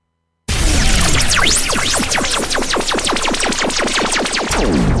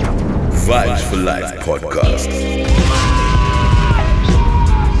Vibes for Life podcast.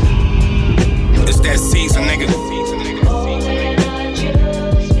 It's that season, nigga.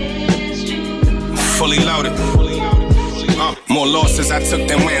 Fully loaded. More losses I took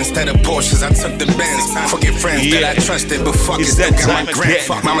than wins. Instead of Porsches, I took the Benz. Crooked friends that I trusted, but fuck it, still got my grant.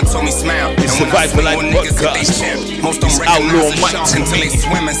 Fuck, mama told me smile. It's the Vibes for Life podcast. Most don't recognize the shark until they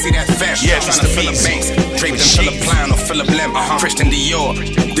swim and see that fish. Yeah, trying to fill up banks, draped in Philip Plein or Philip Lim. Christian Dior,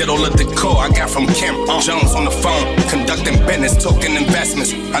 did all of the decor I got from Kim Jones on the phone, conducting business, talking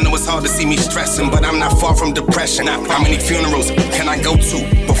investments. I know it's hard to see me stressing, but I'm not far from depression. How many funerals can I go to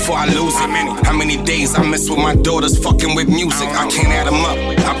before I lose it? How many days I miss with my daughters fucking with music? I can't add them up.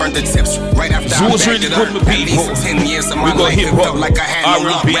 I burned the tips right after I backed it up. At least 10 years of my life, it felt like I had no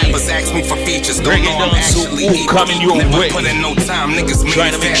luck. Rappers ask me for features, don't know I'm actually eating. Never put in no time, niggas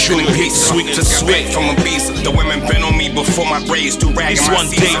trying to make sure you hit swing and just got back from a beast. The women been on me before my braids do rag in my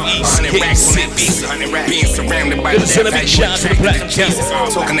season. 100 racks on that visa. Being surrounded by the Jesus.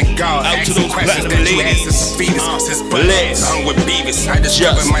 Talking to God, asking questions that you ask as fetus. Since birth, hung with Beavis. I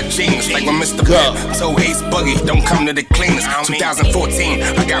discovered my genius like when Mr. Pitt told Ace Boogie, don't come to the cleaners. 2014,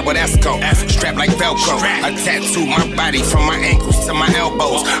 I got what Esco, strapped like Velcro. I tattooed my body from my ankles to my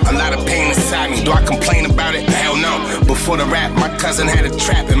elbows. A lot of pain inside me. Do I complain about it? Hell no. Before the rap, my cousin had a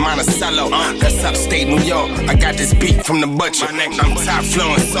trap in Monticello. That's upstate New York. I got this beat from the butcher. I'm top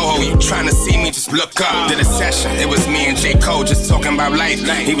flow in Soho. You trying to see me? Just look up. Did a session. It was me and J. Cole just talking about life.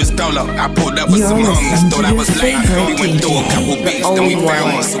 He was dolo. I pulled up with some homies. Thought I was late. We went through a couple beats. Then we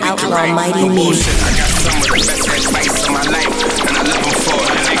found one so we could write. No bullshit. I got some of the best advice in my life. And I love them for it.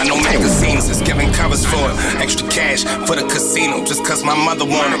 I know magazines is giving covers for it. Extra cash for the casino just cause my mother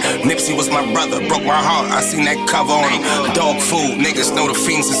wanted. Nipsey was my brother. Broke my heart. I seen that cover on him. Dog food. Niggas know the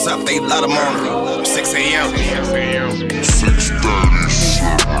fiends is up. They love them on 6 a.m.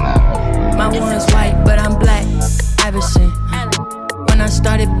 6:37. My one's white, but I'm black. Iverson. When I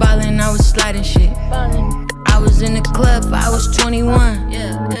started ballin', I was sliding shit. I was in the club, I was 21.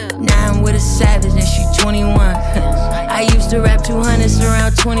 Now I'm with a savage and she 21. I used to rap 200s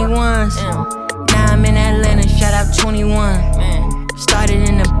around 21s. Now I'm in Atlanta, shout out 21. Started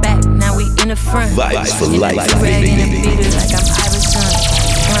in the back, now we in the front. Vibes for life, baby. In the beaters like I'm Iverson.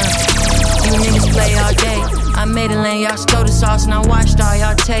 You niggas play all day. I made a lane, y'all stole the sauce and I watched all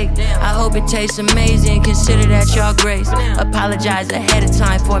y'all take. I hope it tastes amazing, consider that y'all grace. Apologize ahead of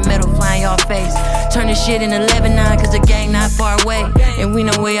time for a medal flying y'all face. Turn this shit into 11-9 cause the gang not far away. And we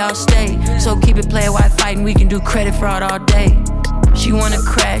know where y'all stay. So keep it play while fighting, we can do credit fraud all day. She wanna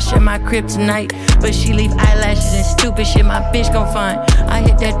crash at my crib tonight, but she leave eyelashes and stupid shit my bitch gon' find. I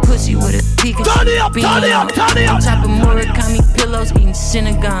hit that pussy with a Pikachu beam on top of Murakami pillows, eating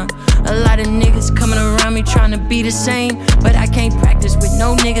Synagogue. A lot of niggas coming around me trying to be the same, but I can't practice with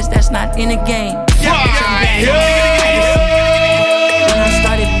no niggas that's not in the game. When I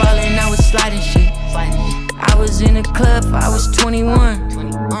started ballin', I was sliding shit. I was in the club, I was 21.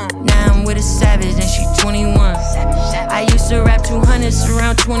 Now I'm with a savage and she 21. I used to rap 200s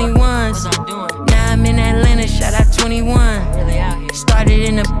around 21s. Now I'm in Atlanta, shout out 21. Started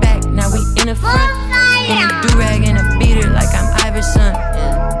in the back, now we in the front. In a do-rag and a beater like I'm Iverson.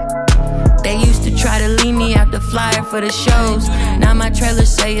 They used to try to leave me out the flyer for the shows. Now my trailer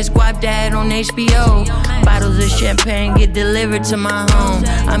say it's Guap Dad on HBO. Bottles of champagne get delivered to my home.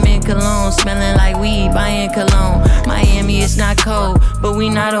 I'm in Cologne, smelling like weed, buying cologne. Miami, it's not cold, but we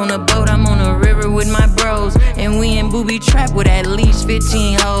not on a boat. I'm on a river with my bros, and we in booby trap with at least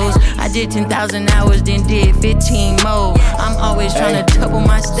 15 hoes. I did 10,000 hours, then did 15 more. I'm always trying to double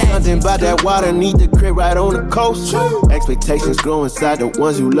my stats. Something about that water, need the crib right on the coast. Expectations grow inside the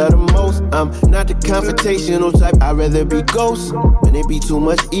ones who love the most. I'm not the confrontational type, I'd rather be ghost. When it be too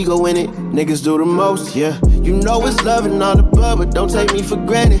much ego in it, niggas do the most, yeah. You know it's love and all the above, but don't take me for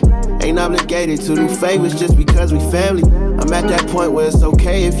granted. Ain't obligated to do favors just because we family. I'm at that point where it's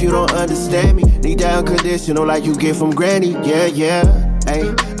okay if you don't understand me. Need that unconditional like you get from granny, yeah.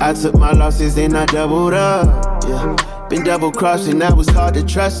 Ay, I took my losses and I doubled up, yeah. Been double crossing, that was hard to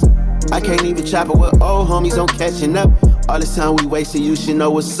trust. I can't even chop it with old homies on catching up. All this time we wasted, you should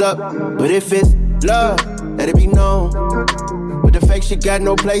know what's up. But if it's love, let it be known. But the fake shit got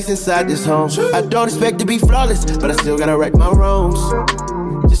no place inside this home. I don't expect to be flawless, but I still gotta right my wrongs.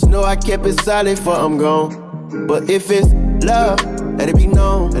 Just know I kept it solid before I'm gone. But if it's love, let it be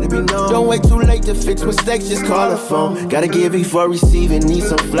known. Don't wait too late to fix mistakes, just call a phone. Gotta give before receiving, need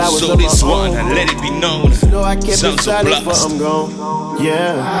some flowers. So this one, and let it be known. Just know I kept it solid before I'm gone.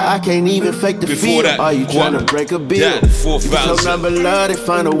 Yeah, I can't even fake the feel. Are you trying to break a bill? You so number love, they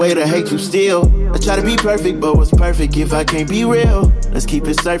find a way to hate you still. A Try to be perfect, but what's perfect if I can't be real? Let's keep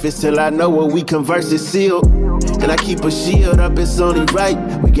it surface till I know what we converse is sealed. And I keep a shield up, it's only right.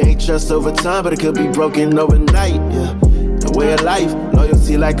 We gain trust over time, but it could be broken overnight. Yeah, the way of life,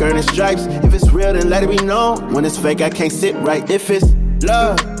 loyalty like earning stripes. If it's real, then let it be known. When it's fake, I can't sit right. If it's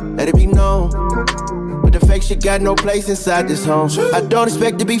love, let it be known. But the fake shit got no place inside this home. I don't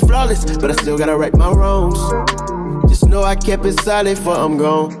expect to be flawless, but I still gotta right my wrongs. Just know I kept it solid for I'm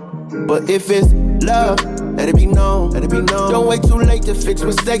gone. But if it's love, let it be known, let it be known. Don't wait too late to fix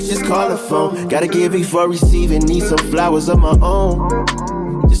mistakes, just call the phone. Gotta give before receiving, need some flowers of my own.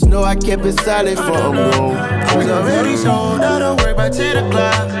 Just know I kept it solid for I'm gone. I was already sold out of work by 10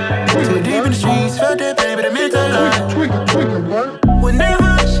 o'clock. Too deep in the streets, felt that pain, but it meant a lot.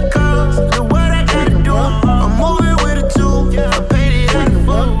 Whenever she calls, know what I gotta do. I'm moving with a tool, I paid it out of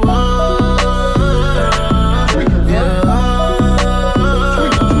fuck.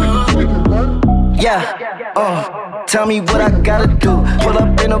 Yeah, tell me what I gotta do. Pull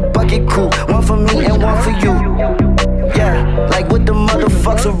up in a bucket crew, one for me and one for you. Yeah, like what the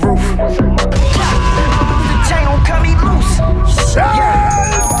motherfuck's a roof. The chain don't cut me loose.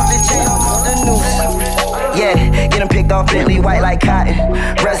 Yeah, the chain on the noose. Yeah, get him picked off Bentley, white like cotton.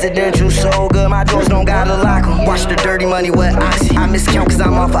 Residential so good, my doors don't gotta lock 'em. Watch the dirty money with Oxy. I miscount cause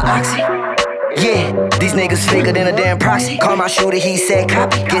I'm off of Oxy. Yeah, these niggas faker than a damn proxy. Call my shooter, he said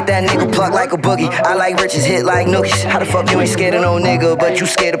copy. Get that nigga plucked like a boogie. I like riches, hit like nookies. How the fuck you ain't scared of no nigga, but you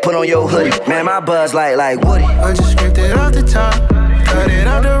scared to put on your hoodie? Man, my buzz like Woody. I just scraped it off the top, cut it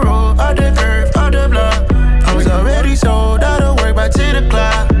off the road, off the curve, off the block. I was already sold out of work by 10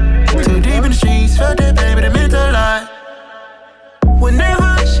 o'clock. Too deep in the streets, felt that pain, but it meant a lot.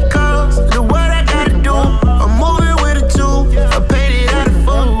 Whenever she calls, know what I gotta do. I'm moving with a tool, I paid it out of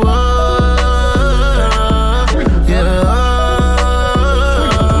full.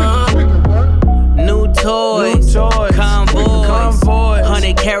 Convoy.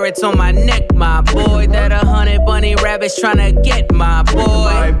 100 carats on my neck, my boy. That 100 bunny rabbits tryna get my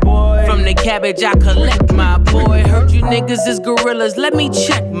boy. From the cabbage I collect, my boy. Heard you niggas is gorillas, let me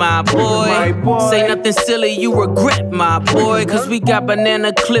check, my boy. Say nothing silly, you regret, my boy. Cause we got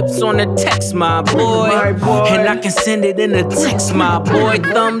banana clips on the text, my boy. And I can send it in a text, my boy.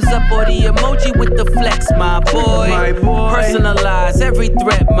 Thumbs up or the emoji with the flex, my boy. Personalize every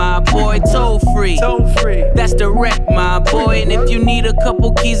threat, my boy. Toll free, that's direct, my boy. And if you need a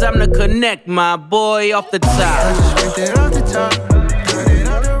couple keys, I'm the connect, my boy. Off the top. I just scraped it off the top, cut it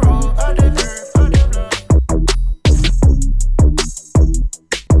off the road, off the curve, off the block.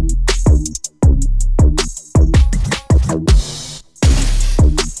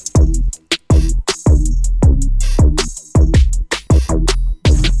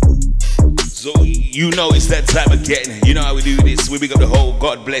 So you know it's that time again. You know how we do this. We big up the whole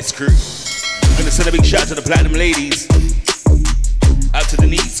God bless crew. I'm gonna send a big shout to the platinum ladies. Out to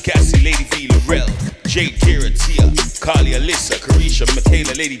Denise, Cassie, Lady V, Laurel, Jade, Kira, Tia, Carly, Alyssa, Carisha,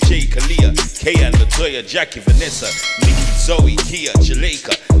 Michaela, Lady J, Kalia, Kayan, Latoya, Jackie, Vanessa, Nikki, Zoe, Kia,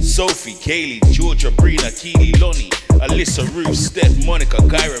 Jaleka, Sophie, Kaylee, Georgia, Brina, Keely, Lonnie, Alyssa, Ruth, Steph, Monica,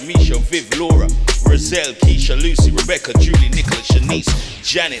 Kyra, Misha, Viv, Laura, Roselle, Keisha, Lucy, Rebecca, Julie, Nicola, Shanice,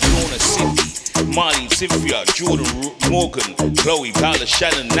 Janet, Lorna, Cindy, Marlene, Cynthia, Jordan, Morgan, Chloe, Paula,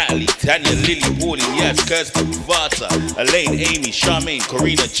 Shannon, Natalie, Tanya, Lily, Pauline, Yaz, Kirsten, Vata, Elaine, Amy, Charmaine,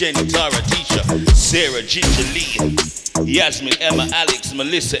 Corina, Jenny, Tara, Tisha, Sarah, Ginger, Lee, Yasmin, Emma, Alex,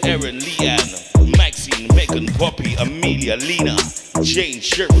 Melissa, Erin, Leanne, Maxine, Megan, Poppy, Amelia, Lena, Jane,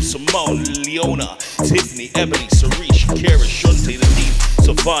 Cheryl, Simone, Leona, Tiffany, Emily, Sarish, Kara, Shante, Nadine,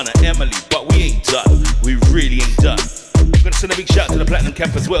 Savannah, Emily. But we ain't done. We really ain't done. I'm gonna send a big shout to the Platinum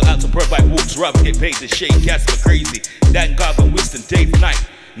Camp as well. Out to Pro Bike Walks, Rob, Get Paid to Shade, Casper Crazy, Dan Garvin, Winston, Dave Knight,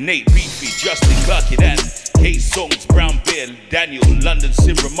 Nate Beefy, Justin, Clarky Dan, K Songs, Brown Bear, Daniel, London,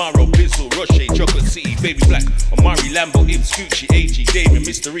 Sim, Romaro, Bizzle, Roche, Chocolate City, Baby Black, Omari, Lambo, Im, Scoochie, AG, Damien,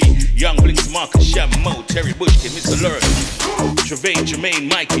 Mystery, Young Blinks, Marcus, Sham, Mo, Terry Bushkin, Mr. Lurk, Trevane, Jermaine,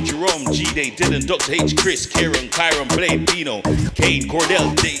 Mikey, Jerome, G-Day, Dylan, Dr. H, Chris, Kieran, Kyron, Blade, Bino, Kane,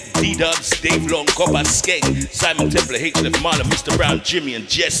 Cordell, D-Dubs, Dave Long, Copper, Skeng, Simon Templar, HLF, Marlon, Mr. Brown, Jimmy, and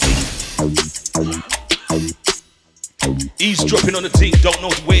Jesse. Eavesdropping on the team, don't know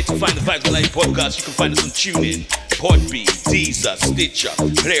where to find the Vibes Online podcast. You can find us on TuneIn, Podbean, Deezer, Stitcher,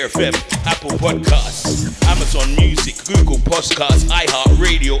 Player FM, Apple Podcasts, Amazon Music, Google Podcasts,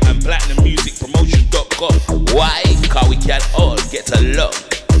 iHeartRadio, and PlatinumMusicPromotion.com. Why? Because we can all get along.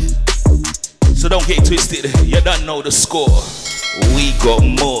 So don't get twisted, you don't know the score. We got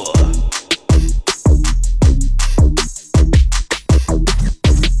more.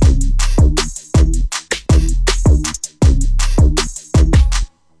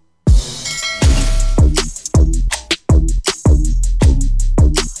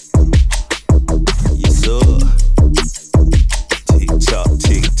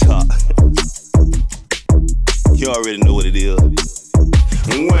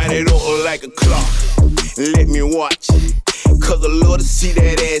 wind it up like a clock. Let me watch. Cause I love to see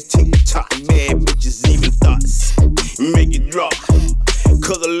that ass tick-tock. Bad bitches even thoughts. Make it drop.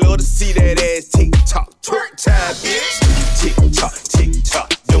 Cause I love to see that ass tick-tock. Twerk time, bitch. Tick-tock,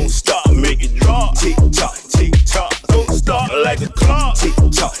 tick-tock. Don't stop, make it drop. Tick-tock, tick-tock. Don't stop like a clock.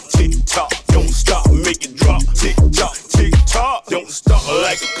 Tick-tock, tick-tock. Don't stop, make it drop. Tick-tock, tick-tock. Don't stop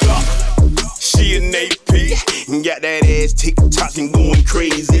like a clock. She an AP. Got that ass tick-tocking going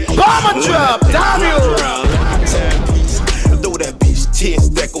crazy. Bomber drop, Daniel. Throw that bitch 10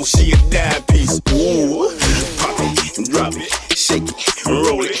 stack, oh she a dime piece. Ooh, pop it, drop it, shake it,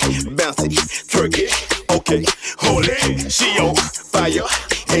 roll it, bounce it, twerk it. Okay, hold it. She on fire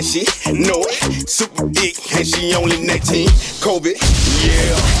and she know it. Super dick and she only 19. COVID,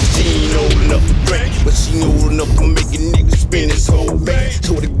 yeah. She ain't old enough to drink, but she old enough to make a nigga spin his whole bank.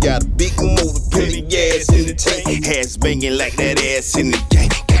 So they got a big motor, plenty gas in the tank. Ass banging like that ass in the gang.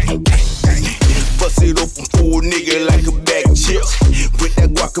 Bust it open for a nigga like a bag of chips. With that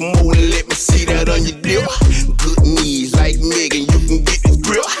guacamole, let me see that on your dip. Good knees like Megan, you can get this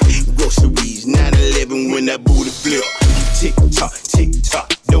grip. Groceries, 9/11 when that booty flip. Tick tock,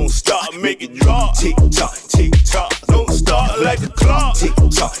 don't stop, make it drop. Tick tock, don't stop like a clock. Tick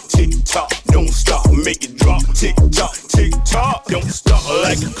tock, don't stop, make it drop. Tick tock, don't stop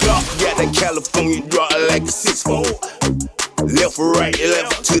like a clock. Got that California drop like a 6-4. Left, right,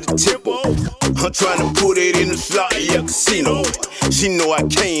 left to the tempo. I'm tryna put it in the slot, yeah, casino. She know I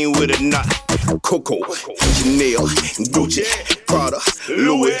came with a knot. Coco, Chanel, Gucci, Prada,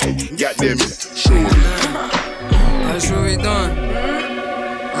 Louis. Goddamn it. That's what we doing.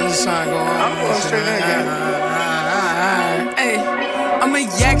 I'm just trying to go on. Hey, I'm a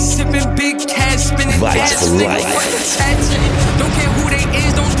yak sipping, big cash spinning, gas nigga. Don't care who they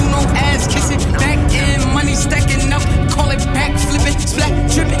is, don't do no ass kissing. Back in, money stacking up, call it back flipping,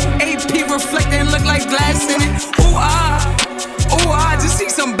 splat dripping, AP reflecting, look like glass in it. Ooh ah, just see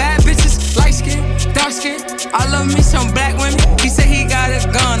some bad bitches, light skin, dark skin. I love me some black women. He said he got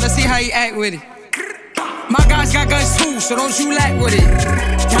a gun, let's see how he act with it. My guys got guns too, so don't you lack with it.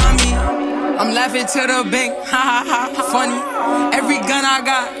 Tommy, I'm laughing to the bank, ha ha ha, funny. Every gun I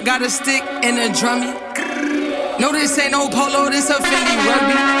got a stick and a drummy. No, this ain't no polo, this a Fendi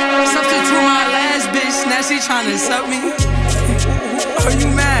rugby. Substitute my last bitch, now she tryna sub me. Are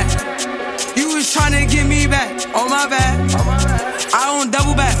you mad? You was tryna get me back, oh my bad. I don't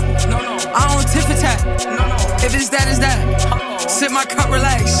double back, I don't tip for tat. If it's that, it's that. Sip my cup,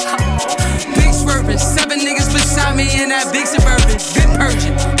 relax. Big swerving, 7 niggas beside me in that big Suburban. Been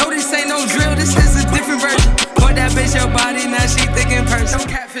purging, no this ain't no drill, this is a different version. But that bitch your body, now she thinking person.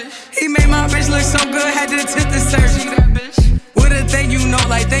 He made my bitch look so good, had to tip the surgery. With a thing you know,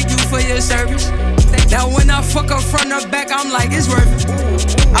 like thank you for your service. Now when I fuck her front or back, I'm like, it's worth it.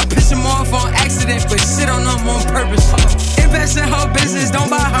 I piss him off on accident, but shit on them on purpose. Invest in her business, don't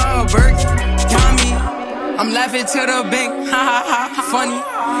buy her a Birkin. Tommy, I'm laughing to the bank, ha ha ha, funny.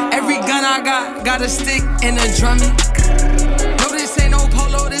 Every gun I got a stick and a drummy. No, this ain't no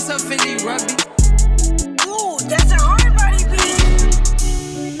polo, this a Fendi rugby. Ooh, that's a hard body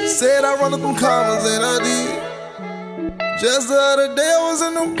beat. Said I run up them commas and I did. Just the other day I was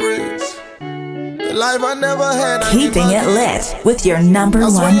in the bricks. The life I never had. Keeping it lit with your number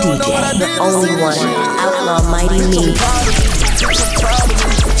one DJ, the only one, Outlaw Mighty Me. So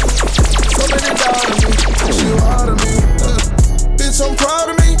many doubts of me, she wild of me. Bitch, I'm proud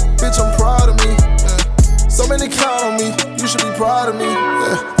of me. Bitch, I'm proud of me. So many count on me, you should be proud of me.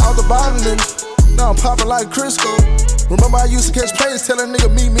 Out the bottom, now I'm popping like Crisco. Remember I used to catch planes, tell a nigga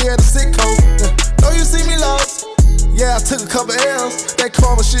meet me at the Sitco. Know you see me lost. Yeah, I took a couple L's. That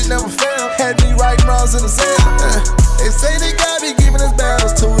karma shit never failed. Had me writing rounds in the sand. They say they got me giving his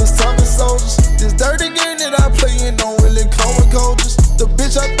battles to his toughest soldiers. This dirty game that I play in don't really come with coaches. The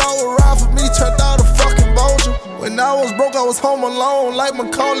bitch I thought would ride for me turned out a fucking vulture. When I was broke, I was home alone like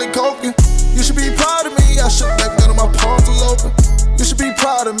Macaulay Culkin. You should be proud of me. I shook back then and my palms was open. You should be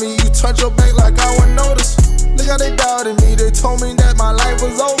proud of me. You turned your back like I wouldn't notice. Look how they doubted me. They told me that my life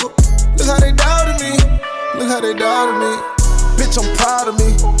was over. Look how they doubted me. Look how they doubted me. Bitch, I'm proud of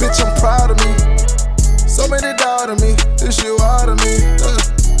me. Bitch, I'm proud of me. So many doubted me. This shit wild of me.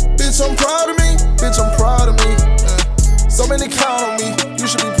 Bitch, I'm proud of me. Bitch, I'm proud of me. So many count on me. You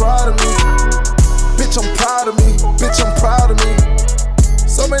should be proud of me. Bitch, I'm proud of me. Bitch, I'm proud of me.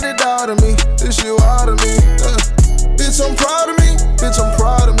 So many doubted me. This shit wild of me. Bitch, I'm proud of me. Bitch, I'm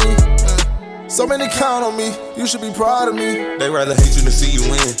proud of me. So So many count on me, you should be proud of me. They rather hate you than see you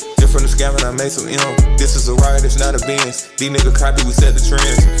win. Just from the scamming, I made some M. This is a ride, it's not a Benz. These niggas copy, we set the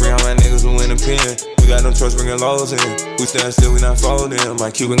trends. Free all my niggas who in the pen. We got no choice bringing lows in. We stand still, we not folding.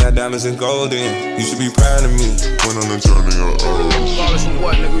 My Cuban got diamonds and gold in. You should be proud of me. Went on the journey, Regardless of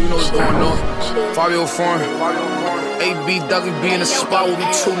what, nigga, you know what's going on. Fabio Foreign, AB, Dougie B in the spot with me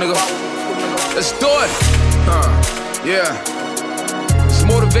too, nigga. Let's do it. Yeah. It's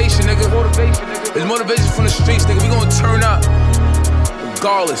motivation, nigga. It's motivation from the streets, nigga. We gonna turn up.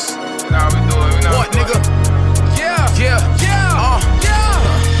 Regardless. Nah, we do it. What, nigga? Yeah.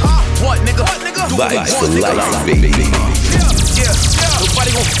 What, nigga? Vibes for life, baby. Yeah.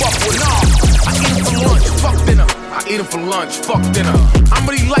 Nobody gon' fuck with I eat him for lunch, fuck dinner. I eat him for lunch, fuck dinner. I'm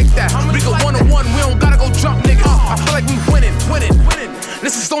really like that. We go one-on-one, we don't gotta go jump niggas. I feel like we winning.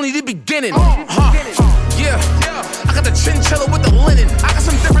 This is only the beginning. Yeah. I got the chinchilla with the linen. I got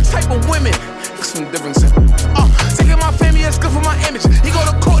some different type of women. Taking my family, that's good for my image. He go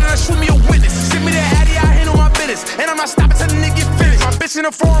to court and I shoot me a witness. Send me that addy, I handle my business. And I'm not stopping till the nigga get finished. My bitch in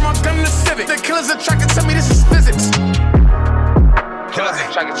the forum, my gun in the Civic. The killers attracted to me, this is physics. Killers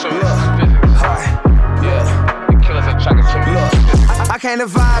attracted to me, this is physics. Yeah, the killers attracted to me. I came to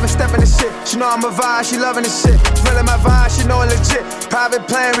vibe and step in the shit. She know I'm a vibe, she loving the shit. Feeling my vibe, she know I'm legit. Private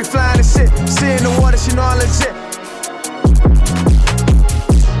plane, we flying the shit. See in the water, she know I'm legit.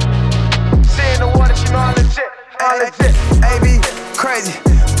 See in the water, she know I'm legit. AB, crazy.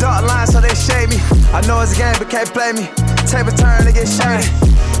 Dark lines, so they shade me. I know it's a game, but can't play me. Table turn to get shady.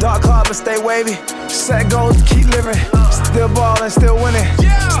 Dark hard, but stay wavy. Set goals to keep living. Still ballin', still winning.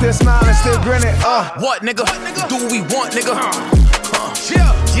 Still smiling, still grinning. What, nigga? Do what we want, nigga.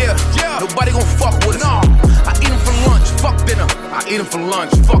 Yeah. Nobody gon' fuck with us. I eat him for lunch, fuck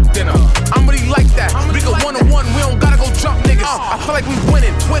dinner. I'm really like that. We go one-on-one, we don't gotta go jump niggas. I feel like we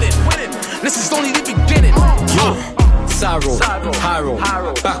winning. This is only the beginning. Side road, high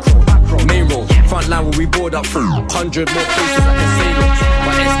road, back road, main road, front line where we board up through 100 more places I can say no.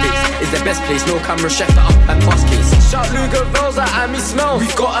 My estates is the best place, no camera, chef that up and bus case. Shout Luger Vells like Amy smells. We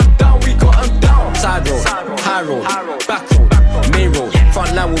got 'em down, Side road, high road, back road, main road,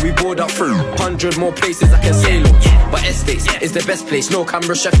 front line where we board up through 100 more places I can say no. My estates is the best place, no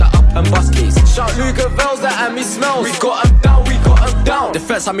camera, chef that up and bus case. Shout Luger Vells like Amy smells. We got 'em down. The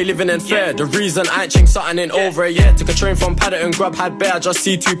feds had me living in fear. The reason I ain't changed something in over a year. Took a train from Paddington, Grub had bear. I just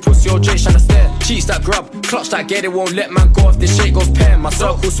see two pussy old J trying to stare. Cheats that grub, clutch that get it, won't let man go if this shit goes pair. My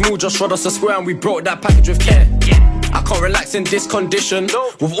circle smooth, just showed us a square and we broke that package with care. I can't relax in this condition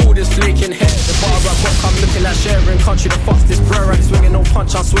with all this flaking hair. The bar I got come looking like sharing country. The fuck's this prayer, I'm swinging no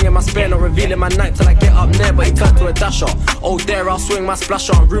punch. I'm swinging my spare, not revealing my night till I get up there. But he turned to a dasher. Oh there, I'll swing my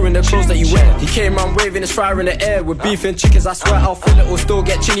splasher and ruin the clothes that you wear. He came round waving his fire in the air. With beef and chickens, I swear I'll fill it or still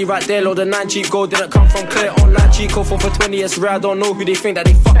get chinny right there. Load of 9 cheap gold didn't come from clear. Online cheat code for 20, it's rare. I don't know who they think that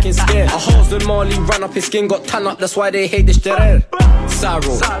they fucking scared. A hoes and Marley ran up his skin, got tan up, that's why they hate this shit. Side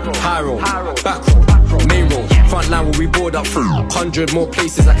road, high road, back road, main road, front line where we board up through 100 more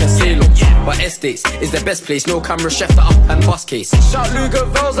places I can say no. But estates is the best place, no camera, chef that up and bus case. Shout Luger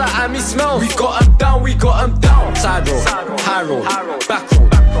Vells like Amy smells. We got 'em down, Side road, high road, back road,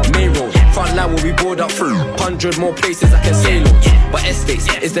 main road, front line where we board up through 100 more places I can say no. But estates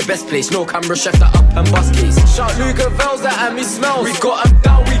is the best place, no camera, chef that up and bus case. Shout Luger Vells like Amy smells. We got 'em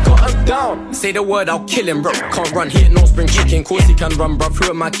down. Say the word, I'll kill him, bro. Can't run, hit no spring chicken. Course he can run, bro. Threw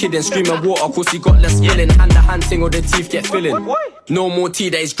at my kid and screaming water. Course he got less spilling. Hand to hand thing or the teeth get filling. No more tea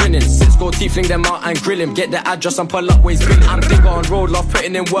that is grinning. 6 gold teeth, fling them out and grill him. Get the address and pull up ways billing. I'm digger on road, love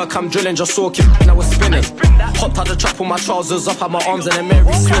putting in work. I'm drilling, just soaking. And I was spinning. Hopped out the trap, pull my trousers up, had my arms and then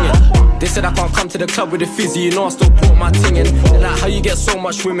Mary swinging. They said I can't come to the club with the fizzy, you know I still brought my ting in. They're like, how you get so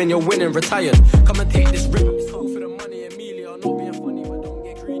much women, you're winning, retired. Come and take this rip. It's hope for the money, Amelia. I'm not being funny, but don't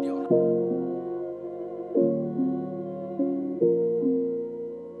get greedy.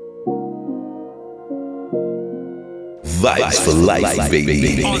 Vibes for life,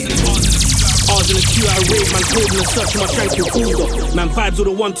 baby. Ours in the queue, I rave, man, holding and searching my shank and pulled off. Man, vibes with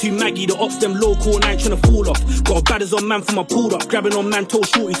the 1-2 Maggie, the ops, them local, and I ain't tryna fall off. Got a badders on man for my pulled up, grabbing on man, told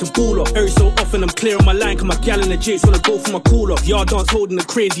shorty to ball off. Every so often I'm clear on my line, cause my gal and the Jakes wanna go for my call off. Yard dance holding the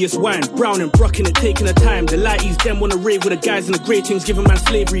craziest wine, brown and brucking it, taking the time. The lighties, them wanna rave with the guys in the grey things, giving man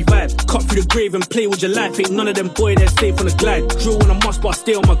slavery vibes. Cut through the grave and play with your life, ain't none of them boy, they're safe on the glide. Drill when I must, but I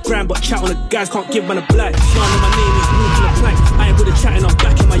stay on my grind, but chat on the guys, can't give man a blight. None of my name is moving the plank, I ain't with the chatting, I'm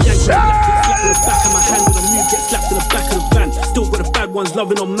back in my yank, slap with the back of my hand. With a move, get slapped in the back of the van. Still got the bad ones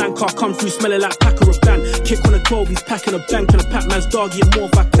loving on man. Car come through smelling like packer of van. kick on a 12, he's packing a bank and a Pac-Man's dog, eat more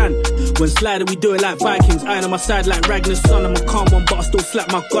if I can. When sliding, we do it like Vikings. Iron on my side like Ragnar's son. I'm a calm one, but I still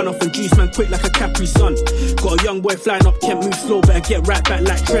slap my gun off and juice man quick like a Capri Sun. Got a young boy flying up, can't move slow, better get right back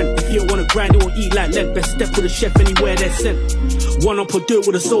like Trent. If you don't wanna grind, it won't eat like lead. Best step with a chef anywhere they're sent. One up or do it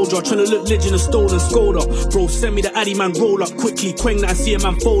with a soldier, tryna look legend and stolen scolder. Bro, send me the addy man, roll up quickly, quang that I see a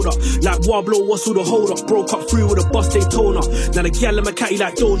man fold up. Like Wablo, what's all the hold up? Bro, cut through with a bust Daytona. Now the gal in my catty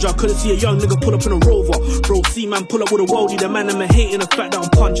like Doja, couldn't see a young nigga pull up in a Rover. Bro, see man pull up with a worldie, the man I'm hating the fact that I'm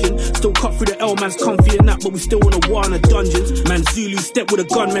punching. Still cut through the L, man's comfy and that, but we still in a war in the dungeons. Man Zulu step with a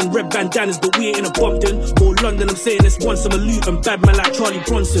gun, man red bandanas, but we ain't in a Bumpton. Or London, I'm saying this once, I'm a loot and bad man like Charlie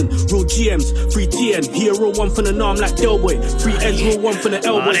Bronson. Real GMs, free TN, hero one for the arm like Delboy. Free edge, roll one for the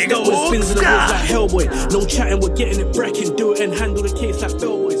elbow. Start with the spins in the woods like Hellboy. No chatting, we're getting it bracking. Do it and handle the case like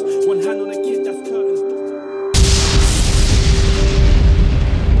Bellboys. One hand on the kid, that's curtains.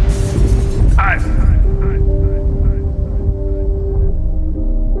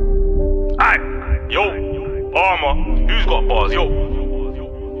 Aight, yo, Armour, who's got bars, yo?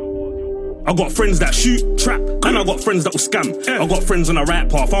 I got friends that shoot, trap, and I got friends that will scam. I got friends on the right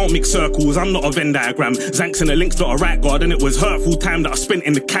path, I don't mix circles, I'm not a Venn diagram. Zanks and the link's not a right guard, and it was hurtful time that I spent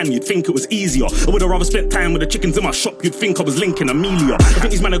in the can. You'd think it was easier. I would've rather spent time with the chickens in my shop, you'd think I was linking Amelia. I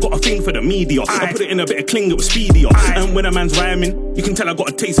think these men have got a thing for the media. I put it in a bit of cling, it was speedier. And when a man's rhyming, you can tell I got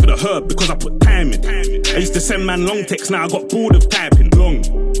a taste for the herb because I put time in. I used to send man long texts, now I got bored of typing long.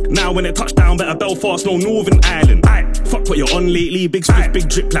 Now when it touch down, better Belfast, no Northern Ireland. Fuck what you're on lately, big spliff, big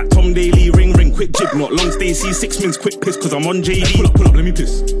drip like Tom Daly. Ring, quick jig, not long Stacey. 6 mins, quick piss, cause I'm on JD. Pull up, let me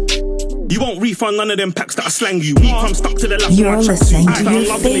piss. You won't refund none of them packs that I slang you. Weak, I'm stuck to the left. You're listening to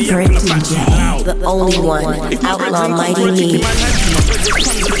your favorite DJ, the only one, Outlaw Mighty Me.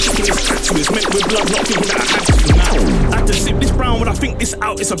 I had to sip this brown when I think this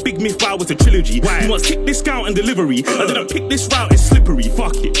out. It's a big myth, wow, it's a trilogy. You must kick discount and delivery. I didn't pick this route, it's slippery.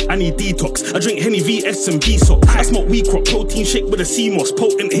 Fuck it, I need detox. I drink Henny VS and B-Sock. I smoke weed crop, protein shake with a CMOS.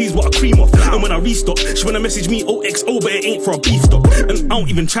 Potent haze, what I cream off. And when I restock, she wanna message me OXO, but it ain't for a beef stock. And I don't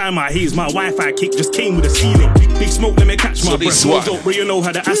even try my haze, my Wi-Fi kick just came with a ceiling. Big smoke, let me catch my breath. No dope, bro, you know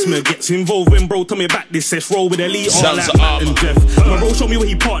how the asthma gets involved. When bro, tell me back this sesh. Roll with elite, all like Matt and Jeff. My bro showed me where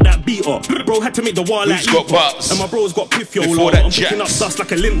he parked that beat up. Bro had to make the wall like Got and my bro's got piff yo. I'm picking up dust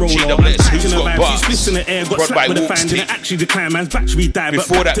like a lint roller. I'm catching a vibe, she splits in the air. Got slapped with a fan, didn't actually decline. Man's battery died, but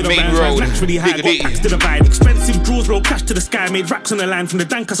back to the van. Naturally high, got packs to the vibe. Expensive draws, roll cash to the sky. Made racks on the line from the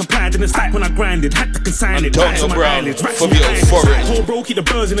dank I supplied. Didn't stack when I grinded, had to consign it. Racks on my eyelids, racks on my eyelids. Told bro, keep the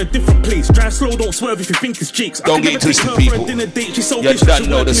birds in a different place. Drive slow, don't swerve if you think it's cheeks. Don't get twisted, people. You don't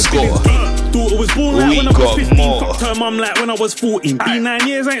know the score. Daughter was born like when I was 15. Fucked her mum like when I was 14. Been 9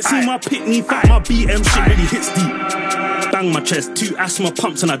 years, I ain't seen my pitney. Fact, my BM shit really hits deep. Bang my chest, 2 asthma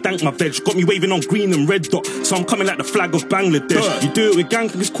pumps and I dank my veg. Got me waving on green and red dot, so I'm coming like the flag of Bangladesh. You do it with gang,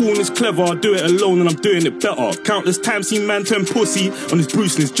 it's cool and it's clever. I do it alone and I'm doing it better. Countless times seen man turn pussy on his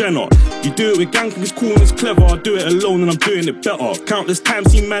Bruce and his Jenner. You do it with gang, it's cool and it's clever. I do it alone and I'm doing it better. Countless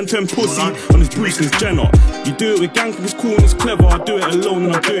times seen man turn pussy on his Bruce and his Jenner. You do it with gang, it's cool and it's clever. I do it alone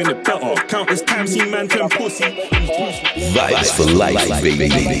and I'm doing it better. Countless times seen man turn pussy on his Bruce. Vibes for life, baby.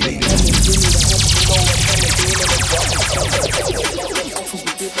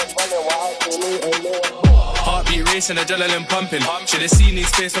 Heartbeat racing, adrenaline pumping. Should've seen his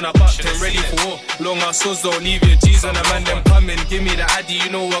face when I bucked him. Ready for war. Long ass swords don't leave your G's on the man them coming. Give me the addy, you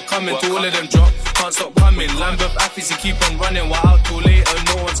know we're coming. To all of them drop, can't stop coming. Lambeth Affis, keep on running. We're out too late and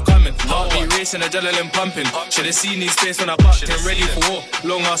no one's coming. Heartbeat racing, adrenaline pumping. Should've seen his face when I bucked him. Ready for war.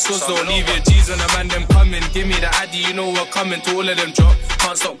 Long ass swords don't leave your G's on the man them coming. Give me the addy, you know we're coming. To all of them drop,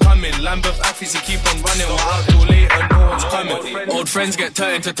 can't stop coming. Lambeth Affis, keep on running. We're out too late and no one's coming. Old friends get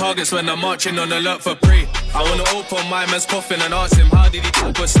turned into targets when I'm marching on alert for prey. I wanna open my man's coffin and ask him how did he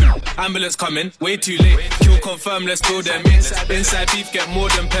talk us? Ambulance coming, way too late. Kill confirm, let's build them inside beef, get more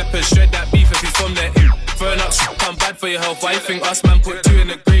than peppers. Shred that beef if he's from there. Burn up, come bad for your health. Why you think us man put 2 in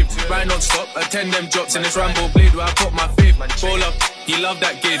the grave? Right non-stop, attend them drops in this Rambo blade where I put my faith. Roll up, he love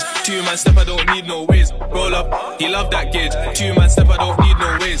that gauge. 2 man step, I don't need no ways. Roll up, he love that gauge. 2 man step, I don't need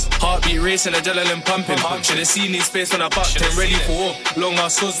no ways. Heartbeat racing, adrenaline pumping. Should've seen his face when I bucked him. Ready for war. Long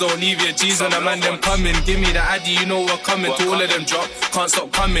ass swords don't leave your G's on the man them coming. Give me the addy, you know we're coming. To all of them drop, can't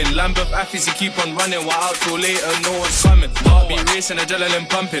stop coming. Lambeth Affis, keep on running. We're out too late and no one's coming. Heartbeat racing, adrenaline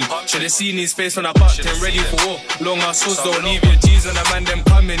pumping. Should've seen his face when I bucked him. Ready for war. Long ass swords don't leave your G's on the man them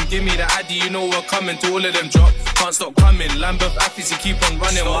coming. Give me the addy, you know we're coming. To all of them drop, can't stop coming. Lambeth Affis, keep on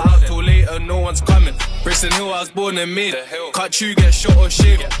running. We're out too late and no one's coming. Brixton Hill, I was born and made. Cut you, get shot or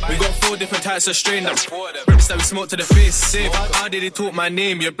shaved. We got 4 different types of strain. Bricks that we smoke to the face. Save. How did he talk my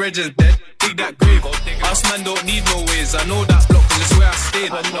name? Your bridge is dead. dig that grave. Us man don't need no ways, I know that block cause it's where I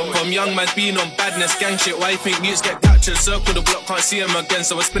stayed. From young man being on badness, gang shit, why you think youths get captured? Circle the block, can't see him again,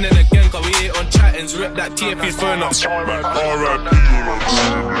 so we're spinning again, cause we ain't on chattings. Rip that TFP's phone up.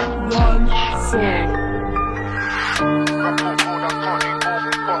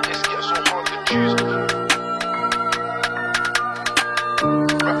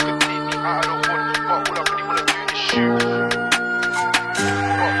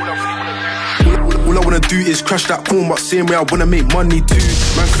 All I wanna do is crash that phone, but same way I wanna make money too.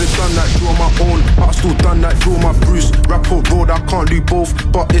 Man could've done that, drew on my own, but I still done that, drew on my bruise. Rap or road, I can't do both,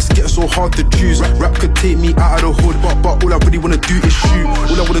 but it's getting so hard to choose. Rap could take me out of the hood, but all I really wanna do is shoot.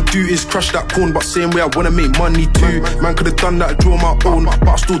 All I wanna do is crash that phone, but same way I wanna make money too. Man could've done that, drew on my own, but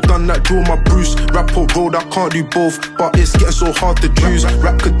I still done that, drew on my bruise. Rap or road, I can't do both, but it's getting so hard to choose.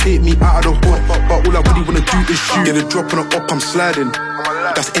 Rap could take me out of the hood, but all I really wanna do is shoot. Get a drop on the up, I'm sliding.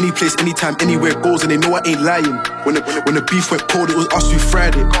 That's any place, anytime, anywhere goes, and they know I ain't lying. When the beef went cold, it was us who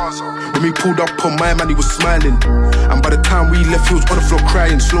fried it. When we pulled up on my man, he was smiling. And by the time we left, he was on the floor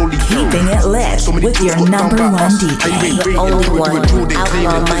crying slowly. Keeping it lit with your number one DJ, the only one,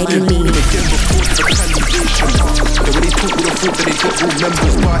 Outlaw Mighty Me. The way they talk, we don't thought that they got real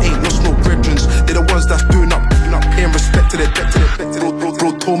members, but I ain't lost no brethren. They're the ones that's doing up, paying respect to their debt. Bro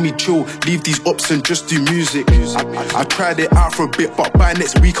told me chill, leave these ups and just do music. I tried it out for a bit, but by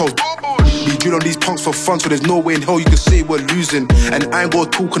next week I was be drill on these punks for fun, so there's no way in hell you can say we're losing. And I ain't gonna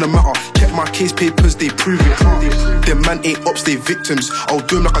talk on the matter, check my case papers, they prove it. Them man ain't ups, they victims. I'll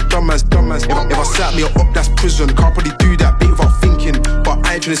do them like a dumbass. If I sat me up, that's prison. Can't probably do that bit without thinking, but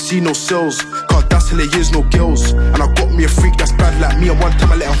I ain't tryna see no cells, cause that's till there is no girls. And I got me a freak that's bad like me, and one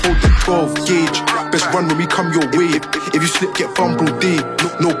time I let her hold the 12 gauge. Best run when we come your way. If you slip, get bumped all day.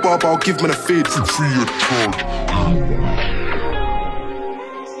 No barber, I'll give man a fade. Free your charge.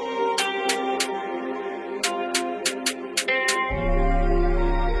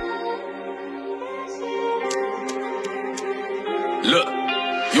 Look,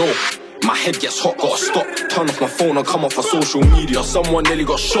 yo, my head gets hot, gotta stop. Turn off my phone and come off of social media. Someone nearly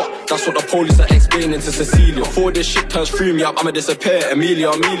got shot, that's what the police are explaining to Cecilia. Before this shit turns through me up, I'ma disappear.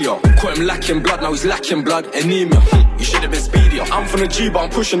 Amelia. Caught him lacking blood, now he's lacking blood. Anemia, you should've been speedier. I'm from the G, but I'm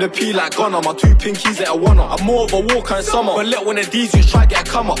pushing the P like Gunner. My two pinkies at a one-up. I'm more of a walker in summer, but let one of these you try get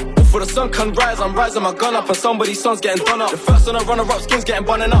a come up. Before the sun can rise, I'm rising my gun up, and somebody's son's getting done up. The first on the runner-up, skin's getting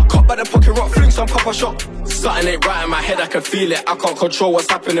bunning up. Caught by the pocket rock, fling some copper shot. Something ain't right in my head, I can feel it. I can't control what's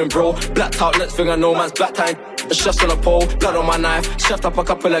happening, bro. Blacked out, let's finger, no man's black time. The chef's on a pole, blood on my knife. Chefed up a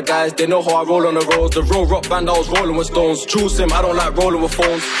couple of guys, they know how I roll on the roads. The real rock band, I was rolling with stones. Juice him, I don't like rolling with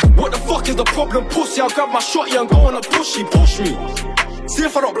phones. What the fuck is the problem, pussy? I'll grab my shotty and go on a pushy, push me. See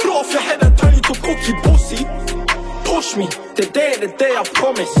if I don't blow off your head and turn you to cookie, pussy. Push me, today ain't the day, I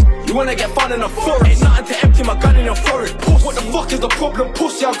promise. You wanna get fun in the forest, ain't nothing to empty my gun in your forehead. What the fuck is the problem,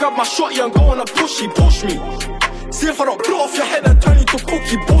 pussy? I'll grab my shotty and go on a pushy, push me. See if I don't blow off your head and turn you to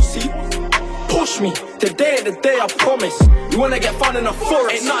cookie, pussy. Push me, today ain't the day, I promise. You wanna get fun in the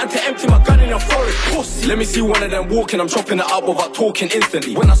forest, ain't nothing to empty my gun in your forehead, pussy. Let me see one of them walking, I'm chopping it up without talking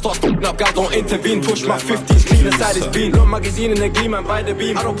instantly. When I start talking up, guys don't intervene. Push my 50s, clean inside his bean. No magazine in the gleam and by the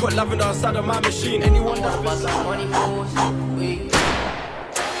beam. I don't put lavender inside of my machine. Anyone that's money moves,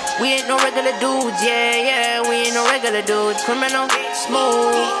 we ain't no regular dudes, yeah, we ain't no regular dudes. Criminal,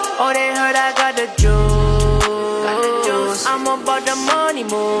 smooth, oh they heard I got the juice. I'm about the money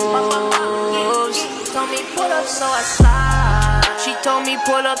moves. She told me pull up so I slide. She told me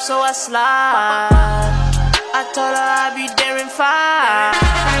pull up so I slide. I told her I'd be there in 5.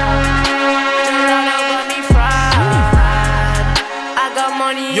 Turned out got me fried. I got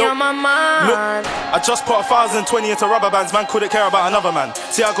money on my mind. Look, I just put 1,020 into rubber bands, man couldn't care about another man.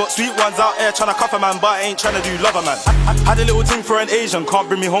 See I got sweet ones out here tryna cuff a man, but I ain't tryna do lover man. I had a little thing for an Asian, can't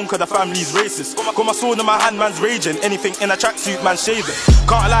bring me home cause the family's racist. Got my sword in my hand, man's raging, anything in a tracksuit, man shaving.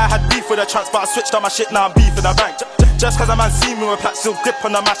 Can't lie, I had beef with the tracks, but I switched up my shit, now I'm beef in the bank. Just cause a man see me with plat silk dip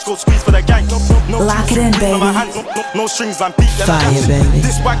on the match, go squeeze for the gang. Lock it in, baby. No strings, man, beat them. Fire, baby.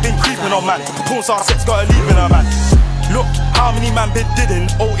 This wag been creeping on man, porn star sex got a leave in her man. Look, how many man been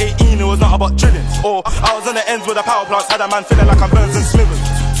didn't? 018, it was not about drillings. Or I was on the ends with the power plants, had a man feeling like I'm Burns and Smithers.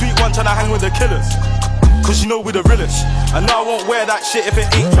 Sweet one tryna hang with the killers, cause you know we the realest. And now I won't wear that shit if it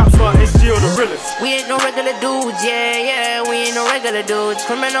ain't traps for SG or the realest. We ain't no regular dudes, yeah, we ain't no regular dudes.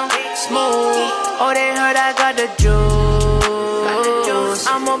 Criminal, smooth, oh they heard I got the juice.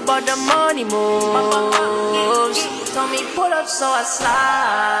 I'm about the money moves. She told me pull up so I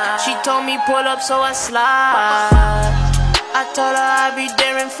slide. She told me pull up so I slide. I told her I'd be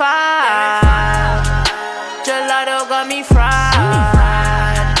there in 5. Gelato got me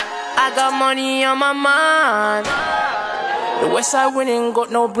fried. I got money on my mind. The West Side winning,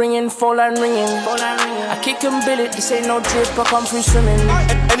 got no bringing, fall line ringing. I kick and bill it, this ain't no drip, I come free swimming.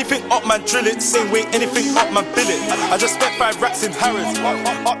 Anything up, man, drill it. Same way, anything up, man, bill it. I just spent 5 racks in Harrods.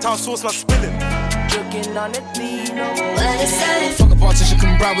 Uptown sauce, man, spilling. Joking on the Dino. Fuck a politician,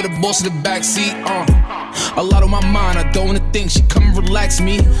 come ride with the boss in the backseat. A lot on my mind, I don't wanna think. She come and relax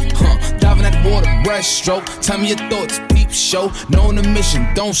me. Diving at the water, breaststroke. Tell me your thoughts, peep show. Knowing the mission,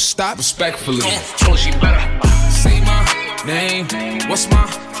 don't stop. Respectfully. So she better say my name. What's my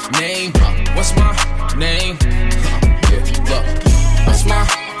name? What's my name? Yeah, look. What's my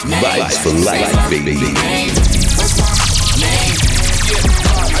name? Vibes for life, baby. What's my name? Yeah,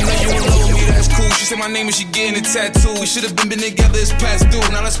 I know you don't know me, that's cool. She said my name and she getting a tattoo. We should've been together, it's past due.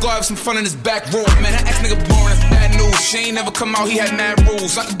 Now let's go have some fun in this back room. Man, that ex nigga boring, that's bad news. She ain't never come out, he had mad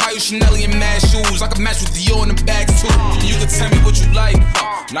rules. I could buy you Chanel and mad shoes. I could match with Dior in the bag too. And you could tell me what you like,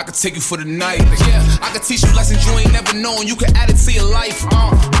 and I could take you for the night. Yeah, I could teach you lessons you ain't never known. You could add it to your life.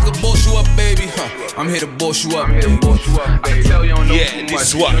 I could boss you up, baby. I'm here to boss you up. I can tell you don't know yeah,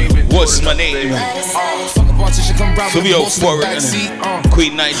 this one. What's my name? So we all for it.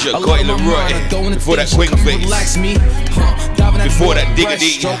 Queen Niger, Gotti Leroy. Before that Queen Face. Before that Digga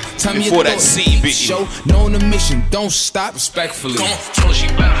D. Before that CB. Knowing the mission, don't stop. Respectfully.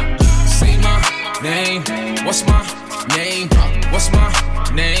 Say my name. What's my name? What's my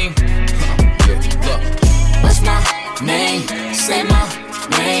name? Look. What's my name? Say my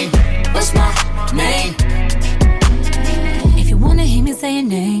name. What's my name? If you wanna hear me say your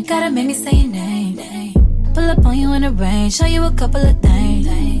name, gotta make me say your name. Pull up on you in the rain, show you a couple of things.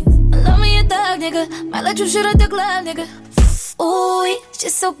 Love me a thug, nigga. Might let you shoot at the club, nigga. Ooh, it's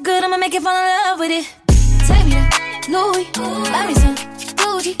just so good, I'ma make you fall in love with it. Take me to Louis, buy me some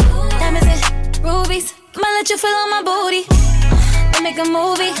Gucci, diamonds and rubies. Might let you feel on my booty. We make a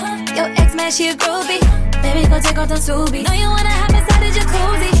movie. Your ex man, she a groovy. Baby, go take off the Subi. Know you wanna hop inside the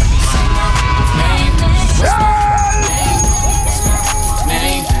jacuzzi. Name. Look.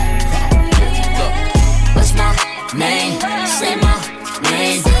 What's my name? Say my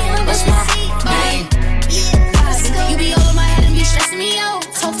name. What's my name? You be over my head and be stressing me out.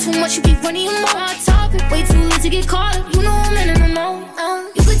 Talk too much, you be running your mouth. Talk it way too late to get caught up. You know I'm in the mode.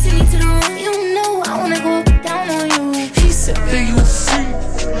 You could take me to the room, you know I wanna go down on you. He said, "Big you free."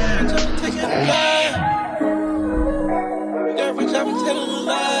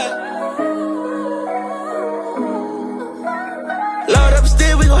 Load up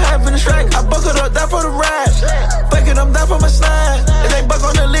still, we gon' have in the strike. I buckled up, down for the ride. Fucking, I'm down for my slide. If they buck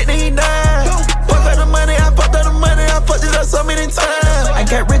on the lit, then he die. Buck up the money, I fucked up the money, I fucked it up so many times. I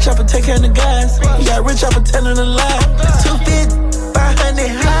got rich off of taking the guys. He got rich off of telling a lie. 250, 500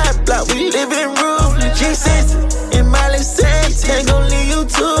 high block, we live in ruthless. G6 in Miley Sands, ain't gon' leave you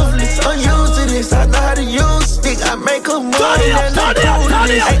toothless. I'm used to this, I know how to use stick. I make a money and I'm cool.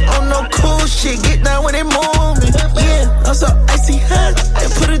 Ain't on no cool shit, get down when they move me. Yeah, I'm so icy hot,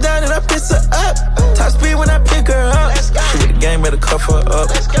 and put it down and I piss her up. Top speed when I pick her up. She with the game, better cuff her up.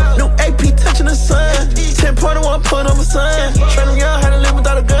 New AP touching the sun. 10 point on 1 point on my son. Train them young how to live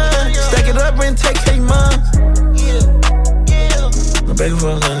without a gun. Stack it up and take care of your mom. My baby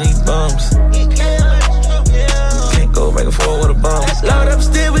fuck on these bums. Can't go back and forth with a bum. Load up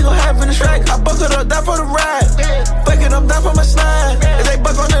still, we gon' have in the strike. I buckled up, down for the ride. Fucking, I'm down for my slide. If they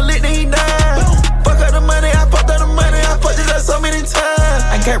buck on the lit, then he die. Fuck up the money, I fucked up the money, I fucked it up so many times.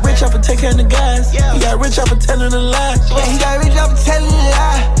 I got rich off of taking the guys. He got rich off of telling a lie. Yeah, he got rich off of telling a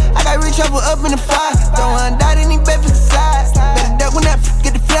lie. I got rich off of up in the fire. Don't want to die, then he better for the side. Better duck when that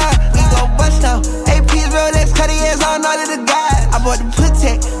get the fly. We gon' bust now. AP's Rolex, Cartiers on all of the guys. I bought the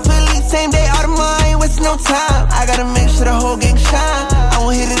Patek, fully same day, all the money, ain't wasting no time. I gotta make sure the whole gang shine. I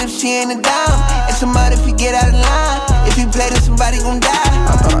won't hit it if she ain't a dime. And somebody if you get out of line. If you play this, somebody gon' die.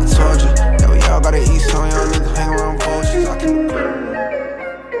 I thought I told you that we all gotta eat some. Y'all niggas hang around bullshit.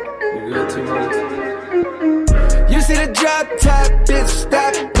 You see the drop top, bitch,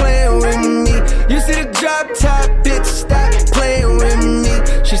 stop playing with me. You see the drop top, bitch, stop playing with me.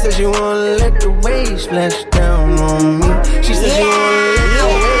 She said she wanna let the waves splash down on me. She said she wanna let the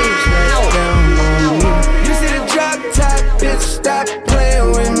waves splash down on me. You see the drop top, bitch, stop playing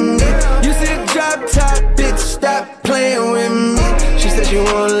with me. You see the drop top, bitch, stop playing with me. She said she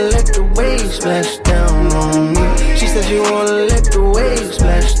wanna let the waves splash down on me. She said she wanna let the waves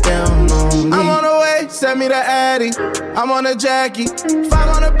splash down on me. I'm on the way, send me the Addy. I'm on the Jackie. 5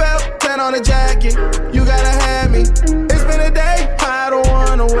 on the belt, 10 on the jacket. You gotta have me. It's been a day, I don't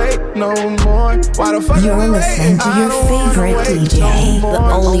wanna wanna wait no more. Why the fuck you're listening to your favorite DJ, the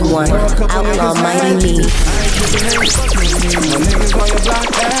only one, Outlaw Mighty Me. My niggas on your block,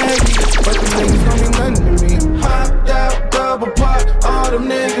 but the niggas gon' be nothing to me. Hopped out, double park, all them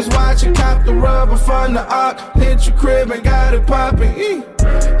niggas watching, cop the rubber from the arc. Hit your crib and got it poppin'.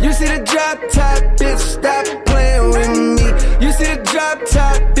 You see the drop top, bitch, stop playing with me. You see the drop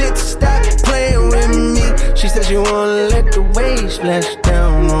top, bitch, stop playing with me. She said she wanna let the waves splash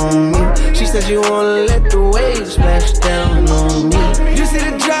down on me. She said she wanna let the waves splash down on me. You see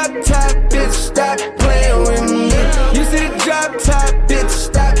the drop top, bitch, stop playing with me. You see the drop top, bitch,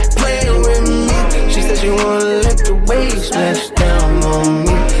 stop playing with me. She said she wanna let the waves splash down on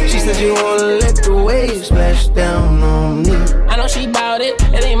me. She said she wanna let the waves splash down on me. I know she bout it.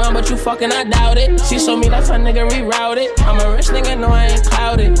 It ain't mine, but you fucking, I doubt it. She showed me that fun nigga rerouted. I'm a rich nigga, no, I ain't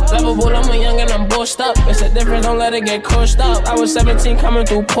clouded. Lovable, I'm a young and I'm bossed up. It's a difference, don't let it get crushed up. I was 17 coming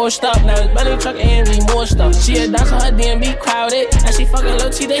through pushed up. Now it's Benny truck and more stuff. She a dancer, her DMB crowded. And she fucking Lil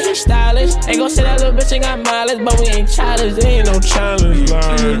T, that he stylish. Ain't gon' say that little bitch ain't got mileage, but we ain't childish. There ain't no challenge,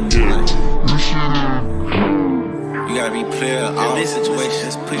 You gotta be clear all this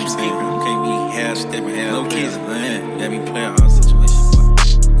situations. Push your speaker. You can't be half stepping, half no kids, man. You gotta be clear all situations.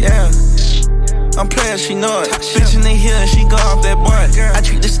 Yeah, I'm playing, she know it. Bitch in the hill and she go off that boy. I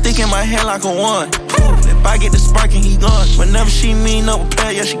treat the stick in my hand like a one. If I get the spark and he gone. Whenever she mean up a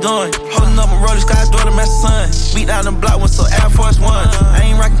player, yeah, she going. Holding up my roller, Sky's daughter, my son. Beat down the block with so Air Force One. I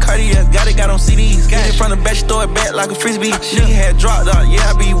ain't rockin' Cartier, got on CDs. Got it from the back, she throw it back like a frisbee. Nigga had dropped out, yeah,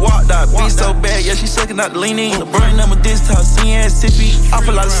 I be walked out. Beat so bad, yeah, she sucking out the lean in. The burn number this time, seeing ass sippy. I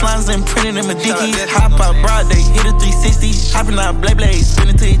feel like the slimes and printing in my dickies. Hop out broad day, hit a 360. Hopping out blade blade,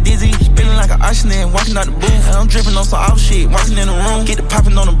 spinning till it dizzy. Spinning like an arsonist, walking out the booth. I'm dripping on some off shit, walking in the room. Get the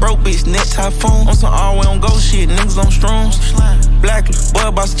popping on the broke bitch, net typhoon. On some all way on go shit, niggas on shrooms. Blackly,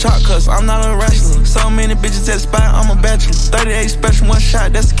 boy boss chalk cuss, I'm not a wrestler. So many bitches at the spot, I'm a bachelor. 38 special, one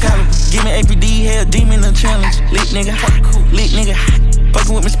shot, that's the caliber. Give me APD, hell, demon a challenge. Lit nigga,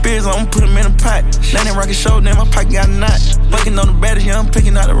 fucking with my spirits, I'ma put them in a pot. Landing rocket shoulder, then my pocket got a knot. Fucking on the baddest, yeah, I'm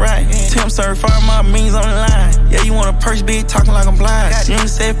picking out the right. Tim certified, my means on the line. Yeah, you want a purse, big, talking like I'm blind. You ain't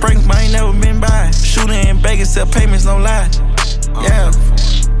said breakings, but I ain't never been by. Shooting in Vegas, sell payments, no lie. Yeah,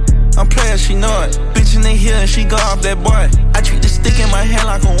 I'm playing, she know it. Bitch in the hill and she go off that boy. I treat the stick in my hand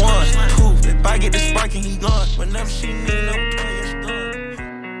like a one. Poof, if I get the spark and he gone. Whenever she need no prayer, she gone.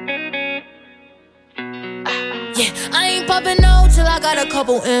 Yeah, I ain't popping no till I got a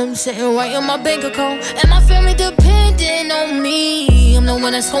couple M's sitting right in my bank account. And my family depending on me. I'm the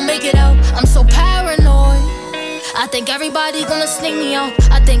one that's gonna make it out. I'm so paranoid. I think everybody gonna sneak me out.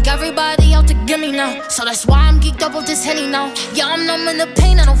 I think everybody out to get me now. So that's why I'm geeked up with this Henny now. Yeah, I'm numbing the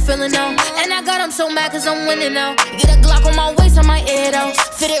pain, I don't feel it now. And I got them so mad cause I'm winning now. Get a Glock on my waist, I might air it out.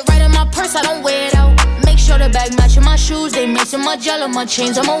 Fit it right in my purse, I don't wear it out. Make sure the bag matching my shoes. They matching my jello, my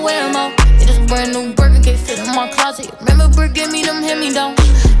chains, I'ma wear them out. It is brand new burger, can't fit in my closet. Remember Brick gave me them hand-me-down.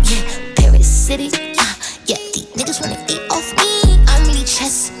 Yeah, Paris City, yeah, these niggas wanna eat off me. I'm really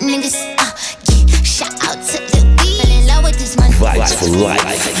chest niggas, yeah, shout out to the this money. Vibes for life.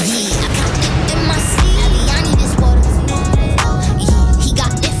 Yeah, I count in my sleeve. I need this water. Yeah, he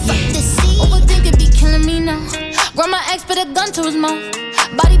got it from the sea. Overthinking be killing me now. Run my ex, put a gun to his mouth.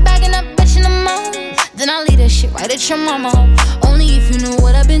 Body bagging that bitch in the mouth. Then I leave that shit right at your mama. Only if you know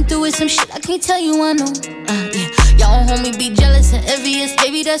what I've been through with some shit I can't tell you I know. Yeah, y'all homie be jealous and envious.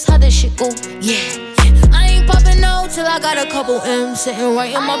 Baby, that's how this shit go. Yeah. I ain't popping no till I got a couple M's sitting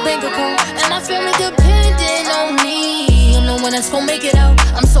right in my bank account. And my family depending on me. I'm the one that's gon' make it out.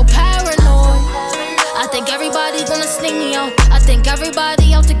 I'm so paranoid. I think everybody gonna sneak me out. I think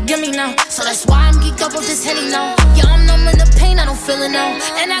everybody out to get me now. So that's why I'm geeked up with this Henny now. Yeah, I'm numbing the pain, I don't feel it now.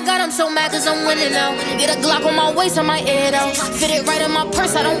 And I got them so mad cause I'm winning now. Get a Glock on my waist, I might air it out. Fit it right in my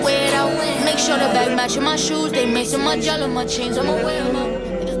purse, I don't wear it out. Make sure the bag matching my shoes. They matching my jello, my chains, I'ma wear them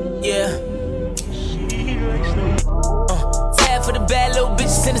out. Yeah. Tab for the bad little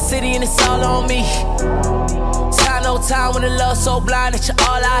bitches in the city and it's all on me. Time no time when the love so blind that you're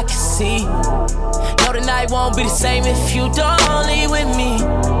all I can see. Know the night won't be the same if you don't leave with me.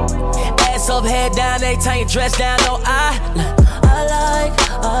 Ass up, head down, every time you dress down, no I like it.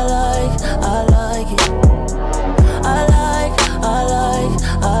 I like it. I like it. I like it. I like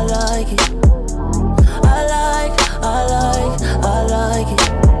it. I like it. I like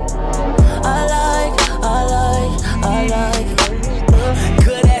it. I like it. I like it.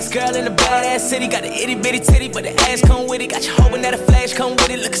 Good ass girl in a badass city. Got the itty bitty titty, but the ass come with it. Got you hoping that a flash come with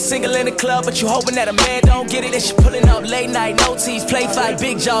it. Looking single in the club, but you hoping that a man don't get it. And she pulling up late night, no teeth, play fight,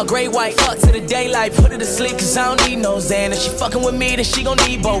 big jaw, gray white. Fuck to the daylight, put her to sleep, cause I don't need no Xan. If she fucking with me, then she gon'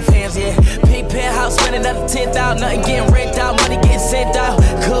 need both hands, yeah. Pink penthouse, spend another 10,000, nothing getting rent out, money getting sent out.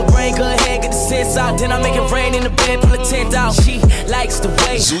 Good brain, good head, get the sense out. Then I make it rain in the bed, pull a tent out. She likes the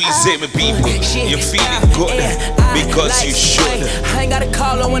way Sweet Zimmer people, you're feeling good because you should. I ain't gotta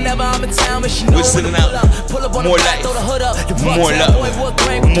call her whenever I'm in town, but she knows when to pull up on more the block, life, throw the hood up. more love,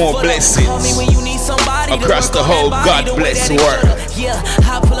 more blessings across the whole God bless world. Yeah,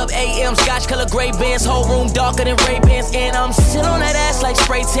 I pull up AM, Scotch color gray bands, whole room darker than Ray-Bans, and I'm sitting on that ass like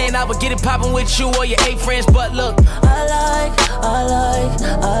spray tan. I would get it poppin' with you or your 8 friends, but look, I like it. I like it.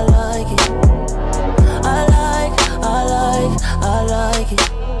 I like it. I like it. I like it. I like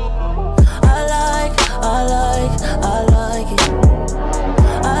it. I like it. I like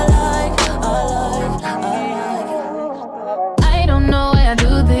it. I don't know why I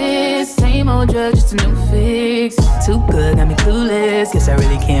do this. Same old drug, just a new fix. Too good, got me clueless. Guess I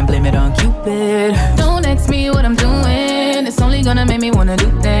really can't blame it on Cupid. Don't ask me what I'm doing. It's only gonna make me wanna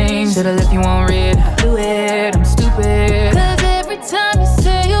do things. Should've left you on red. I blew it. I'm stupid. Cause every time you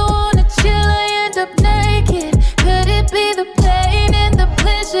say you wanna chill, I end up naked. Could it be the pain and the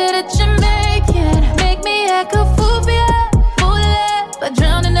pleasure that you're making? Make me act a fool for you, fool it, by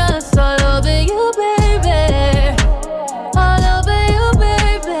drowning us all over you, baby. All over you,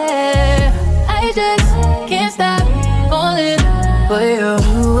 baby. I just can't stop falling for you.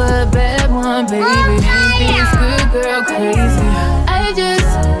 You a bad one, baby. Make this good girl crazy. I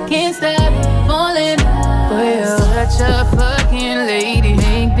just can't stop falling for you. Such a fucking lady.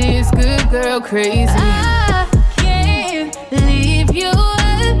 Make this good girl crazy. I can't leave you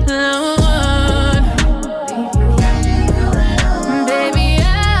alone. Baby, I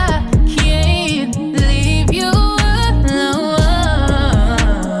can't leave you alone.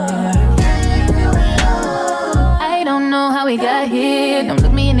 I don't know how we got here. Don't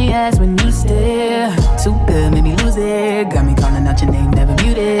look me in the eyes when you stare. Too good, made me lose it. Got me calling out your name, never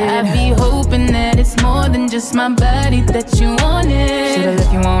muted. I be hoping that it's more than just my body that you wanted. Should've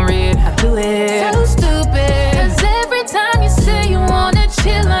left you on red, I blew it. So stupid. Cause every time you say you wanna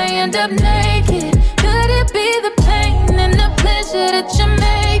chill, I end up naked. Could it be the pain and the pleasure that you're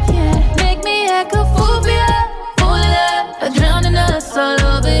making? Make me act a fool for you, fool it up, drowning us all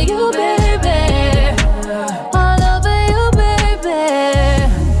over you, baby. All over you, baby.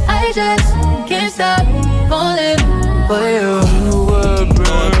 I just can't stop falling for you.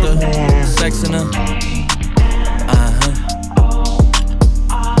 Sex in her.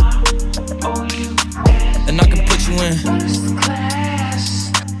 And I can put you in.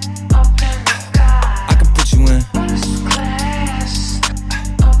 I can put you in.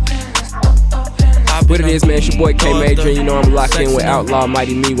 What it is, man, it's your boy K Major. You know I'm locked in with Outlaw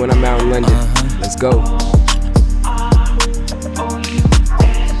Mighty Me when I'm out in London. Let's go.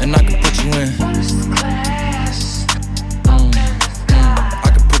 And I can put you in.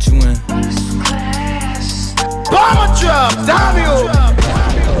 Bomber drop, Damio.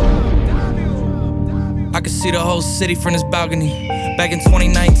 I can see the whole city from this balcony. Back in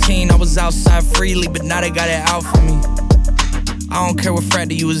 2019, I was outside freely, but now they got it out for me. I don't care what frat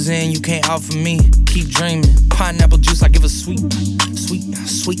that you was in, you can't out for me. Keep dreaming. Pineapple juice, I give a sweet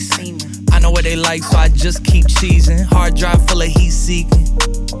semen. I know what they like, so I just keep cheesing. Hard drive full of heat seeking.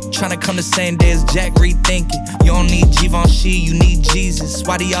 Tryna come the same day as Jack, rethinking. You don't need Givenchy, you need Jesus.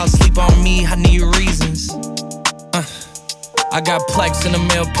 Why do y'all sleep on me? I need reasons. I got Plex in the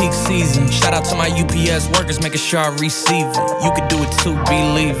mail peak season. Shout out to my UPS workers, making sure I receive it. You could do it too,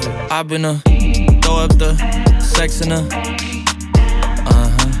 believe it. I've been throw up the sex in her.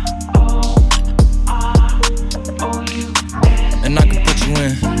 And I can put you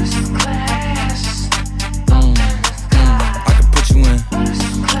in. I can put you in.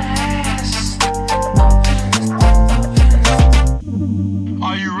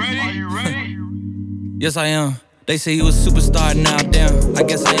 Are you ready? Yes, I am. They say he was a superstar, now damn, I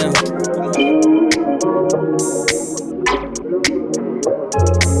guess I am.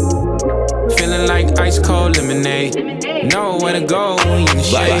 Feeling like ice cold lemonade. Know where to go when you in the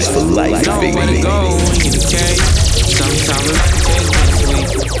shade. Know where to go when you in the cave. Sometimes life tastes sweet.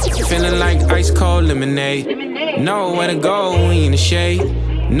 Feeling like ice cold lemonade. Know where to go when you in the shade.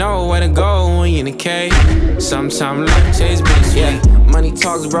 Know where to go when you in the cave. Sometimes life tastes sweet. Yeah. Money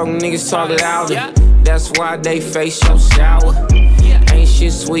talks, broke niggas talk louder. That's why they face so sour. Ain't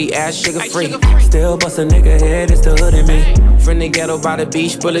shit sweet, ass sugar free. Still bust a nigga head, it's the hood in me. From the ghetto by the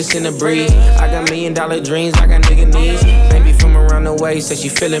beach, bullets in the breeze. I got $1 million dreams, I got nigga needs. Baby from around around the way, said she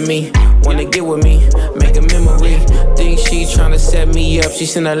feeling me. Wanna get with me, make a memory. Think she tryna set me up. She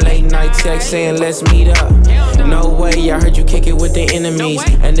sent a late night text saying let's meet up. No way, I heard you kick it with the enemies.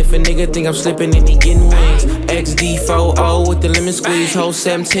 And if a nigga think I'm slipping, then he getting wings. XD40 with the lemon squeeze, whole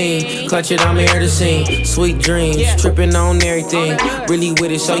 17. Clutch it, I'm here to sing. Sweet dreams, tripping on everything. Really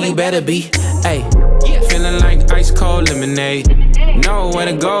with it, so you better be. Ayy, feeling like ice cold lemonade. Nowhere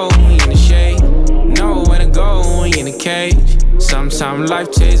to go, we in the shade. Nowhere to go, we in the cage. Sometimes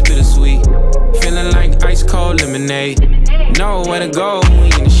life tastes bittersweet. Feeling like ice cold lemonade. Nowhere to go, we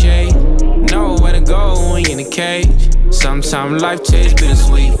in the shade. Nowhere to go, we in the cage. Sometimes life tastes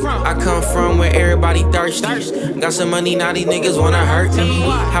bittersweet. I come from where everybody thirsty. Got some money, now these niggas wanna hurt me.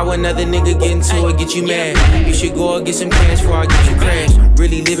 How another nigga get into it, get you mad. You should go and get some cash before I get you crashed.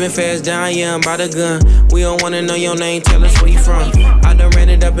 Really living fast, down young, by the gun. We don't wanna know your name, tell us where you from. I done ran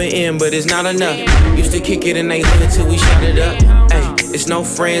it up and in, but it's not enough. Used to kick it in they hood till we shot it up. Ayy, it's no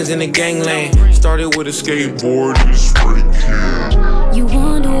friends in the gangland. Started with a skateboard, just straight kid. You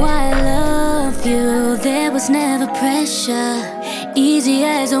wonder why I love you. There was never pressure. Easy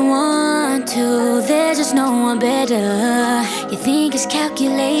as I want to. There's just no one better. You think it's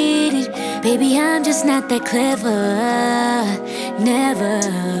calculated. Baby, I'm just not that clever. Never.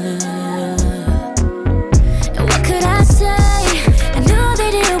 And what could I say? I knew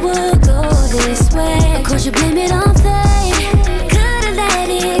that it would go this way. Of course you blame it on fate. Could've let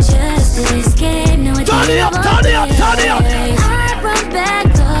it just escape. No, it turn it up, turn it up, turn it up. I run back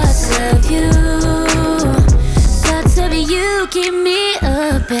thoughts of you. Thoughts of you keep me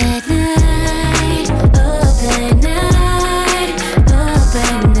up at night. Up at night. Up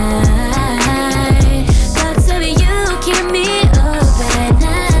at night. Thoughts of you keep me up at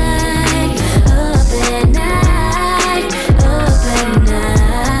night. Up at night. Up at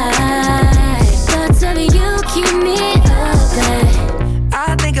night. Thoughts of you keep me up at.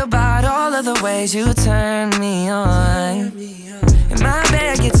 I think about all of the ways you turn me on. And my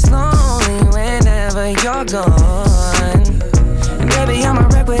bed gets lonely whenever you're gone. And baby, I'm a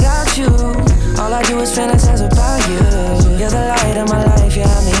wreck without you. All I do is fantasize about you. You're the light of my life, yeah,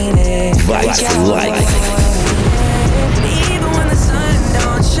 I mean it. Vibes for life. Even when the sun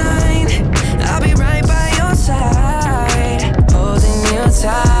don't shine, I'll be right by your side, holding you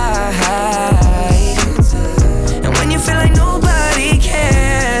tight. And when you feel like nobody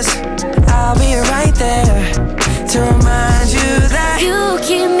cares, I'll be right there to remind you that you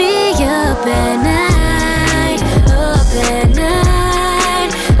keep me up at night. Up at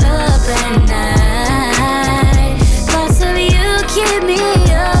night. Up at night. Thoughts of you keep me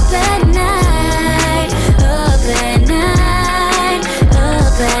up at night. Up at night.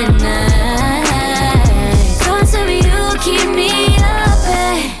 Up at night. Thoughts of you keep me up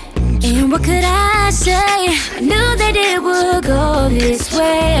at. And what could I say? I knew that it would go this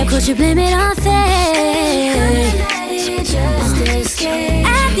way. Of course you blame it on fate.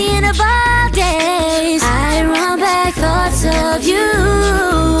 At the end of all days, I run back thoughts of you.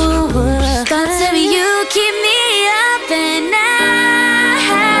 Thoughts of you keep me up at night.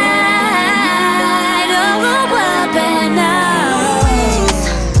 Oh, up at night.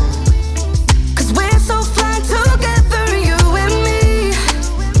 'cause we're so fly together, you and me.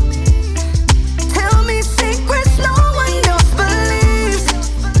 Tell me secrets no one else believes.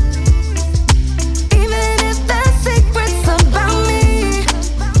 Even if the secret's about me.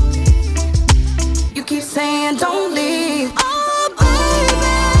 You keep saying don't leave. Oh baby,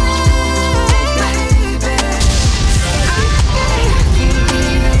 baby.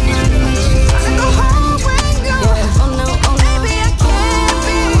 I go home when you're. Oh no, baby, I can't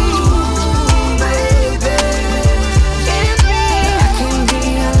be. Baby, can't be. I can't be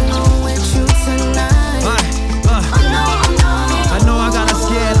alone with you tonight. Oh no. I know I got her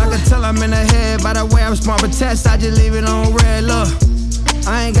scared, I can tell I'm in her head. By the way I'm smart but test, I just leave it on red, look.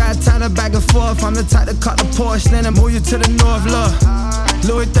 I ain't got time to back and forth, I'm the type to cut the Porsche, then I move you to the north, look.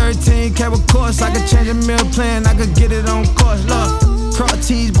 Louis 13, carry course, I could change a meal plan, I could get it on course, look. Cross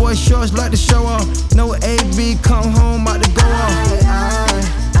tees, boy shorts, like to show off. No AB, come home, about to go off.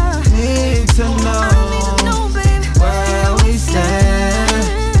 I need to know where we stand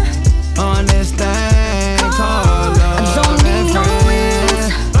on this thing called love. I don't need no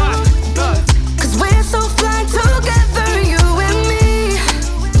wings, 'cause we're so fly together, you and me.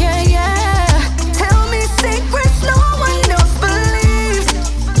 Yeah, yeah. Tell me secrets no one else believes.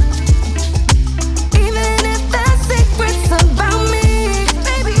 Even if the secret's about me.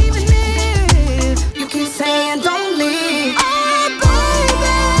 Baby, even if you keep saying don't leave. Oh,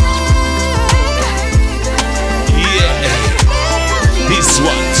 baby. Yeah, this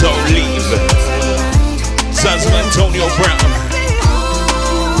one don't leave. Sons of Antonio Brown.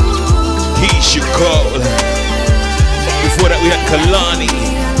 Cole. Before that we had Kalani.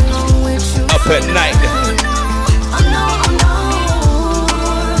 Up at Night.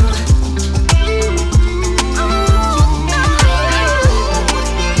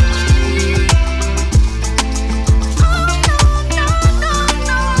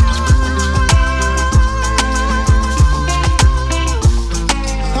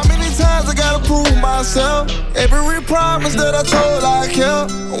 Myself. Every promise that I told I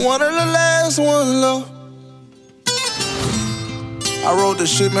kept. One of the last one, love. I wrote the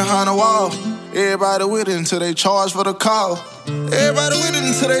shit behind the wall. Everybody with it until they charge for the call. Everybody with it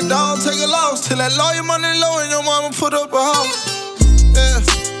until they dog take a loss. Till that lawyer money low and your mama put up a house. Yeah.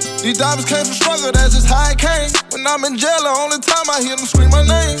 These diamonds came from struggle, that's just how it came. When I'm in jail, the only time I hear them scream my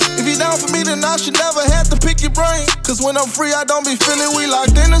name. If you down for me, then I should never have to pick your brain. Cause when I'm free, I don't be feeling we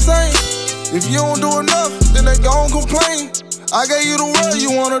locked in the same. If you don't do enough, then they gon' complain. I gave you the world,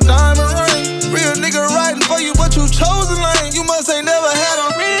 you want a diamond ring. Real nigga riding for you, but you chose a lane. You must ain't never had a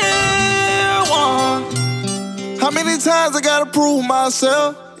real one. How many times I gotta prove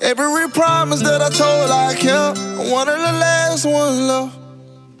myself? Every promise that I told I kept. One of the last ones, love.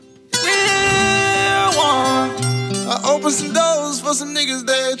 Real one. I opened some doors for some niggas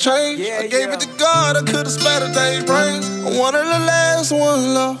that changed. I gave it to God, I could've splattered their brains. One of the last ones,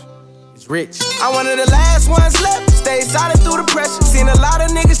 love. Rich. I'm one of the last ones left. Stayed solid through the pressure. Seen a lot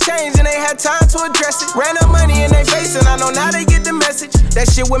of niggas change and they had time to address it. Ran up money in their face and I know now they get the message. That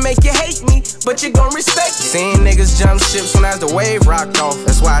shit would make you hate me, but you gon' respect it. Seen niggas jump ships when as the wave rocked off.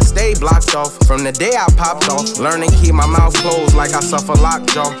 That's why I stayed blocked off. From the day I popped off. Learn to keep my mouth closed like I suffer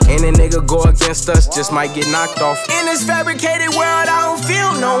lockjaw. Any nigga go against us just might get knocked off. In this fabricated world I don't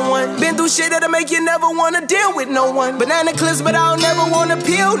feel no one. Been through shit that'll make you never wanna deal with no one. Banana clips but I don't never wanna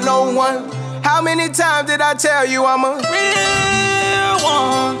peel no one. How many times did I tell you I'm a real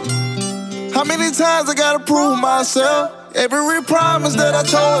one? How many times I gotta prove myself? Every promise that I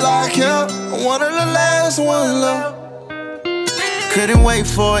told I kept. One of the last ones, love. Couldn't wait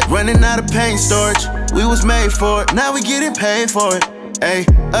for it, running out of pain storage. We was made for it, now we getting paid for it. Ayy,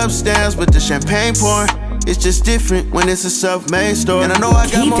 upstairs with the champagne pouring. It's just different when it's a self-made story. And I know I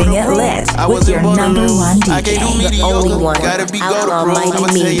got more to prove. I wasn't born to lose. I can't do mediocre. Gotta be go to pro. I'ma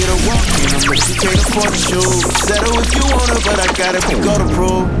tell you to walk in them, but you can't afford the shoes. Settle if you want it, but I gotta be go to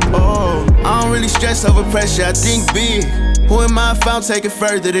pro. Oh, I don't really stress over pressure. I think big. Who am I if I'm taking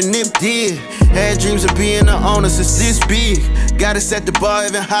further than Nip did? Had dreams of being the owner since this big. Gotta set the bar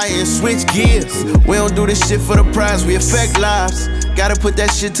even higher and switch gears. We don't do this shit for the prize, we affect lives. Gotta put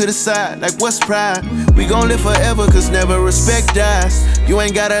that shit to the side, like what's pride? We gon' live forever, cause never respect dies. You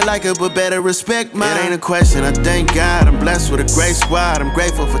ain't gotta like it, but better respect mine. It ain't a question, I thank God. I'm blessed with a great squad. I'm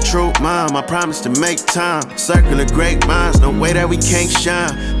grateful for true mom. I promise to make time. Circle of great minds, no way that we can't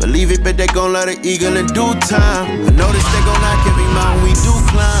shine. Believe it, but they gon' love the eagle in due time. I notice they gon' knock every mountain we do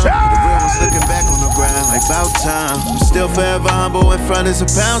climb. The real ones looking back on the grind like about time. I'm still forever humble in front is a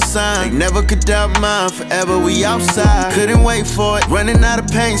pound sign. They never could doubt mine, forever we outside. Couldn't wait for it, running out of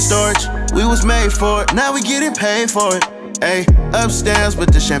pain storage. We was made for it, now we getting paid for it. Ayy, upstairs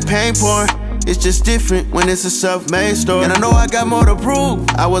with the champagne pouring. It's just different when it's a self-made story. And I know I got more to prove.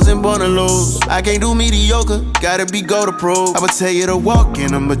 I wasn't born to lose. I can't do mediocre, gotta be go to prove. I'ma tell you to walk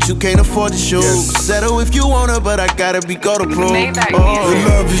in them, but you can't afford the shoes. Yes. Settle if you want it, but I gotta be go to prove. The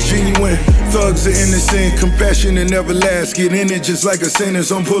love is genuine, thugs are innocent. Compassion and never last. Get in it just like a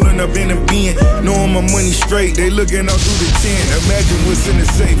sentence. I'm pulling up in a bin, knowing my money straight. They looking out through the tin. Imagine what's in the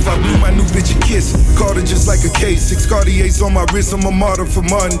safe. I blew my new bitch a kiss. Caught her just like a case. 6 Cartiers on my wrist. I'm a martyr for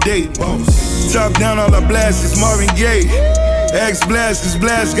modern day. Boss. Top down, all I blast is Marvin Gaye. Axe blast, cause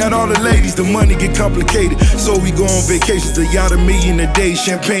blast got all the ladies. The money get complicated, so we go on vacations. The yacht $1 million a day,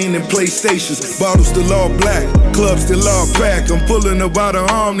 champagne and PlayStations. Bottles still all black, clubs still all packed. I'm pulling up out her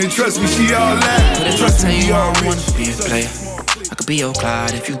arm, then trust me, she all that. Trust me, we all rich. Be a player. I could be your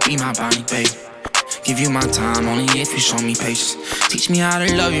Clyde if you be my Bonnie, babe. Give you my time, only if you show me patience. Teach me how to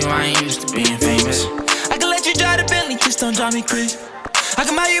love you, I ain't used to being famous. I can let you drive the Bentley, just don't drive me crazy. I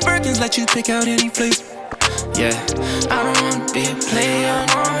can buy you Birkins, let you pick out any flavor. Yeah, I don't wanna be a player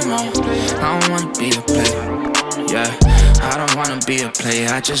no more. I don't wanna be a player. Yeah, I don't wanna be a player.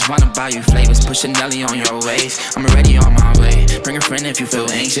 I just wanna buy you flavors. Put Chanel on your waist. I'm already on my way. Bring a friend if you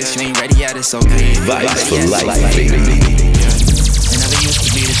feel anxious. You ain't ready yet, it's okay. Vibes for life, baby. It never used to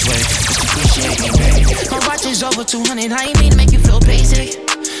be this way. Just appreciate me, baby. My watch is over 200. I ain't mean to make you feel basic.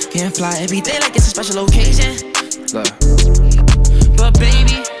 Can't fly every day like it's a special occasion. Look. But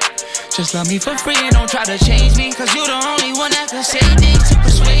baby, just love me for free and don't try to change me. Cause you the only one that can say things to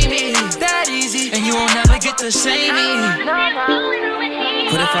persuade play me that easy, and you won't never get to save me.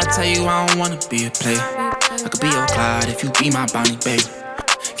 What if I tell you I don't wanna be a player? I could be your Clyde if you be my Bonnie, baby.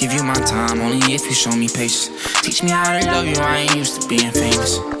 Give you my time only if you show me patience. Teach me how to love you, I ain't used to being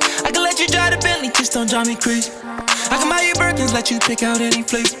famous. I can let you drive the Bentley, just don't drive me crazy. I can buy you Birkins, let you pick out any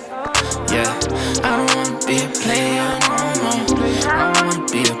flavor. Yeah, I don't wanna be a player no more. I don't wanna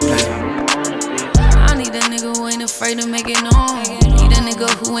be a player. I need a nigga who ain't afraid to make it known. Need a nigga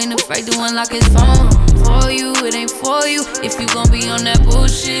who ain't afraid to unlock his phone. For you, it ain't for you. If you gon' be on that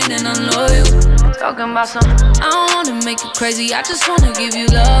bullshit, then I'm loyal. Talking about some, I don't wanna make you crazy, I just wanna give you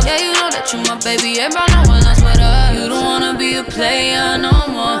love. Yeah, you know that you my baby, everybody know when I sweat up. You don't wanna be a player no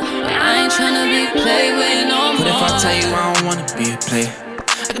more. I ain't tryna be played with no more. What if I tell you I don't wanna be a player?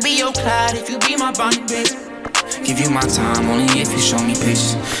 I could be your Clyde if you be my Bonnie, baby. Give you my time only if you show me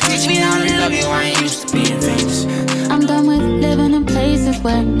patience. Teach me how to love you, I ain't used to being famous. I'm done with living in places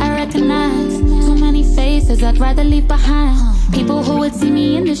where I recognize too many faces I'd rather leave behind. People who would see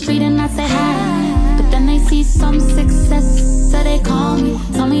me in the street and not say hi, but then they see some success, so they call me,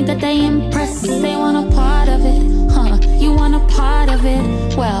 tell me that they impressed. They want a part of it, you want a part of it.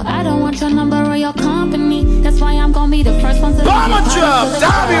 Well, I don't want your number or your company. That's why I'm gonna be the first one to Bomber job,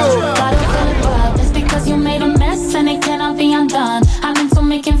 just because you made a mess and it cannot be undone. I'm into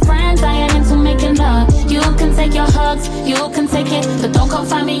making friends, I ain't into making love. You can take your hugs, you can take it, but don't come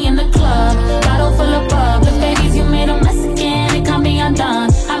find me in the club. Bottle full of bub, the babies you made a mess again, it can't be undone.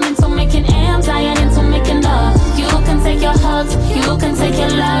 I'm into making M's, I ain't into making love. You can take your hugs, you can take your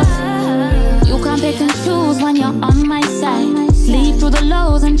love. You can't pick and choose when you're on my side. Sleep through the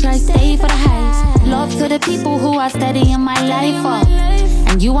lows and try stay for the highs. Love to the people who are steady in my life,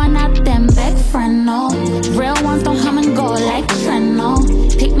 and you are not them big friend, no. Real ones don't come and go like trend, no.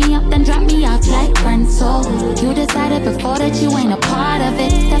 Pick me up then drop me off like rental. You decided before that you ain't a part of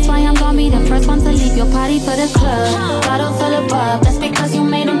it. That's why I'm gonna be the first one to leave your party for the club. Bottle full of bub, that's because you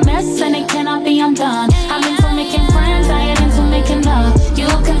made a mess and it cannot be undone. I'm into making friends, I ain't into making love. You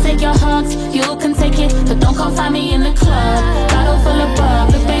can take your hugs, you can take it, but don't come find me in the club. Bottle full of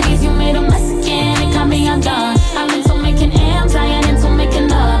bub, the babies you made a mess again, it can't be undone. I'm into making M's, I ain't into making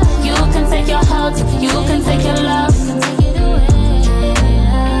love. You can take your hugs, you can take your love.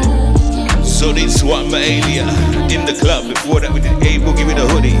 So this one Mahalia in the club. Before that we did A-Boogie with a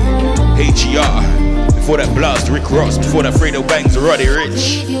hoodie, HGR. Before that Blast, Rick Ross. Before that Fredo Bangs, Roddy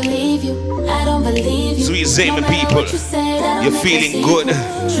Rich. Sweet Zayman people, you're feeling good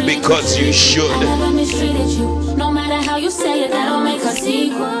because you should. No matter how you say it, that don't make us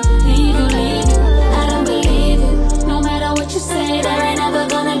equal. Leave you, I don't believe you. No matter what you say, there ain't never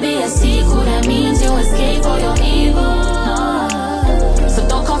gonna be a sequel. That means you escape all your evil. So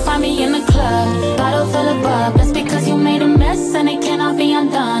don't come find me in the club, bottle full of bub. That's because you made a mess and it cannot be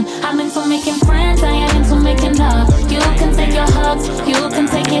undone. I'm into making friends, I ain't into making love. You can take your hugs, you can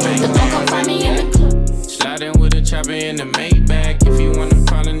take it, but don't come find me in the club. Sliding with a chopper in the Maybach. If you wanna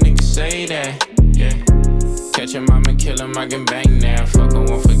follow, nigga, say that. Yeah. Catch him, I'ma kill him, I can bang now. Fuck him,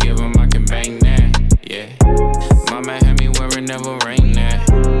 won't forgive him, I can bang now. Yeah. Mama had me where it never rained now.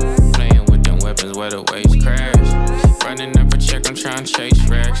 Playing with them weapons where the waves crash. Running up a check, I'm trying to chase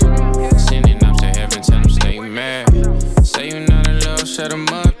racks. Sending up to heaven, tell them stay mad. Say you not in love, shut them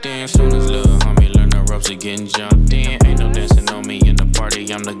up then. Soon as little homie learn the ropes, he getting jumped in. Ain't no dancing on me in the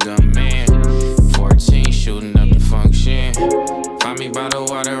party, I'm the gunman. 14 shooting up the function. Find me by the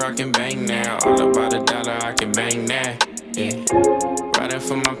water, I can bang now. All about a dollar, I can bang that. Yeah. Riding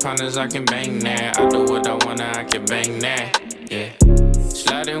for my partners, I can bang that. I do what I wanna, I can bang that. Yeah.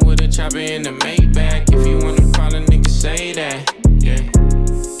 Sliding with a chopper in the Maybach. If you wanna follow, nigga, say that. Yeah.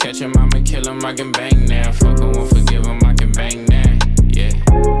 Catch him, I'ma kill him, I can bang now. Fuck him, won't forgive him, I can bang that. Yeah.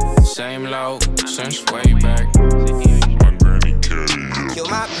 Same low, since way back. I kill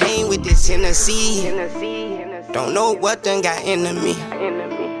my pain with this Hennessy. Don't know what done got into me.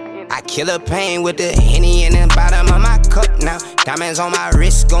 I kill her pain with the Henny in the bottom of my cup now. Diamonds on my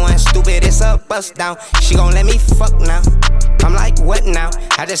wrist going stupid, it's a bust down. She gon' let me fuck now. I'm like, what now?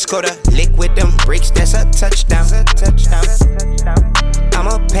 I just go to lick with them bricks, that's a touchdown. I'm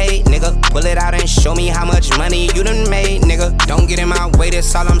a paid nigga, pull it out and show me how much money you done made, nigga. Don't get in my way,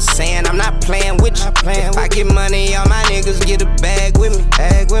 that's all I'm saying. I'm not playing with you. If I get money, all my niggas get a bag with me.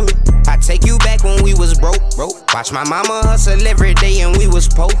 I take you back when we was broke. Watch my mama hustle every day and we was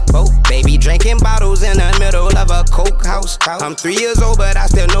poke. Baby drinking bottles in the middle of a coke house. I'm 3 years old, but I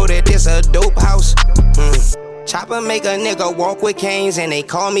still know that this a dope house. Chopper make a nigga walk with canes, and they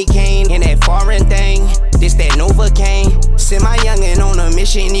call me Kane. In that foreign thing, this that Novocaine. Send my youngin' on a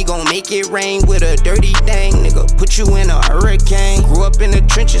mission, he gon' make it rain with a dirty thing. Nigga, put you in a hurricane. Grew up in the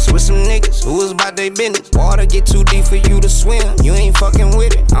trenches with some niggas who was about their business. Water get too deep for you to swim, you ain't fucking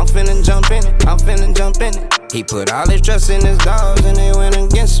with it. I'm finna jump in it, I'm finna jump in it. He put all his trust in his dogs and they went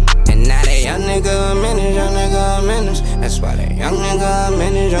against him. And now they young nigga a menace, young nigga a menace. That's why they young nigga a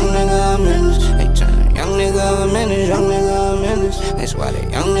menace, young nigga a menace. They turn young nigga a menace, young nigga a menace. That's why they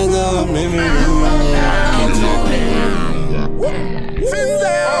young nigga a menace.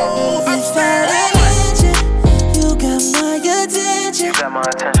 You got my attention. You got my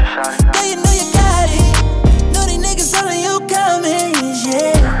attention, shawty. Yeah, you know you got it. Know these niggas all in your comments,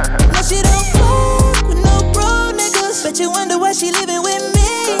 yeah. No, she don't fuck with no bro niggas, but you wonder why she living with me.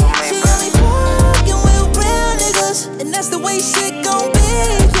 She only fucking with real niggas, and that's the way shit gon' be,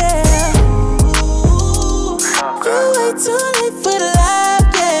 yeah. Ooh, you wait too late for the life,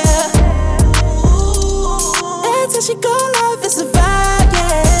 yeah. Ooh, until she go live, it's a vibe,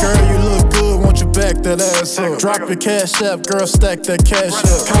 yeah. Girl, you look good, won't you back that ass up? Drop your cash up, girl, stack that cash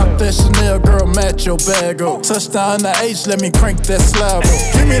up. Cop that Chanel, girl, match your bag up. Touchdown in the H, let me crank that slab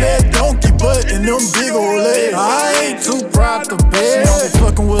up. Give me that donkey butt and them big old legs. I ain't too proud to bed. She only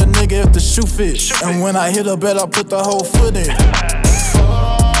fucking with a nigga if the shoe fits. And when I hit her bed, I put the whole foot in.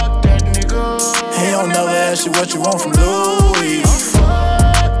 Fuck that nigga. He don't never ask you what you want from Louis.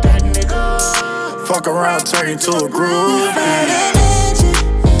 Fuck that nigga. Fuck around, turn you to a groove.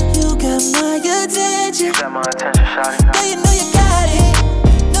 You got my attention. You got my attention, shawty. Yeah, you know you got it.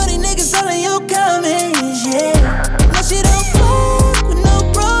 Know these niggas all in your comments, yeah. No, she don't fuck with no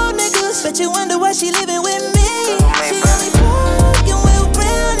bro niggas, but you wonder why she living with me. She only fucking with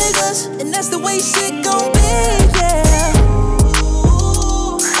real niggas, and that's the way shit gon' be, yeah.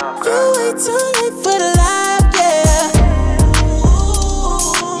 Ooh, you wait too late for the life, yeah.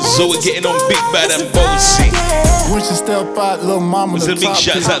 Ooh, so we're getting on Big Bad and Bossy. We should step out, little mama. What's the big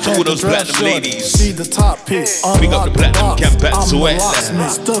shouts out to all those platinum ladies? See the top pick. Big up the platinum campaign to it.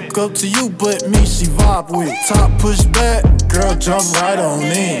 Stuck up to you, but me she vibe with. Top push back, girl jump right on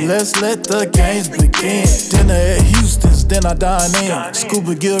in. Let's let the games begin. Dinner at Houston's, then I dine in.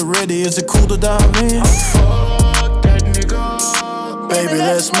 Scuba get ready, is it cool to dive in? Fuck that nigga. Baby,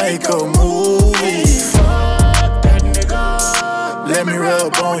 let's make a movie. Fuck that nigga. Let me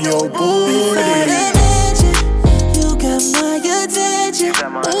rub on your booty. My attention. You got my attention,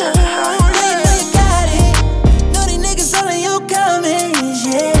 shawty. Yeah, you know you got it. Know these niggas all in your comments,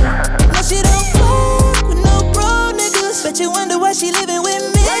 yeah. No, she don't fuck with no bro niggas, but you wonder why she living with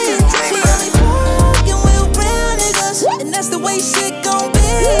me. She only fucking with real niggas, and that's the way shit gon' be,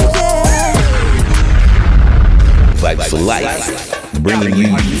 yeah. Vibes for life, bringing you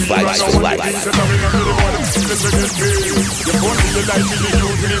vibes for life.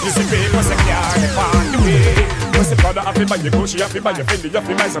 What's the father of buy your Gucci, have to buy your Fendi, have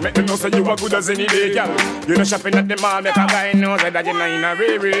to buy some. Make me know say you are good as any day, girl. You know shopping at the mall, make a guy know that you're not in a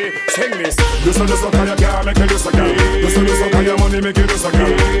riri. Sing this. Do so cause your car make you do so, girl. Do so cause your money make you do so, girl.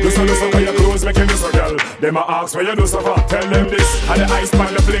 Do so cause your clothes make you do so, girl. Them a ask where you do so for. Tell them this. And the ice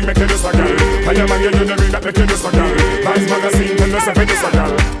pan, the fling make you do so, girl. And your man you do the ring that make you do so, girl. Vice magazine tell us if you do so, girl.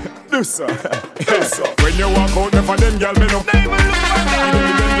 Do so, yes so. When you walk out, me for them girl, me know. They will look for them.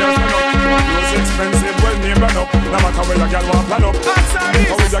 Them girls me know. Clothes expensive, well name run up. No matter where your girl want plan up.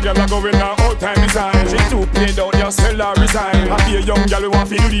 How is your girl a going now? All time design. She too paid out, you sell her resign. I be a young girl who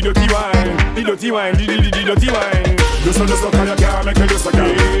want to do the dirty wine. The dirty wine, the dirty wine. Do so cause your car make you do so, girl.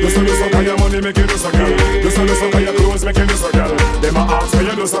 Do so cause your money make you do so, girl. Do so cause your clothes make you do so, girl. Them a ask where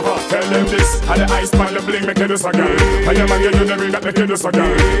you do so for. Tell them this. And the ice pan, the bling make you do so, girl. And your man you do the ring that make you do so, girl.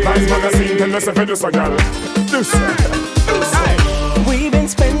 Vice magazine tell us if you do so, girl. Do so. We've been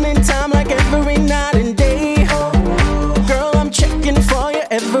spending time like every night and day. Girl, I'm checking for you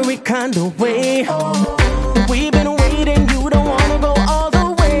every kind of way. We've been waiting, you don't wanna go all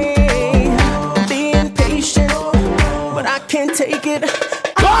the way. Being patient, but I can't take it.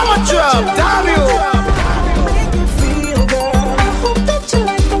 Come on, drop, damn you. Make you feel, girl. I hope that you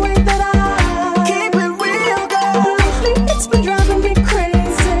like the way that I keep it real, girl. It's been driving me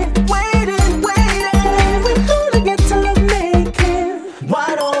crazy. Waiting. We're gonna get to love making.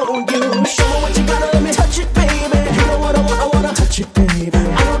 Why don't you show me what you got? Let me touch it, baby. You know what I wanna touch it, baby. I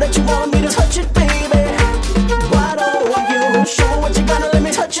know that you want me to touch it, baby. Why don't you show me what you got? Let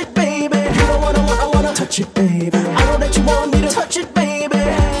me touch it, baby. You know what I wanna touch it, baby. I know that you want me to touch it, baby.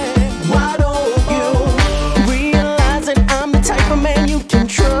 Why don't you realize that I'm the type of man you can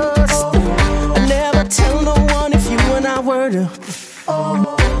trust? I never tell no one if you and I were to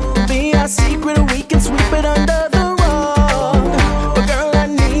be our secret, we can sweep it under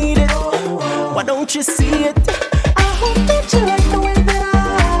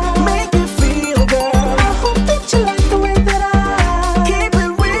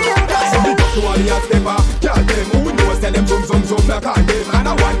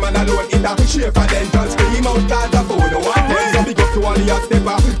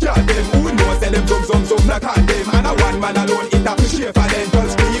stepper. Yeah, them who knows that them some not condemn. And a one man alone it a share for them.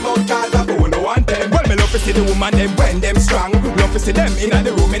 Just scream out cause I don't know want them. Well, me love to see the woman them when them strong. Love to see them in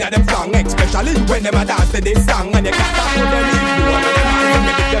the room in them song. Especially when them a dance to this song. And you can't talk to them if you want them hands. You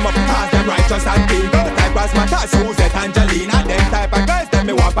make them up cause them righteous and clean. The type as matter, Suzette, Angelina. Them type of girls them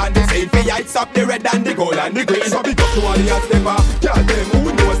me walk on the scene. For lights up the red and the gold and the green. So big up to all the hot stepper. Yeah, them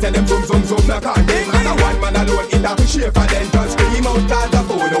who knows that them some not condemn. And a one man alone it a share for them. Just scream out cause I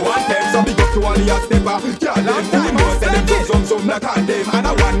don't know want them. So big up to all the hot stepper. Yeah, them who knows that them some not condemn. And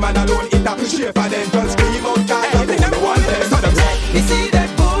a one man alone it a share for them. Just scream out cause I don't know want them. So you see that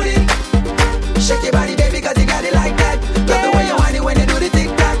booty? Shake your body, baby, cause you got it like that. Love the way you want it when you do the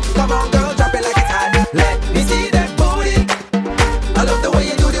tic-tac. Come on, girl, drop it like it's hot. Let me see that booty. I love the way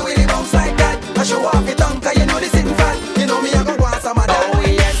you do the willy bounce like that. I show off your tongue, cause you know this isn't fat. You know me, I go want some of that. Oh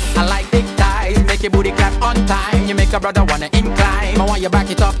yes, I like big thighs. Make your booty clap on time. You make a brother wanna incline. I want you back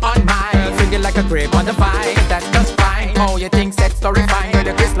it up on mine. Swing it like a grape on the vine. That's just fine. Oh, you think sex story fine. Girl,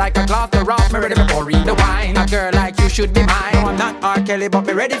 you kiss like a glass to rock. Me ready for pouring the wine. A girl like you should be mine. No, I'm not R. Kelly, but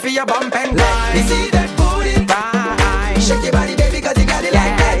be ready for your bump and grind. You see that booty? Fine. Shake your body, baby, cause you got it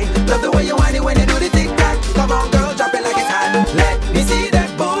like that. Love the way you want it when you do the tic-tac. Come on, girl, drop it like it's hot. Let me see that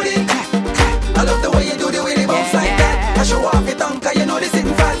booty. I love the way you do the willy bounce like that. I show off your tongue, cause you know this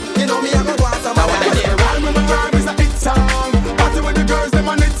isn't fat. You know me, I go want some of that. Rhyme with my rhyme is a hit song. Party with the girls, them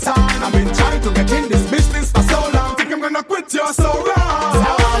on it's on. I've been trying to get in this business for so long. Think I'm gonna quit, you're so wrong.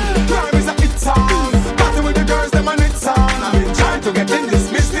 Rhyme is a hit song. Party with the girls, them on it's on. I've been trying to get in this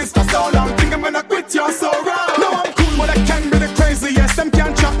business for so long. Think I'm gonna quit, you're so wrong. No, I'm cool, but I can be the craziest. Them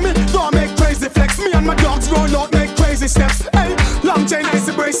can't trap me, don't make crazy flex. Me and my dogs roll out, make crazy steps. Hey, long chain,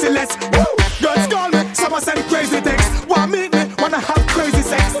 icy bracelets. Woo! Girls call me, some send crazy texts. Wanna meet me, wanna have crazy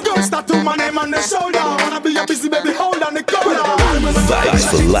sex. Girls tattoo my name on their shoulder. Wanna be a busy baby, hold on the corner. Vibes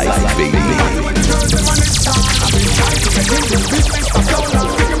for life, baby. I've been trying to get in this business for so long.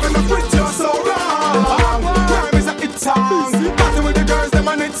 Think I'm gonna quit, you're so wrong. Crime is a hit song. Party with the girls, them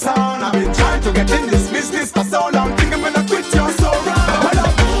on it's on. I've been trying to get in this business for so long. Think I'm gonna quit, you're so wrong.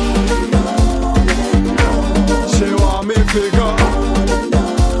 She want me figure.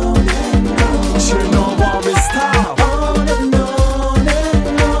 She know want me stop.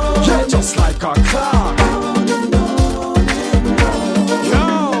 Yeah, just like a clock.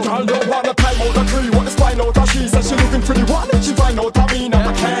 Girl don't wanna climb out a tree. Want to spine out a she says she looking for the one. She find out I mean I'm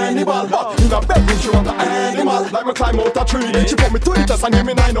a cannibal. But in a bedroom she want the animal. Like me climb out a tree. She put me Twitters and give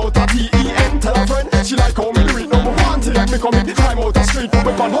me 9 out of TEN. Tell her friend she like how me do it. Number one thing me come in climb out a street. Put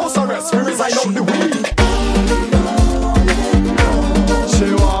me on house arrest. We resign out the week.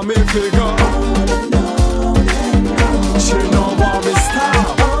 She want me figure. She know want me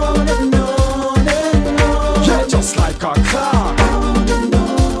stop. Yeah, just like a clock.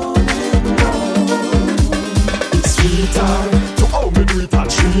 It's sweeter to how me do it and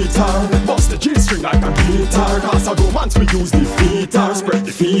treat her. Bust the G-string like a guitar. Cause a romance we use the feet her. Spread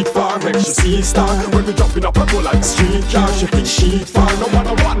the feet far, make she see star. When we jump in a purple like a street car. She hit sheet far. No one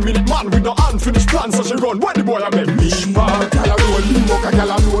a 1 minute man with no unfinished plan. So she run when the boy a make me far. Girl a roll we walk, a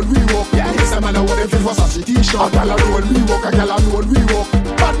girl a roll we walk. Yeah, yes a man a want them fit for such a t-shirt. A girl a roll we walk, a girl a roll we walk.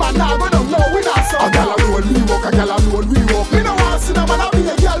 Bad man now go down, no we not so. A girl a roll we walk, a girl a roll we walk. Me no want see no man a be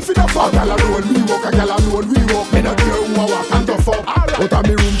a girl for the fuck. A girl a roll we walk, a girl a roll we walk. Me no care who a walk and to fuck. Out of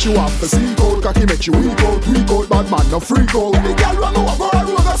me room she want to see out. Cocky make you weak out, bad man no freak out. The girl want go go and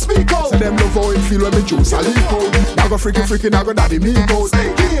go speak out. So them love how it feel when me juice a leak out. Now go freaky, now go daddy me out.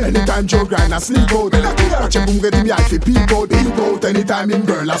 Anytime Joe grind a sleep out. Watch him boom get him eye fi peep out. Anytime him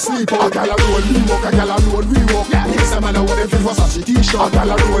girl a sleep out. A girl a roll we walk, a girl a roll we walk. Yeah, yes a man a want them fit for such a t-shirt. A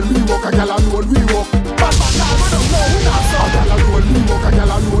girl a roll we walk, a girl a roll we walk. Bad man now go down, no we not so. A girl a roll we walk, a girl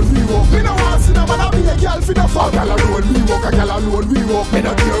a roll we walk. Me no want see no man a be a girl fi the fuck. A girl a roll we walk, a girl a roll we walk. Me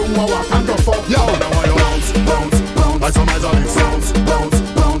no care who a walk and the fuck. Yo, now I bounce, bounce, bounce. Like some Isonic sounds, bounce,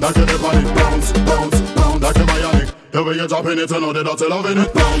 bounce. Like you're on it, bounce, bounce, bounce. Like you're bionic. The way you're dropping it, you know the dirty loving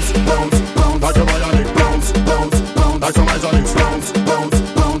it. Bounce, bounce, bounce. Like you're bionic, bounce, bounce, bounce. Like some Isonic bounce, bounce,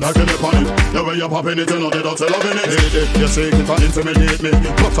 bounce. Like you're on it. The way you're popping it, you know the dirty loving it. Hey, you shake it and intimidate me.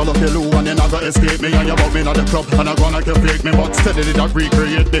 But I look you low and you're not gonna escape me. And you bug me at the club and I'm gonna fake me. But steadily that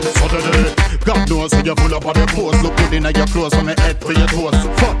recreate me. So today, God knows how you pull up on the post. Look good in your clothes from your head to your toes.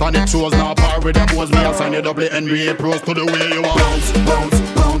 Fat on it shows, now par with the bows. Me I sign you double NBA pros to the way you are. Bounce, bounce,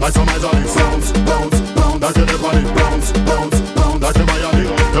 bounce. Like some Isonic sounds, bounce, bounce. Like you're on it, bounce, bounce, bounce. Like you're bionic.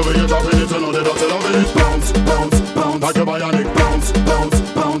 The way you're dropping it, you know the dirty loving it. Bounce, bounce, bounce. Like you're bionic, bounce, bounce,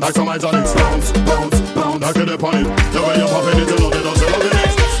 bounce. Like some Isonic bounce, bounce, bounce. Like you're on it. The way you're popping it, you know the dirty loving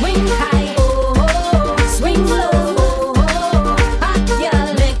it. Swing high, oh, oh, swing low, oh, oh.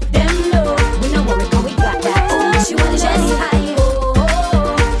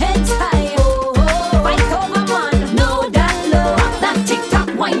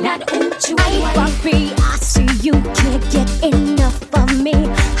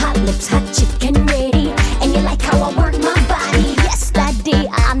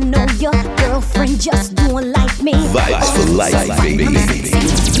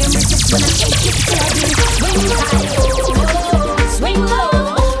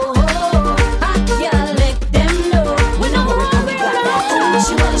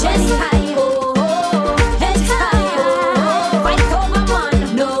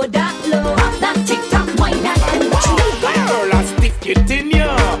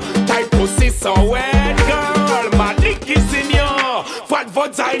 so wet, girl. My dick is in your fat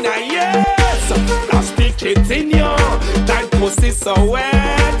vagina, yes. Now stick it in your tight pussy so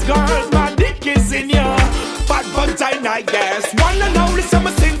wet, girl. My dick is in your fat vagina, yes. Wanna know this? I'm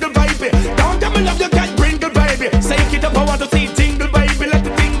a single baby. Don't tell me love you can't bringle, baby. Say it up, I want to see tingle, baby. Let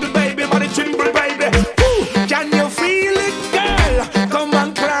the tingle, baby, body tremble, baby. Ooh, can you feel it, girl? Come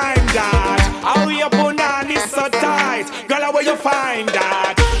and climb that. How your punani is so tight, girl. Where you find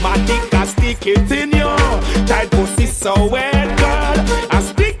that? My dick, I stick it in you. Tight pussy so wet, girl. I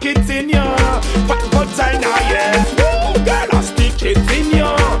stick it in you. Fat vagina, yes. Ooh, girl, I stick it in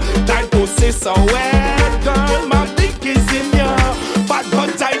you. Tight pussy so wet, girl. My dick is in you. Fat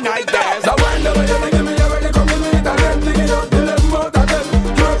vagina, yes. The one that you give me, you already come with me. That them nigga, you the them out of them.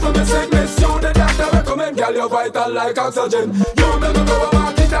 Cure from the sickness, you the doctor recommend. Girl, you're vital like oxygen. You make me go and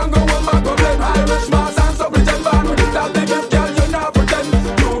walk it and go on my problem. Irish mass and supplicant band with it all the gift. Girl, you not pretend.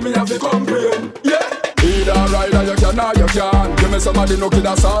 You me have to complain. Yeah. Either ride or you can or you can. Give me somebody no kid,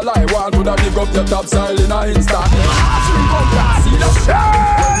 that's all I want. Would I pick up your top style in a Insta? Swing come back, see the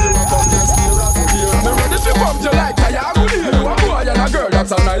me ready to pump you like I am good here. You a boy and a girl,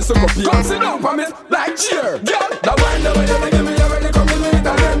 that's a nice to copy. Come sit down for me, like cheer. Girl, the wine the way you give me, you ready come with me.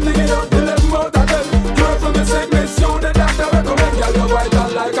 That them nigga, you the them out of them. Cure from the sickness, you the doctor recommend. Girl, you vital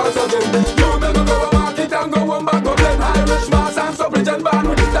like oxygen. You make me go and walk it and go on back up then. Irish mass and supplicant band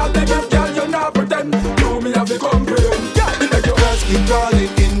with it all the gift. Girl, you not pretend. You me have to complain. Girl, you make your ass keep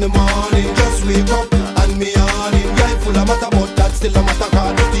calling in the morning. Just wake up and me on it. Guy full of matter, but that's still a matter.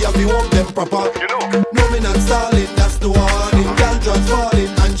 Cause dirty have you up them proper. No me not stalling, that's the warning. Girl just falling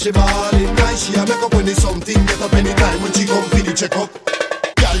and she balling. Guy she a make up when there's something. Get up anytime when she come for the check up.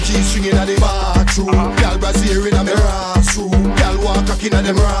 Girl G-string inna the bathroom. Girl Brazil inna me room. Girl walk cock inna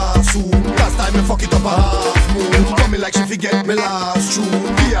them room. Last time me fuck it up a half moon. Come me like she forget me last tune.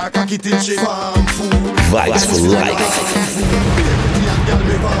 Be a cocky till she farm food. Vibes for life. Girl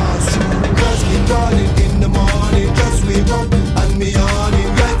me pass through. Just keep calling in the morning. Just wake up and me on it.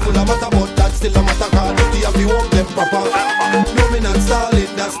 Guy full of matter but that's still a matter. Cause dirty have you up them proper. No me not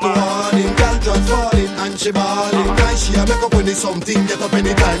stalling, that's the warning. Girl just falling and she balling. Guy she a make up when there's something. Get up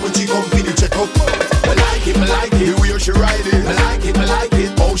anytime when she come for the check up. I like it, the way she ride it. I like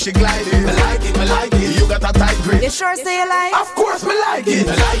it, oh she glide it. I like it, you got a tight grip. You sure say you like? Of course me like it.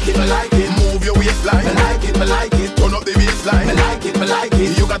 I like it, move your waistline. I like it, turn up the baseline. I like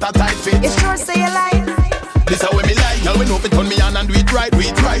it, you got a tight fit. You sure say you like? This how me like, y'all we know it turn me on and do it right. Do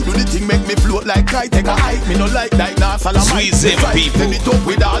the thing make me float like kite. Take a hike, me no like nah salamite. Sweet Zim people,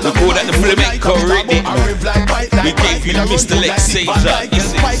 we call that the flamenco rhythm. We gave you the Mr. Lex Sager,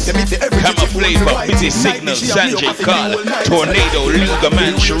 Hammer Flavor, Busy Signal, Sanjay Khan, Tornado, Luga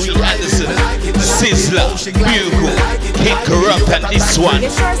Man, Cherie Anderson, Sizzler, Bugle, Hit Corrupt, and this one,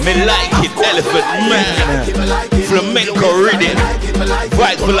 me like it, Elephant Man, flamenco rhythm,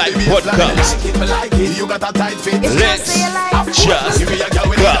 Vibes for Life podcast. Let's just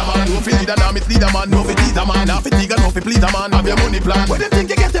go. Where they think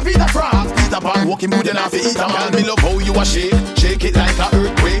you get the Peter from? Peter Pan walking good enough to eat a man. Me love how you a shake it like a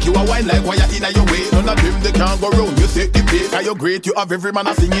earthquake. You a wine like why you in your way. None of them they can't go round. You set the pace. Cause you're great, you have every man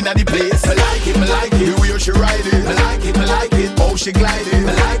a singing at the place. I like it, the way she ride it. I like it, oh she glide it.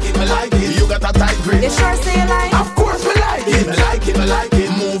 I like it, you got a tight grip. You sure say you like? Of course me like it. I like it,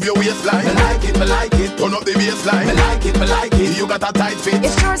 move your waistline. I like it, turn up the baseline. I like it, you got a tight fit. You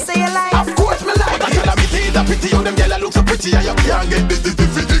sure say you like? Of course me like it. Tell me say that pretty, how them gyal look so pretty, and you can't get the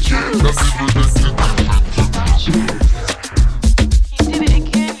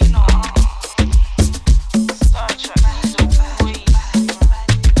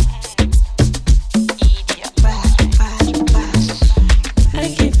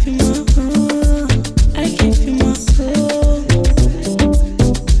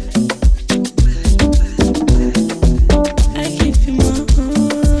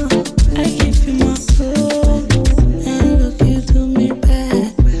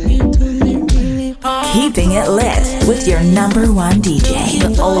Keeping it lit with your number one DJ,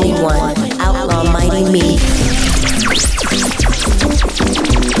 the only one, Outlaw Mighty Me.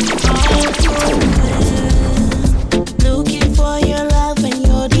 Looking for your love and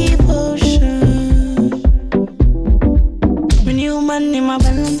your devotion. When you man in my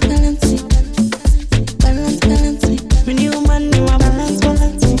balance. When you man in my balance.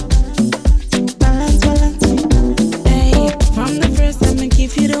 Hey, from the first time I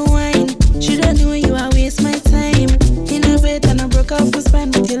give you the wine. Should I know you, I waste my time. In a bed and I broke off my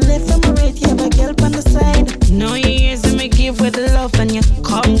spine. With your left from my right, you have a girl on the side.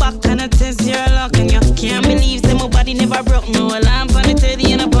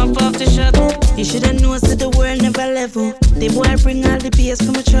 level. The boy bring all the bass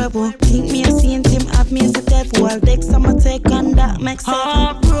for my trouble. Think me a saint, him have me as a devil. I'll take some take and that makes sense.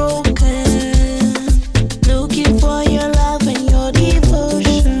 Heartbroken, looking for your love and your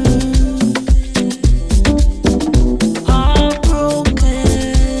devotion. Heartbroken,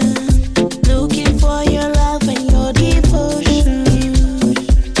 looking for your love and your devotion.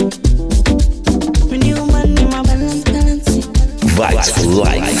 Renew money, my balance. Vibes for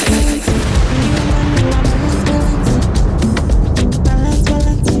life.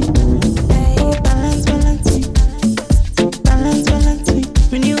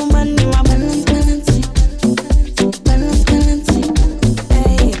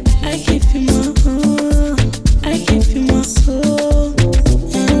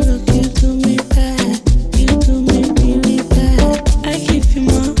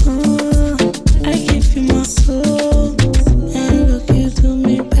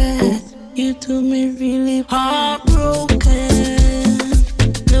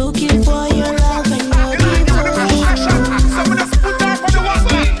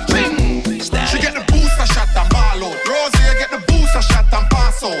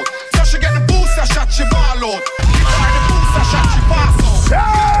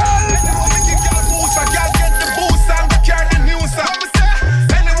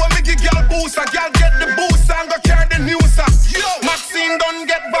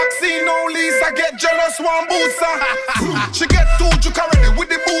 She get too juke already with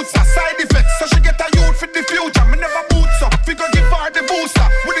the boots, side effects. So she get a youth for the future. Me never boots up. We go give her the booster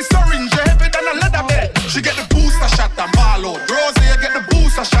with the syringe heavy than a leather bed. She get the booster shot and ball out. Rosie get the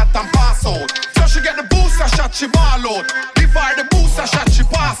booster shot and pass out. So she get the booster shot, she ball out. Give her the booster shot, she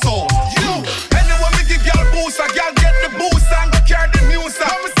pass out. You, anyone me give y'all booster, y'all get the booster and go carry the news.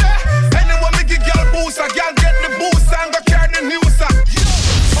 Anyone me give y'all booster, y'all get the booster and go carry the news.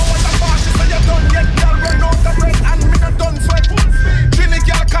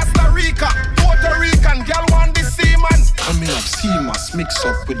 Mix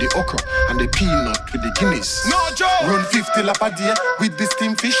up with the okra and the peanut with the Guinness. No joke. Run 50 lap a day with the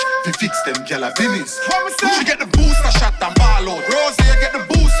steam fish. We fix them gyal a business. She get the booster shot and ball out. Rosie get the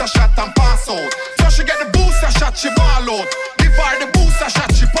booster shot and pass out. So she get the booster shot, she ball out. Give her the booster shot,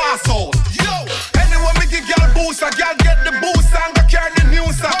 she pass out. Yo, anyone me give gyal booster, gyal get the booster and go carry the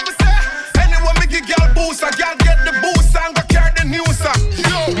news. Anyone me give gyal booster, gyal get the booster and go carry the news.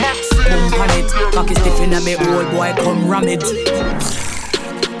 Yo, boom on it, cocky stiff in a me old boy come ram it.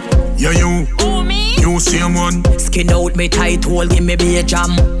 Yeah, you. Who, me? You same one. Skin out me tight hole, give me be a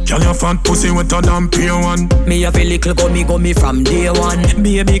jam. Girl, your fat pussy with a damn pure one. Me have a little gummy from day one.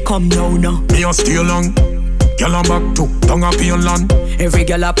 Baby, come now. Me a stay long. Girl, I'm back to tongue a pain land. Every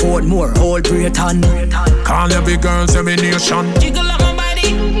girl a port more, whole Britain. Call every girls, every nation. Jiggle up my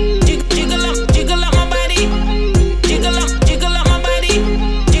body. Jiggle up my body. Jiggle up my body.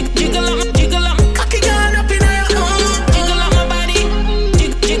 Jiggle up. Cocky gone up in her own. Jiggle up my body.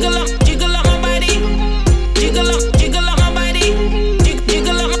 Jiggle up my body. Jiggle up my body.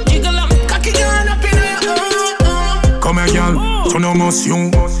 Jiggle up. Cocky gone up in her own. Come here, girl. Turn on most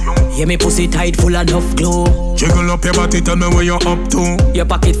you. Yeah, me pussy tight full of enough glue. Jiggle up your body, tell me where you're up to. Your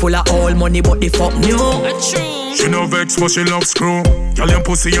pocket full of all money, but the fuck new. True. She no vex, but she love screw. Girl, your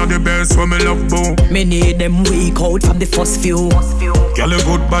pussy are the best when me love boo. Me need them weak out from the first few. Girl, your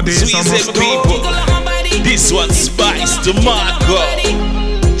good body is a must do. This one Spice DeMarco.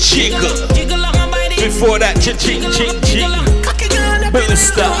 Jiggle. Before that, ching. Been a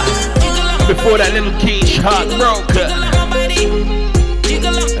star. Before that, little Keish Heartbroken.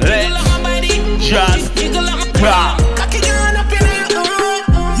 Let's just clap.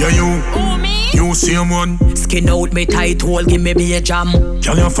 Yeah, you same one. Skin out me tight hole, give me be a jam.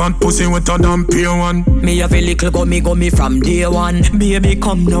 Girl, your fat pussy with a damn pure one. Me have a little gummy from day one. Baby,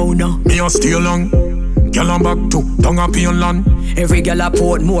 come now. Me a stay long. Girl, I'm back to tongue a pain land. Every girl a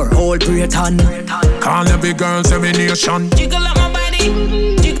port more, whole Britain. Call every girls, every nation. Jiggle up my body.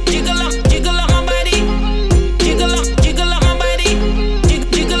 Jiggle up my body. Jiggle up my body.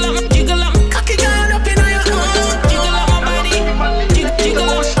 Jiggle up. Cocky gone up in your own. Jiggle up my body. Jiggle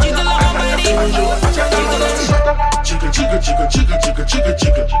up my body.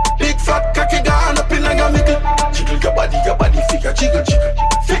 Jiggle. Big fat cocky gone up in your middle. Jiggle your body figure. Jiggle.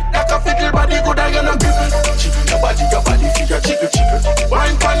 Fit like a fiddle body good and you no grip. Jiggle your body figure. Jiggle.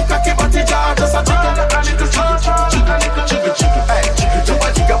 Wine pan cocky body jar just a jiggle. Jiggle. Hey, jiggle your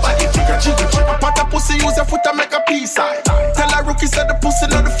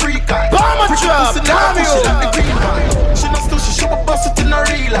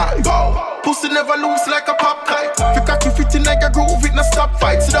Stop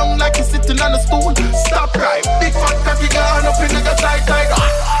fight, sit down like you're sitting on a stool. Stop right, big fat cocky gone up in the tight.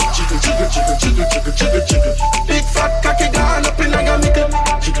 Jiggle, jiggle, jiggle, jiggle, jiggle, jiggle, jiggle. Big fat cocky gone up in the middle.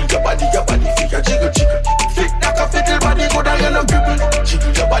 Jiggle your body, figure, jiggle, jiggle. Fit like a fiddle body, go down and a gribble.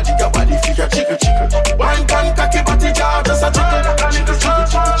 Jiggle your body, figure, jiggle, jiggle. Wine pan cocky body, jaw just a jiggle. Jiggle, jiggle,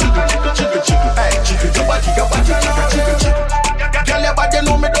 jiggle, jiggle, jiggle, jiggle, jiggle. Hey, jiggle your body, jiggle, jiggle, jiggle. Girl, your body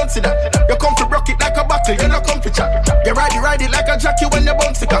know me don't see that. You come to rock it like a buckle, you no come to chat. You ride it like a jockey when you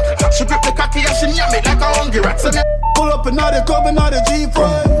bounce the cock. She grip the cocky and she yam it like a hungry rat. So pull up another club, another G5.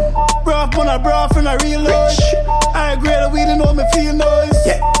 Bra on a bra from a real life. I agree that we didn't know me feel noise.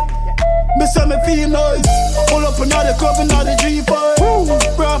 Yeah. Me say me feel noise. Pull up another club, another G5.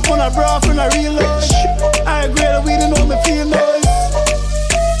 Bra on a bra from a real life. I agree that we didn't know me feel noise.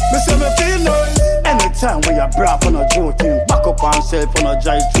 Me say me feel noise. Anytime we are bra on a joking, back up on self on a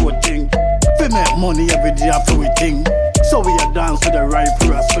jive thing. We make money every day after we think. So we a dance to the right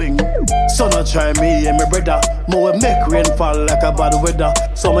for a swing. So no try me and my brother. More make rain fall like a bad weather.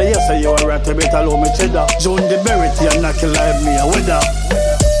 So me yes say you a rat, better low me cheddar. Joan the Berity and knock it like me a weather.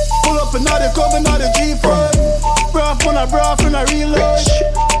 Pull up another club, another G5. Bra on a bra from a real life.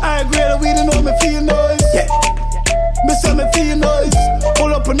 I agree that we didn't know me feel noise. Yeah. Me say me feel noise.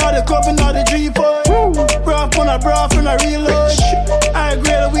 Pull up another club, another G5. Bra on a bra from a real life. I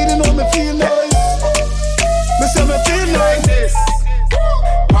agree that we didn't know me feel noise. Me say me feel like this.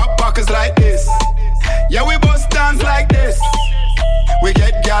 Pop pockets like this. Yeah, we bust dance like this. We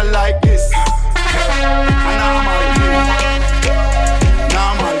get gal like this. A normal free.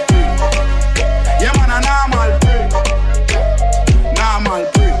 Normal free. Yeah, man, a normal free. Normal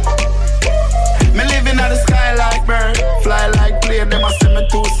free. Me living at the sky like bird. Fly like plane. Them a say me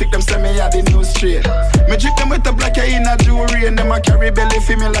too sick. Them say me had the new straight. Me drip them with a black in a jewelry. And them a carry belly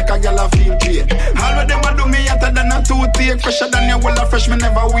for me like a gal a feel pain. All of them a do me hotter than a toothache. Fresher than your wall of fresh, me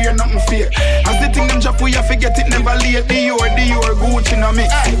never wear nothing fake. As the thing them drop, we a forget it never late. Dior, Gucci no me.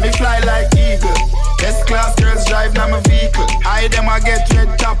 Me fly like eagle. S-class girls drive now my vehicle. I them a get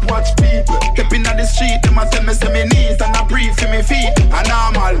red top, watch people. Stepping on the street, them a tell me say me knees and a breathe for me feet. A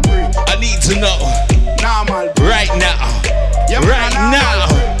normal breathe. I need to know. Normal breathe. Right now. Yeah, right now.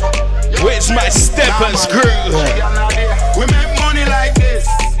 Where's my steppers crew? We make money like this.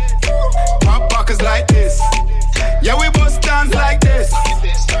 Pop pockets like this. Yeah, we bust dance like this.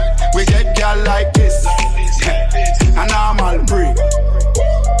 We get gal like this. A normal breed.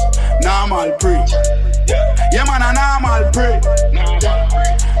 Normal breed. Yeah, man, a normal breed.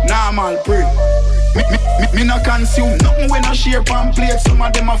 Normal breed. Me no consume nothing when I share pan plate. Some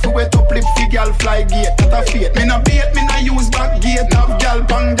of them a fi wet up lip fi gal fly gate. That a fate. Me no bait, me no use back gate. Nav gal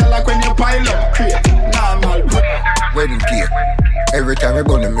bang gal like when you pile up crate. Normal breed. Wedding cake. Every time we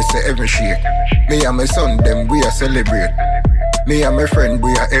burn them, me say every shake. Me and my son, them we a celebrate. Me and my friend,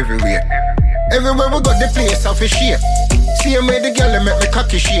 we are everywhere. Everywhere we got the place off a shake. Same way the girl make me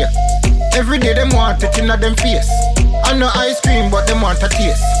cocky shake. Every day them want it in a them face. I no ice cream, but them want a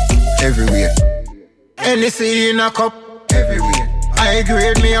taste. Everywhere. Anything in a cup. Everywhere. I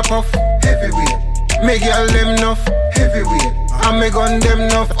grade me a puff. Everywhere. Me girl them enough. Everywhere. And me gun them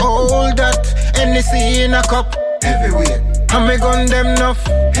enough. All that. Anything in a cup. Everywhere. And me gun them enough.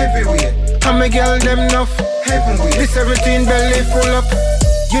 Everywhere. And me girl them enough. Everywhere. This everything belly full up.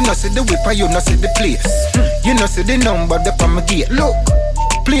 You know see the whip and you know see the place. You know see the number up on my gate. Look.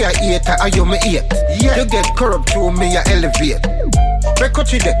 Play a 8 and you me 8. Yeah. You get corrupt through me you elevate. Break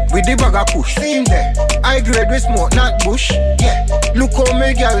out with the bag a push. Same there. I grade with smoke, not bush. Yeah. Look how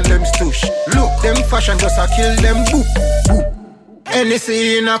me girl them stush. Look, them fashion just a kill them boop, boop.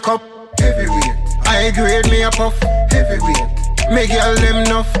 Anything in a cup. Heavyweight. I grade me a puff. Heavyweight. Me girl them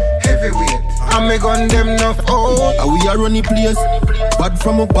enough. Heavyweight. And me gun them enough. Oh. We are running place. Bad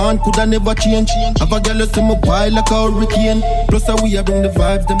from a band coulda never change. Have a girl say me wild like a hurricane. Plus we a bring the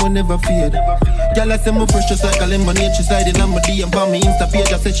vibes, them will never fade. Girl say me fresh just like a lemonade. She sliding on my DM on me Insta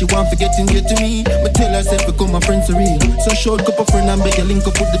page. I said she want to get engaged to me. Me tell her say become my friends are real. So short couple friend and beg a link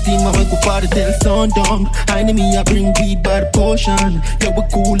up with the team. I went go party till sundown. I need me I bring weed by the potion. Yeah we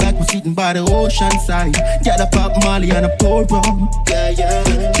cool like we sitting by the ocean side. Got a pop Molly and a pour rum.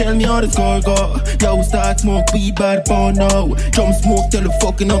 Yeah. Tell me how the score go. Yo we start smoke weed by the pound now. Drum smoke till the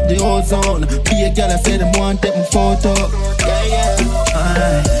fucking up the ozone. Be a girl I say them want take my photo.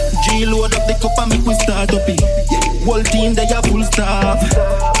 G-load up the cup and make we start up it. Whole team they are full staff.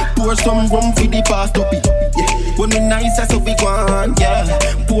 Pour some rum for the past up it. When we nice as we go on, yeah.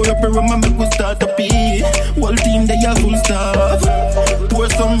 Pour up a rum and make we start up it. Whole team they are full staff. Pour pour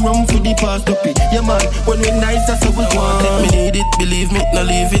some rum for the past up it. Yeah man, when we nice that's how we want it. Me need it, believe me, no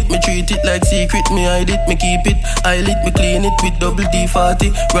leave it. Me treat it like secret, me hide it, me keep it. Eyelid, me clean it with double D40.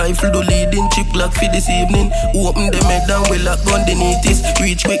 Rifle do leading, chip lock for this evening. Open the head down, we lock gun the neatest.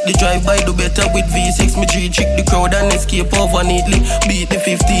 Reach quick, the drive by, do better with V6. Me G-trick the crowd and escape over neatly. Beat the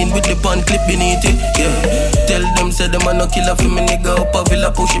 15 with the pan clip beneath it. Yeah, tell them say them a no killer for me nigga. Up a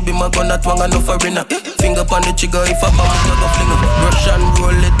villa push it be my gun at wang and no foreigner. Finger on the trigger if I bomb it go fling up. Rush and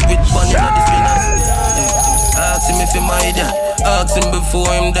roll it with bunny at the spinners. Ask him if he my idiot. Ask him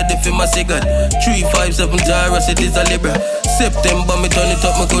before him that if he my cigarette. 357 Taurus, it is a Libra. September me turn it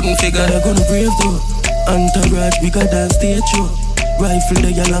up, me couldn't figure. They're gonna brave though. Entourage bigger than stage show. Rifle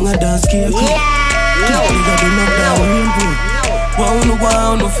they a longer than scarecrow. Clip bigger than up down rainbow.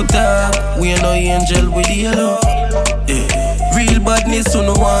 Wow, for top. We ain't no angel with the yellow. Yeah. Real badness, so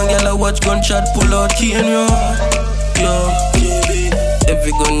no one yellow watch gunshot pull out chain, yo.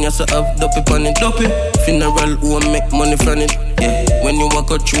 Every gun you so have dopey pan it, dopey. Funeral who make money from it, yeah. When you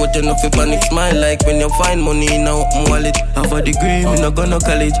walk out through it, you know fi panic. Smile like when you find money in a open wallet. Have a degree, me no go no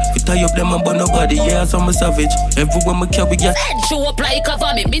college. Fi tie up them and burn nobody, yeah, so I'm a savage. Everywhere me carry, yeah. Head show up like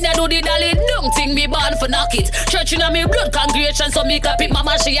cover me nah do the dolly. Don't think me born for knock it. Church inna me blood congregation, so me cap it.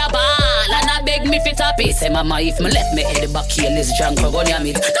 Mama she a ball and I beg me fi tap it. Say mama if me left me head back here, this junk for gun ya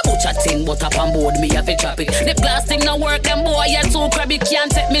meet. The butcher thing but up on board me have to chop it. The glass thing no work, them boy you too crabby.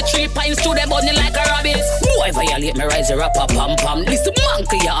 Can't take me 3 pints to the bunny like a rabbit. Boy violate me rise a rapper pam pam. Listen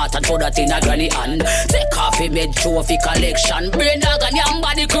monkey your heart and throw that in a granny hand. Take off a mid trophy collection. Brain dog and yam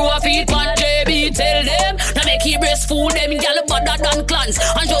body crew a feet pan. JB tell them now make he breast food them. Y'all better than clans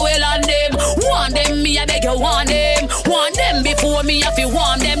and Joel and them. Want them me I beg you want them. Want them before me if you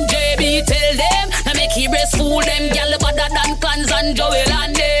want them. JB tell them now make he breast food them. Y'all better than clans and Joel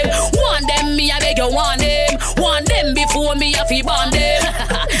and them. Want them me I beg you want them. Want them before me if you want them.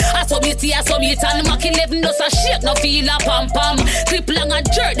 I saw me see, I saw me and Mac 11 does a shake, no feel a pam pam. Clip long and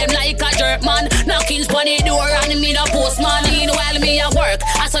jerk them like a jerk man. Knockings on the door and me the postman. Meanwhile me a work,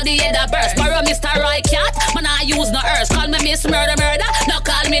 I saw the head a burst. Borrow Mr. Roy Cat, man I use no earth. Call me Miss Murder, no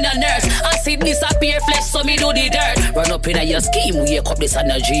call me no nurse. I see disappear flesh so me do the dirt. Run up in a your scheme, wake up this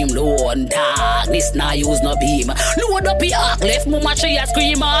and a dream. Low dark, this nah use no beam. Load up the arc, left mama she a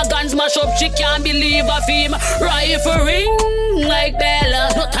scream. Her guns mash up, she can't believe a fame. Rifle ring like Bella.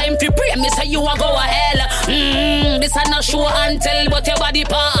 No time to pray, me say you a go a hell. This a no show and tell, but your body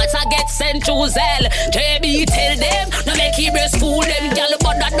parts I get sent to hell. JB tell them, no make he breast fool them. Y'all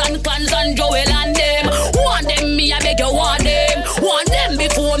better than clans and Joel and them. Want them, me I beg you want them. Want them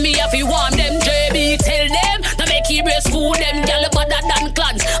before me if you want them. JB tell them, no make he breast fool them. Y'all better than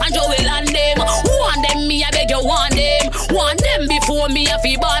clans and Joel and them. Want them, me I beg you want them. Want them before me if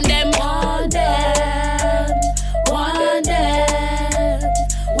you want them. Want them, want them,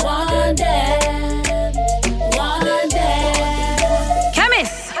 want them, want them.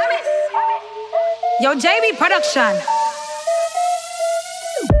 Chemist. Yo, JB Production.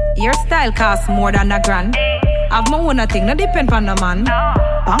 Your style costs more than a grand. Have my own thing, no depend on the man.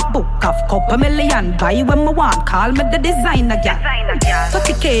 Bank book of couple million. Buy when me want, call me the designer girl.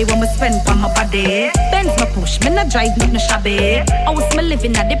 30K when me spend for my body. Benz me push, me no drive, me no shabby. House me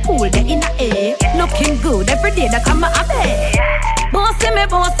living at the pool, the in the air. Looking good every day, that come my happy. Bossy me,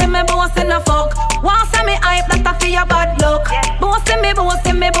 bossy me, bossy no fuck. Want say me hype, that a for your bad luck. Bossy me,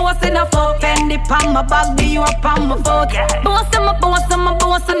 bossy me, bossy no fuck. Fendi pan my bag, be you up on my foot. Bossy me, bossy me,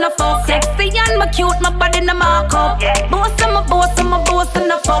 bossy no fuck. Sexy and me cute, my body no mark up. Bossy me, bossy me, bossy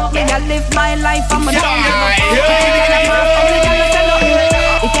no fuck. Me I live my life, I'm a don't give a fuck.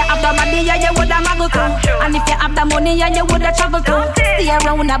 If you have the body, yeah, you woulda muggle too. And if you have the money, yeah, you woulda travel too. Stay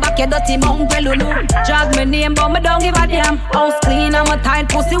around the back, you dirty mount Pelulu. Drag me name, but me don't give a damn. House clean, I'm a tight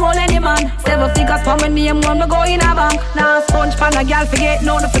pussy, all any man. 7 figures for my name, when me go in a bank. Now sponge pan a girl, forget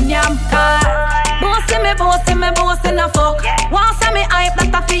no for damn. Bossy me, bossy me, bossy no fuck. Want say me hype,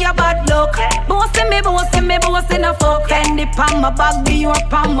 that a for your bad luck. Bossy me, bossy me, bossy no fuck. Fendi pan my bag, be you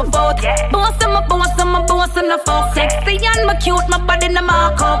up on my foot. Bossy me, bossy me, bossy no fuck. Sexy and me cute, my body no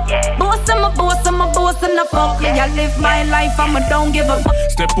mark up. Bossy me, bossy me, bossy no fuck. Yeah, I live my life, I'm a don't give a fuck.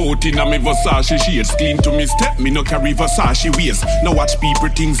 Step out in a me Versace shades. Clean to me step, me no carry Versace waist. Now watch people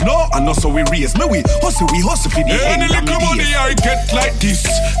things no, and also we raise. Me we hustle for the end of me days. Any little money I get like this.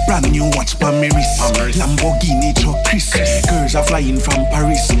 Brand new watch pa me wrist. Lamborghini truck Chris. Girls are flying from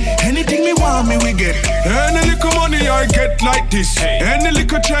Paris. Anything me want me we get. Any little money I get like this. Any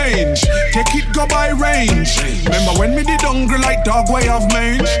little change, take it go by range. Remember when me did hungry like dog way of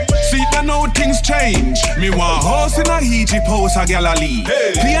mange? See that now things change. Me want horse in a Egypt house a Galilee.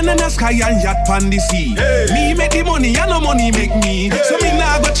 Plane in the sky and yacht pan the sea. Me make the money and no money make me. So me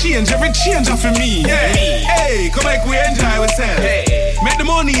nah go change, every change for me. Hey, come make we enjoy ourselves. Make the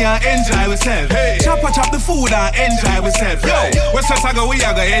money and enjoy ourselves. Chop the food and enjoy ourselves. Yo, what's just I go we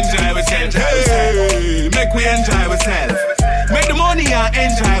are gonna enjoy ourselves. Hey, make we enjoy ourselves. Make the money and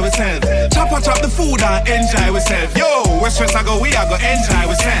enjoy ourselves. Chop the food and enjoy ourselves. Yo, where stress I go, we are gonna enjoy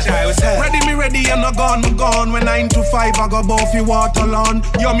ourselves. Ready, me ready, and I'm gone. When 9 to 5, I go both you water lawn.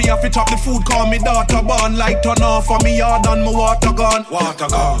 Yo, me have to chop the food, call me daughter born. Like turn off for me, all done, my water gone.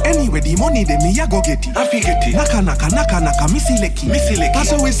 Anyway, the money, then me, I go get it. I forget it. Naka, missy lecky.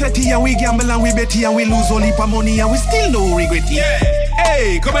 That's how we set it, and we gamble, and we bet it, and we lose all heap of money, and we still no regret it.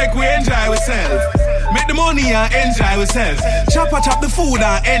 Hey, come back, we enjoy ourselves. Make the money and enjoy ourselves. Chop the food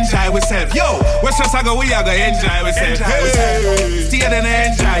and enjoy ourselves. Yo, what's just I go, we are gonna enjoy ourselves. Stay there and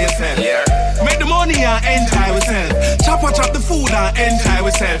enjoy yourself. Make the money and enjoy ourselves. Chop the food and enjoy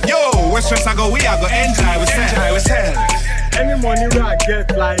ourselves. Yo, what's just I go, we are gonna enjoy ourselves. Any money we I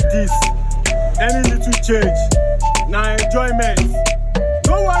get like this, any little change, now enjoyment.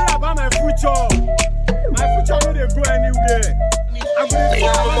 Don't worry about my future. My future no dey go anywhere.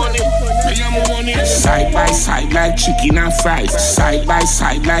 Side by side like chicken and fries. Side by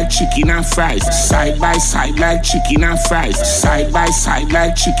side like chicken and fries. Side by side like chicken and fries. Side by side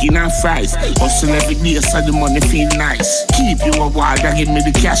like chicken and fries. Hustle every day so the money feel nice. Keep you a while and give me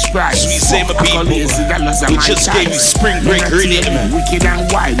the cash prize. Same people. We just gave you spring break rhythm. Wicked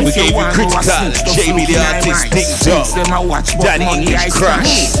and wild. We gave you critical. Jamie the artist, Dick Dog, Daddy English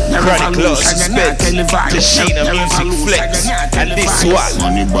Crush, Chronic Law Suspense, Tashina Music Flex, and this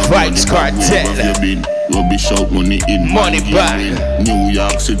one, Vibes Cartel. Rubbish out money in money back. New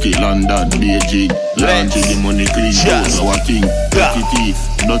York City, London, Beijing. Launching the money clean. Our thing. Dirty teeth,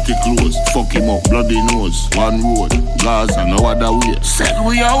 dirty clothes. Fuck him up, bloody nose. One road, Gaza, no other way. Set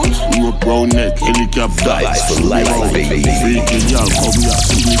we out. Rope round neck, helicopter. Life for life, baby. Freaking y'all, come here,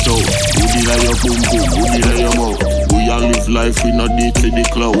 sing it out. Who did I your boom boom? Who did I your mouth? We all live life, we not need to the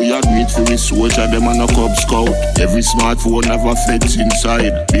cloud. We admit to we soldier, them and a Cub Scout. Every smartphone have a fence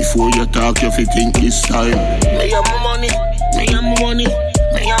inside. Before you talk, you fi think it's time. Me and my money, me and my money,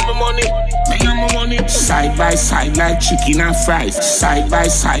 me and my money, me and my money. Side by side like chicken and fries. Side by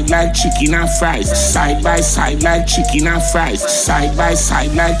side like chicken and fries. Side by side like chicken and fries. Side by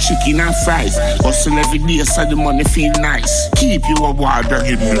side like chicken and fries. Hustle every day so the money feel nice. Keep you a while and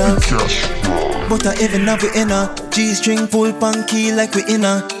give me the cash. But I even have it in a G-string full punky like we in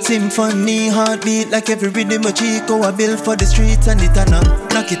a symphony heartbeat like every rhythm a Chico a build for the streets and the tanner.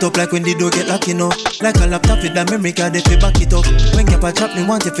 Knock it up like when the door get locked, you know. Like a laptop with a memory card if you back it up. When you patch up me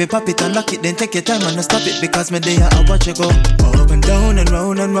want if you pop it and lock it, then take your time and stop it because me there I watch you go up and down and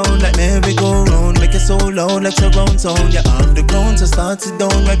round like merry-go-round. Make it so loud like surround sound. You off the ground so start it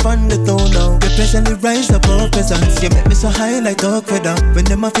down right on the throne now. You pleasantly rise above peasants. You make me so high like dog feather. When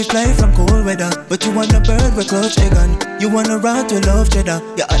them off fly from cold weather. But you want a bird with clutch egg on. You want a rat with love cheddar.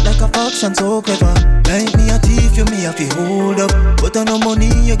 You act like a fox and so clever. Like me a thief, you me have to hold up. But on no money,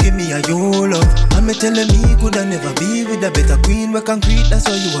 you give me a your love. And me telling me could I never be with a better queen with concrete. That's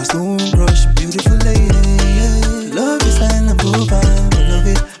why you are stone crush, beautiful lady. Yeah. Love is style and profile, I love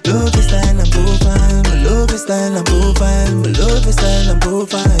it. Love is style and profile, my love is style and profile, my love is style and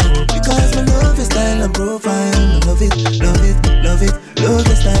profile. Because my love is style and profile, I love it, love it, love it. Love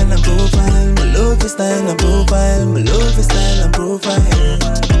is style and profile, my love is style and profile, my love is style and profile.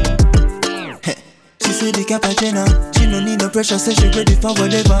 She said the Capagena, she no need no pressure, say she ready for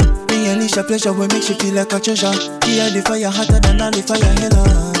whatever. Me unleash a pleasure will make she feel like a treasure. She had the fire hotter than all the fire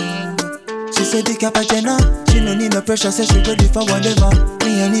heller. She said the Capagena, she no need no pressure, say she ready for whatever.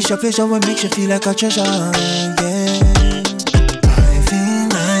 Me unleash a pleasure will make she feel like a treasure. Yeah, I feel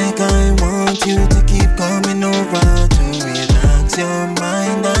like I want you to keep coming over to relax your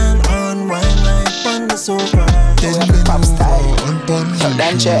mind and unwind like on the sofa. Pop style, so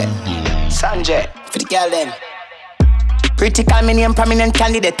Danche, Sanjay, for the girl then. Critical, me name, prominent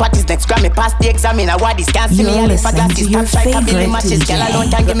candidate. What is next? Grammy, pass the examiner. What is can't see me? I live for glasses. Stop strike up in the matches. Girl alone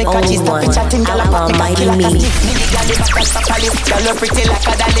can give me catches. Stop it chatting. Girl up me cocky like a stick. Me the girl live a properly. Girl we pretty like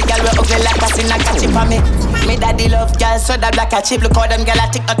a dolly. Girl we ugly like a sin. I catch it for me. Me daddy love girl so that black a chip. Look how them girl a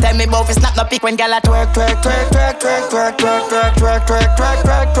tick. No tell me about it. Snap no pick when girl a twerk, twerk, twerk, twerk, twerk, twerk, twerk, twerk, twerk, twerk,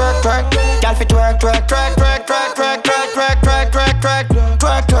 twerk, twerk, twerk. Girl fi twerk, twerk, twerk, twerk, twerk, twerk, twerk, twerk, twerk, twerk,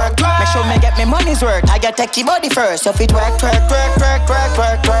 twerk, twerk, twerk. Make sure me get me money's worth. I get take your body first. So fi twerk, twerk, twerk, twerk, twerk,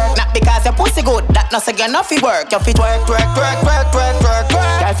 twerk, twerk. Not because your pussy good, that No say girl no fi work. You fit work. Girl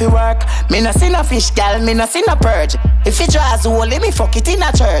fi work. Me no see no fish, girl. Me no see no purge. If it draws hole, let me fuck it in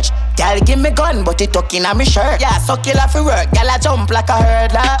a church. Girl give me gun, but it tuck in a me shirt. Yeah, so kill her fi work. Girl I jump like a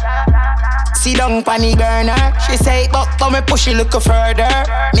hurdler. See down panny burner. She say it but me push it look further.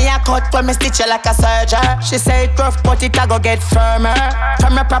 Me a cut when me stitch it like a surgeon. She say it rough but it a go get firmer.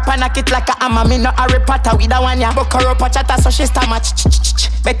 From me proper knock it like a hammer. Me no Harry Potter with a one ya. Book her up a chatter so she stammer.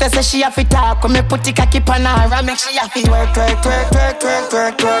 Better say she have to talk when me put it cocky pan her. I make she have to work.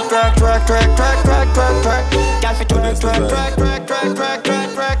 Girl fit work.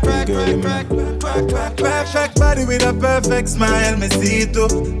 Perfect body with a perfect smile, me see it too.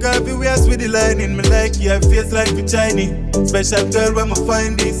 Girl be weird with the lining, me like you, her face like a shiny. Special girl when me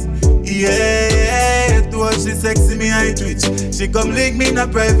find this. Yeah, to her she sexy, me I twitch. She come link me in a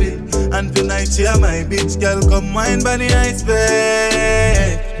private, and tonight she a my bitch. Girl come wine by the ice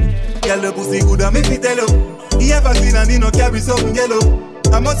bed. Girl the pussy good and me fit tell you. He ever clean and he no carry something yellow.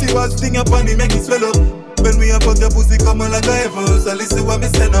 I must see what's thing up on the make it swell up. When we a fuck your pussy come on like a ever. So listen what me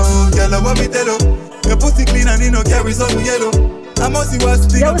say now. Girl I want me tell you. Your pussy clean and he no carry something yellow. I must see what's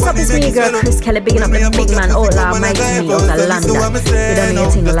thing up on the make it swell up. Yo, what's up, it's me girl Chris Kelly, bigging up the big man, Ola, mighty me, out of London. You don't need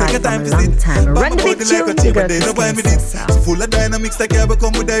anything live from a long time. Run the big tune, the girl Chris Kelly. She full of dynamics, like I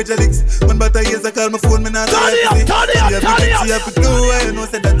become with hydraulics. When butter years I call my phone, me not turn it up. She have to do it, you know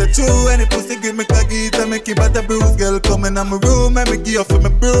say that the true. Any pussy give me cocky, I make it butter bruise. Girl come in my room, and me give you for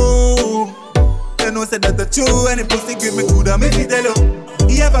my broom. You know say that the true. Any pussy give me good, I make it tell you.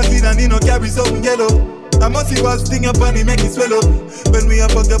 He ever clean and he no carry something yellow. I must see what's thing up and he make it swell up. When we a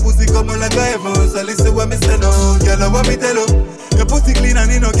fuck your pussy come on like a ever. So listen what me say now. Girl I want me tell you. Your pussy clean and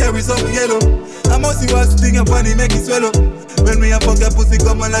he no carry something yellow. I must see what's thing up and he make it swell up. When we a fuck your pussy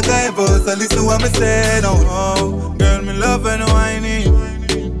come on like a ever. So listen what me say now. Oh, girl me love and whining.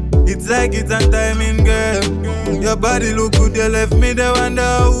 It's like it's on timing, girl. Your body look good, you left me there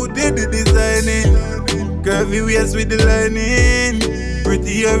wonder who did the designing. Curvy waist with the lining,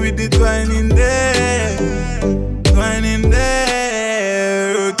 pretty hair with the twining there.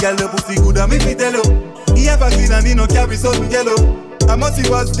 Girl the pussy good and me fit tell you. He ever clean and he no carry something yellow. I must see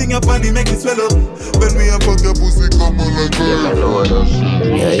what's thing up and he make it swell up. When we a fuck your pussy come on like that.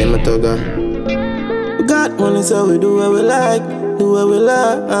 Yeah, you my thugger. We got money so we do what we like. Do what we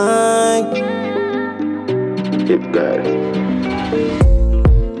like. Keep going.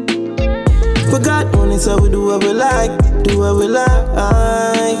 We got money so we do what we like. Do what we like.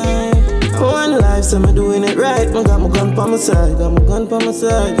 One life so I'm doing it right. I got my gun on my side.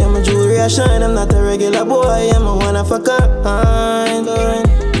 Yeah, my jewelry I shine. I'm not a regular boy. I'm a one of a kind.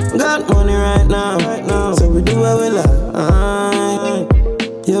 Got money right now. So we do what we like.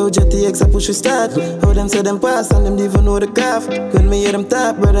 Yo, Jetty X, I push we start. How them say them pass and them even know the craft. When me hear them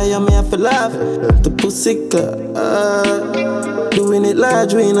tap, brother, you me have to laugh. The pussy cut. Doing it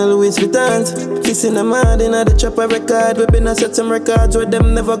large, we in a Louis Vuittons. Kissing the man in the chopper record. We been a set some records where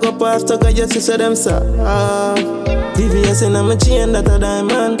them never go past. Talk I just say them soft. VVS in my chain, that a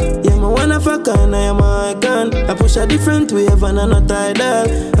diamond. Yeah, my one of a kind, I am a icon. I push a different wave and I'm not tidal.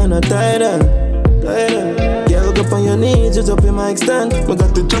 Girl, go up on your knees, just up in my extent. I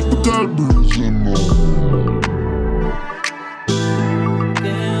got the capital bridge, you know.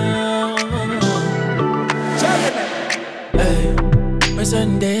 When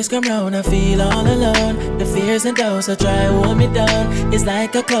certain days come round, I feel all alone. The fears and doubts that try to hold me down. It's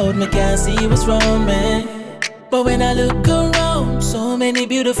like a cloud, me can't see what's wrong, man. But when I look around, so many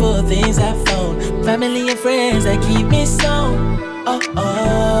beautiful things I found. Family and friends that keep me strong.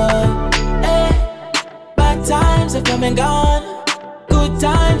 Hey. Bad times have come and gone. Good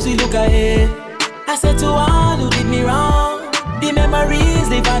times we look ahead. I said to all who did me wrong, the memories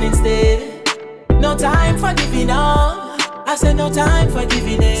live on instead. No time for giving up. I said no time for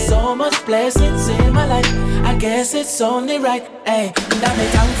giving in. So much blessings in my life, I guess it's only right. Hey, and I'm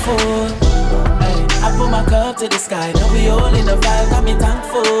thankful. Hey, I put my cup to the sky, now we all in the vibe. I'm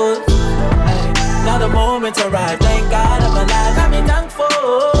thankful. Hey, now the moment arrived, thank God I'm alive. I'm thankful.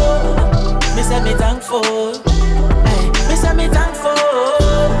 Me say me thankful. Hey, me say me thankful.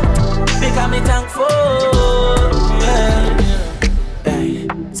 Because me thankful. Yeah. Hey,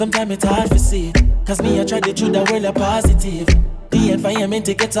 sometimes it's hard to see it. Cause me, I try to do the world a positive. The environment,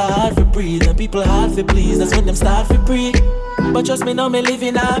 it gets hard to breathe. And people hard to please, that's when them start to breathe. But trust me, now me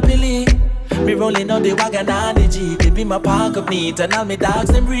living happily. Me rolling on the wagon and the Jeep. It be my park up neat and all me dogs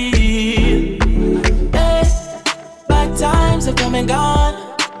them breathe. Hey, bad times have come and gone.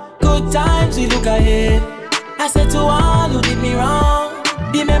 Good times we look ahead. I said to all who did me wrong,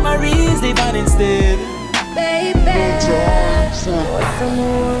 the memories live on instead. Baby,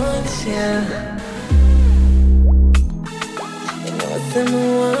 someone, yeah. say me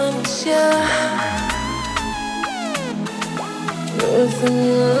want ya. You say me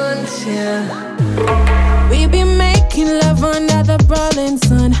want ya. We be making love under the brawling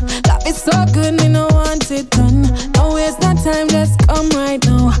sun. Love is so good, me no want it done. Don't waste no time, just come right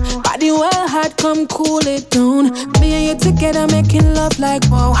now. Body well hot, come cool it down. Me and you together making love like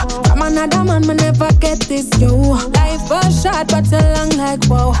wow. From another man, me never get this, yo. Life was short, but so long like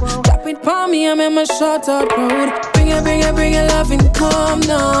wow. Drop it for me, I'm in my short out road. Bring it, love and come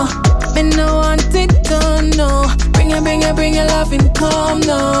now. Me no want it done, no. Bring it, love and come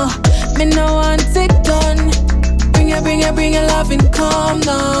now. Me no want it done. Bring it, love and come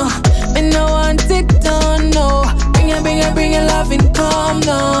now. Me no want it done, no. Bring it, love and come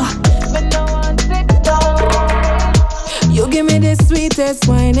now. Me no want it done. You give me the sweetest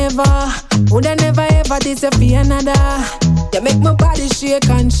wine ever. Woulda never ever disappear another. You make my body shake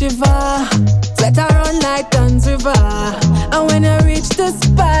and shiver. Sweat around like Dunn's River. And when I reach the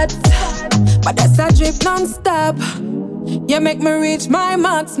spot, but that's a drip non-stop. You make me reach my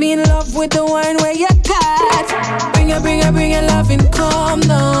marks. Me in love with the wine where you got. Bring it, love and come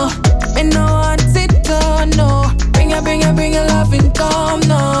now. Me no want it done, no. Bring it, love and come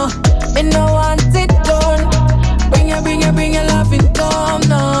now. Me no want it done. Bring it, love and come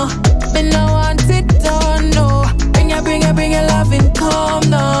now. Me no want it done, no. Bring it, love and come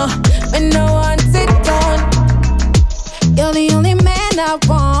now. Me no want it done. You're the only man I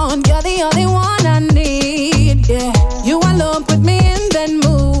want. You're the only one I need, yeah. You alone put me in that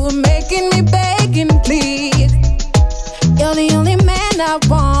mood, making me beg and plead. You're the only man I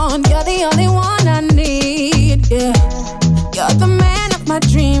want. You're the only one I need, yeah. You're the man of my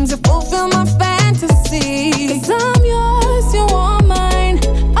dreams, you fulfill my fantasy. 'Cause I'm yours, you are mine.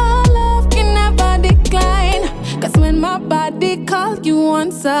 Our love can never decline. 'Cause when my body calls you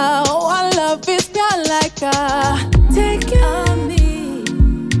answer. Our love is pure like a take you on me.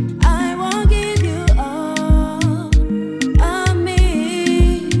 I won't give you all of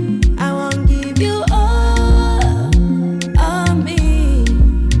me. I won't give you all of me.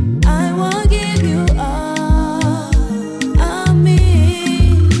 I won't give you all of me.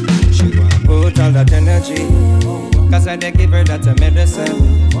 She want put all that energy, 'cause I did give her that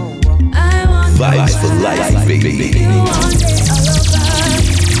medicine. I want vibes for life, baby.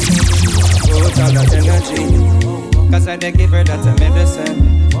 Put all that energy, 'cause I did give her that medicine.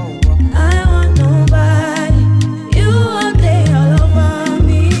 I want nobody. You are there all over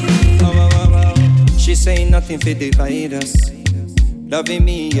me. She say nothing fi divide us. Loving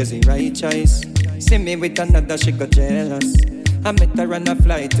me is the right choice. See me with another, she got jealous. I met her on a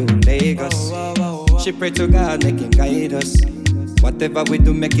flight to Lagos. She pray to God, make him guide us. Whatever we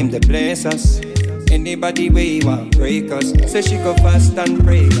do, make him the bless us. Anybody way want break us, say she go fast and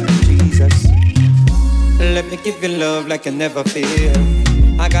pray like Jesus. Let me give you love like I never feel.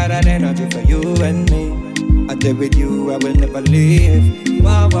 I got that energy for you and me. I did with you, I will never leave.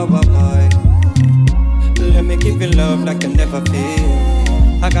 Wow, wow, wow, wow. Let me give you love like I never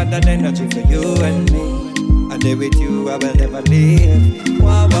feel. I got that energy for you and me. I did with you, I will never leave.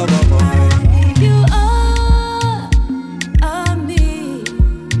 Wow, wow, wow, wow. Give you all of me.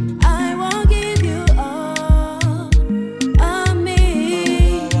 I won't give you all of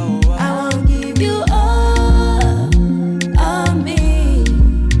me. I won't give you all of me.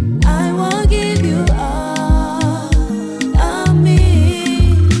 I won't give you all of me.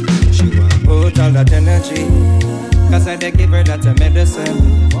 She want put all that energy, 'cause I did give her that medicine.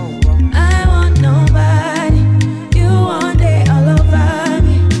 I want nobody. You want it all over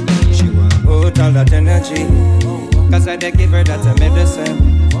me. She want put all that energy, 'cause I did give her that medicine.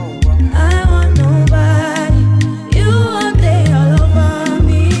 I want nobody. You want it all over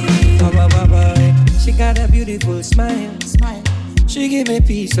me. She got a beautiful smile. She give me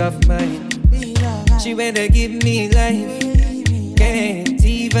peace of mind. She wanna give me life. Can't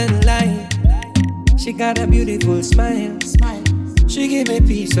even lie. She got a beautiful smile. She give me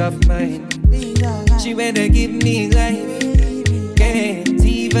peace of mind. She wanna give me life. Can't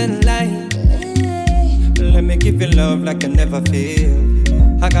even lie. Let me give you love like I never feel.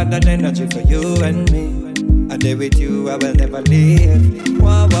 I got that energy for you and me. I did with you, I will never leave.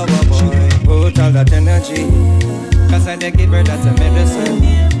 Wow, wow, wow, boy. Put all that energy, 'cause I did give her that medicine.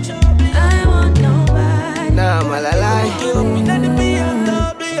 I want nobody. Nah, man, I lie.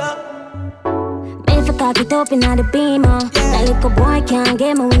 If I cock it up in the beamer, that little boy can't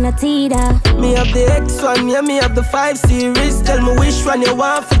get me with no teeter. Me have the X1, yeah, me have the 5 Series. Tell me which one you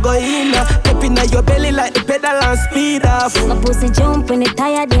want for go in. Tapping at your belly like the pedal and speed off. My pussy jump when the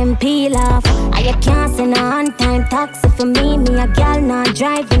tire them peel off. I you can't send a on-time taxi for me. Me a girl not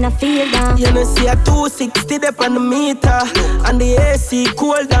driving a field down. You know see a 260 up on the meter, and the AC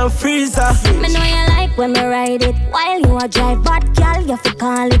cold and freezer. Me know you like when me ride it while you a drive, but girl you fi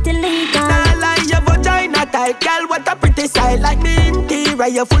call it illegal. Nah lie, your vagina tight, girl. What a pretty sight, like me interior,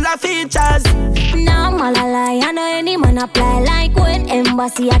 you full of features. Nah, I'm all a lie. I know any man apply like when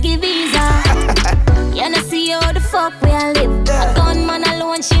embassy I give visa. You know see how the fuck we a live. A gunman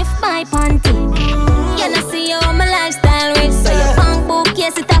alone shift my panty. You know see how my lifestyle rich. So your bank book,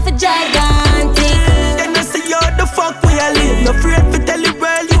 yes, it have a gigantic. You know see how the fuck we a live. No afraid to tell the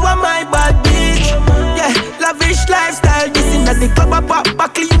world you are my bad bitch. Yeah, lavish lifestyle. This in the club a pop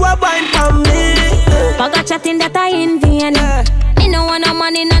back, you a wine for me. Bag chatting that I in vain. Me no want no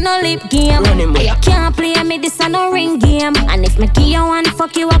money, no lip game. You can't play me, this a no ring game. And if me give you one,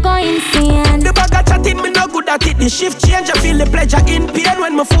 fuck you, I go insane. The bag of chatting, me no good at it. The shift change, I feel the pleasure in pain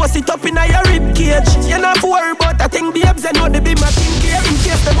when me force it up in a your rib cage. You not worry about a thing, babes. I know they be my thing here in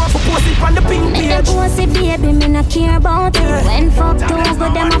case they want to post it on the pink page. Me no post it, baby, me no care about it. When fuck too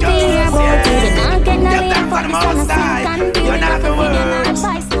good, them a fear about it. You not get no lane for the sun, can be. You're not the worst.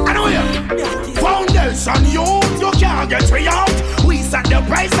 I know you. Foundation youth, you can't get me out. We set the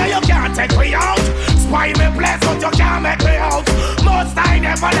price so you can't take me out. Spoil me place but you can't make me out. Most I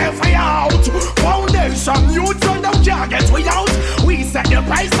never let me out. Foundation youth, so them can't get me out. We set the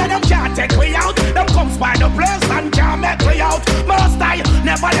price so them can't take me out. Them come spoil the place and can't make me out. Most I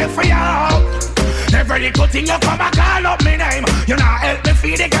never let me out. Every little thing you come and call up me name. You not help me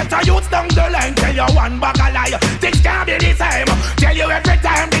feed the ghetto youths down the lane. Tell you one bag of lie, things can't be the same. Tell you every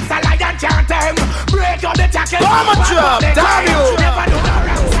time this a lie and can't tame. Break up the tackle. Come on, job, damn you. Never do no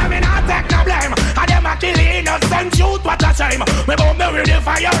wrong, so me not take no blame. And them a kill innocent youth, what a shame. Me bout me with the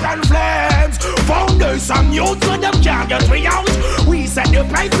fire and flames. Foundation youth, so them can't get me out. We set the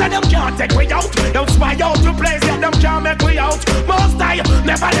price so them can't take me out. Them spy out the place, yeah, them can't make me out. Most I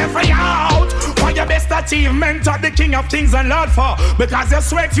never let me out. For your best achievement of the king of kings and lord for. Because you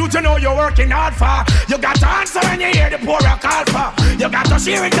sweat you to know you're working hard for. You got to answer when you hear the poor call for. You got to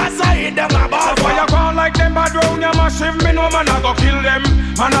share it cause I hate them about. So why you call like them bad round your massive? Me know man I go kill them.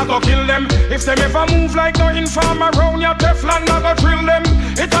 Man I go kill them. If them ever move like no informer round your Teflon I go drill them.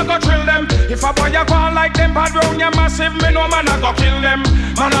 It I go drill them. If a boy you call like them bad round your massive, me know man I go kill them.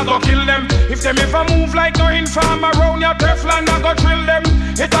 Man I go kill them. If them ever move like no informer round your Teflon I go drill them.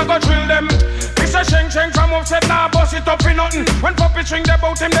 It I go drill them. It's a sheng from upset now bust it up in nothing. When puppy string they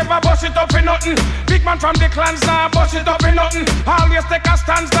bout him never bust it up in nothing. Big man from the clans now bust it up in nothing. Always take a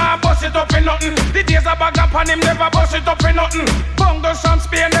stance now bust it up in nothing. The days a bag up on him never bust it up in nothing. Bongos from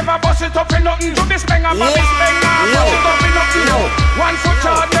Spain never bust it up in nothing. To this bang up on this bang now bust it up in nothing. 1 foot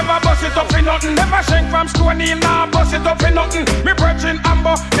chard never bust it up in nothing. Never sheng from Stoney now bust it up in nothing. Me brethren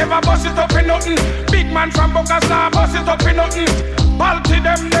Amber never bust it up in nothing. Big man from Bocas now bust it up in nothing. Balti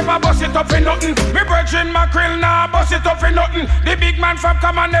them never bust it up in nothing. Me brethren Mackerel now bust it up in nothing. The big man from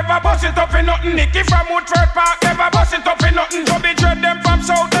Common never bust it up in nothing. Nicky from Woodford Park never bust it up in nothing. Chubby Dread them from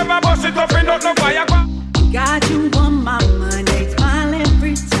South never bust it up in nothing. Got you on my mind, I smile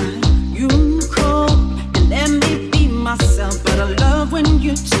every time you call and let me be myself. But I love when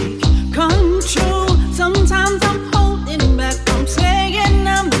you take control. Sometimes I'm holding back from saying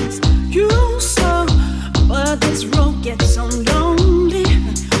I miss you so, but this road gets so lonely.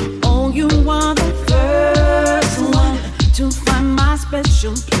 Oh, you are the first one to find my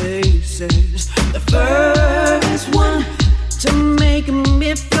special places. The first one to make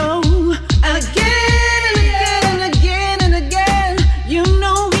me flow again. You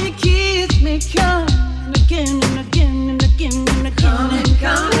know he keeps me coming again and again and again and again.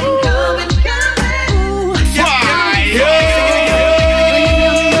 Coming. Ooh, fire!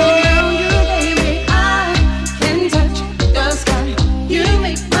 Baby, I can touch the sky. You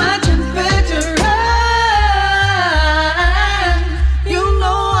make my temperature rise. You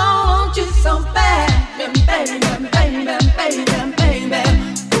know I want you so bad, baby.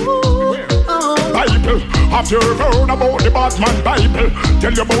 Ooh, oh. Bible. Have you heard about the Batman Bible?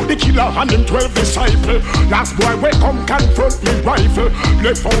 Tell you about the killer and him 12 disciple. Last boy we come confront me rifle.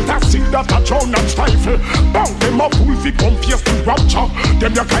 Left out a seed that a drown and stifle. Bound them up if he come face to rapture.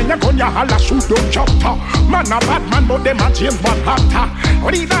 Them you kinda gun ya holla shoot down chapter. Man a bad man but them a James Bond actor.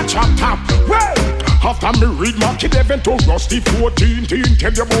 Read a chapter. Well, after me read Mark 11 to Rusty 14.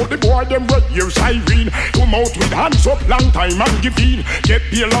 Tell you about the boy them red years Irene. Come out with hands up long time and give in. Get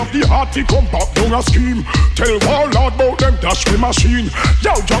bail of the heart he come back down a scheme. Tell Warlord about them dash me machine.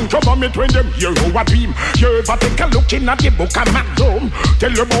 Yo, John government when them hear who a dream. You ever take a look in at the book of Magnum?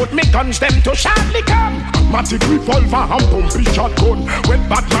 Tell you about me guns them to shortly come. automatic revolver and pumpy shotgun. When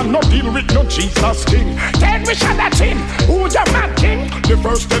Batman no deal with no Jesus king, then we shot that him. Who your man king? The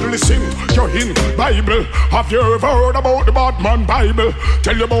first deadly sin, you're in Bible. Have you ever heard about the Batman Bible?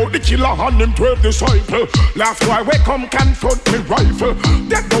 Tell you about the killer and them 12 disciples. Last why we come confront me rifle.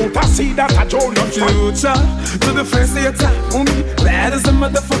 They don't see that I don't know. Future, to the face of your time, me bad as a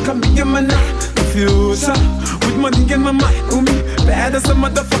motherfucker, me in my night. The future, with money in my mind, me bad as a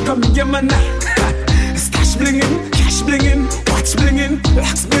motherfucker, me in my night. Stash blingin', cash blingin', watch blingin',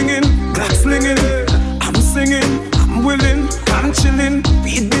 locks blingin', clocks blingin'. I'm singing, I'm willing, I'm chillin',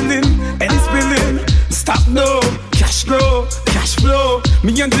 beat billing, and it's billing. Stop no, cash grow, cash flow.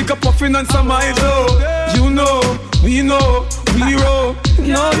 Me and Dick are puffin' on some idol. You know, we know, we roll.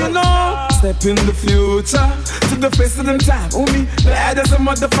 No, you know. Step in the future, to the face of them time. Oh me, bad as a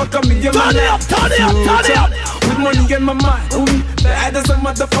motherfucker, me in my night. Turn it up. With money in my mind. Oh me, bad as a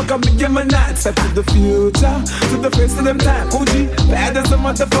motherfucker, me in my night. Step to the future, to the face of them time. Oh G, bad as a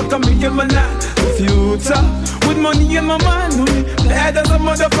motherfucker, me in my night. The future, with money in my mind. Oh me, bad as a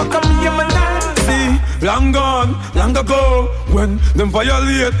motherfucker, me in my night. See, long gone, long ago, when them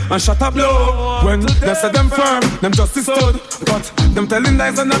violate and shut up blow. When they say them firm, them justice stood, but them telling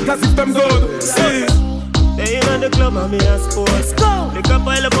lies and not as if them good. See, they in the club and me a sport. Let's go. Lick a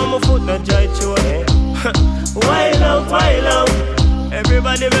pile up on my foot, not dry chew. Wild out, wild out.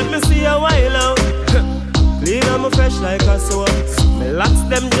 Everybody make me see a wild out. Clean on me fresh like a soap. Me locks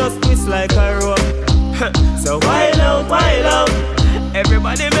them just twist like a rope. So wild out.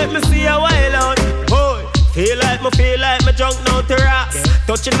 Everybody make me see a wild out. Boy, feel like me drunk now to rocks.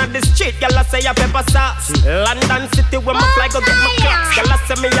 Touching on the street, y'all say a pepper sauce. London City where my fly go get my clocks. Y'all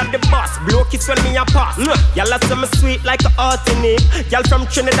say me at the boss, blow kiss when me a pass. Y'all say me sweet like a Artinic. Y'all from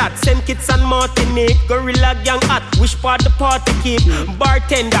Trinidad, St. Kitts and Martinique. Gorilla gang hot, which part the party keep?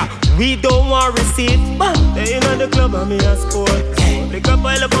 Bartender, we don't want receipt. They in the club and me a sport. Lick a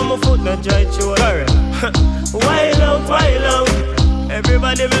pile up on my foot, not dry chew. Wild out.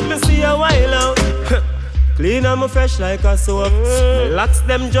 Everybody make me see a wild out. Clean and me fresh like a soap. Me locks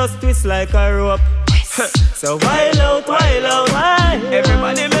them just twist like a rope. So wild out.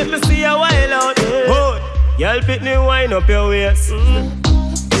 Everybody make me see a wild out. Oh, y'all pick me wine up your waist.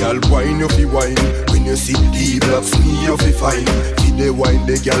 Y'all wine you fi wine. When you see the blocks me you fi fine. Feed the wine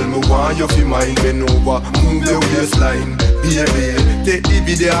the girl me want you fi mine. Bend over, move the waistline. Baby, take the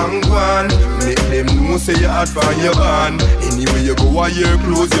video and go on. Make them know say you hot from your band. Anyway you go wear your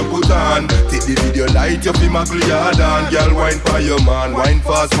clothes you put on. Take the video light you fi muggle your down. Girl wine for your man, wine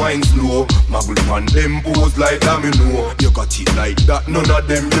fast, wine slow. Muggle on them pose like that me know. You got it like that, none of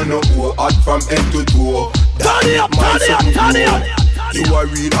them you know. Hot from head to toe. Turn it up. You are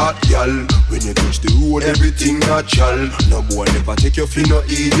real hot, gal. When you touch the road, everything natural. No boy never take your fin no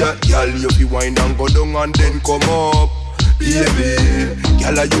idiot, gal. You fi wind and go down and then come up. Baby,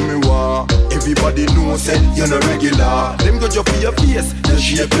 gal, you me want. Everybody know say you're not regular. Them go jump for your face, you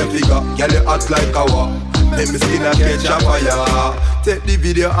shape your figure. Gal, you act like a wa. Make me skin a catch a fire. Take the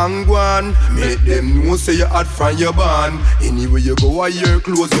video and go on. Make them know say you hot from your band. Anyway you go, wear your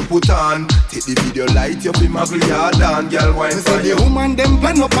clothes you put on. Take the video light you fi muggle your down. Girl wine for you. The woman them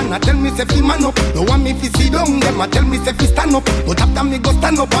plan up and I tell me say fi man up. No want me fi sit down, them I tell me say fi stand up. But after me go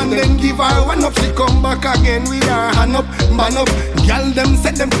stand up and then give her one up, she come back again with her hand up, man up. Girl them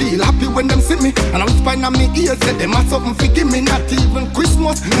say them feel happy when them see me, and I'm spine on me ears say them a something fi give me. Not even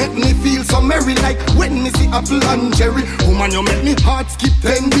Christmas make me feel so merry like when me see apple and cherry. Woman you make me heart skip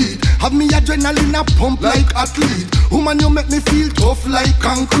 10 beat. Have me adrenaline a pump like athlete. Woman you make me feel tough like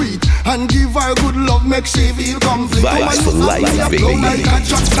concrete. And give her good love make she feel complete. Vibes for life, baby. Like a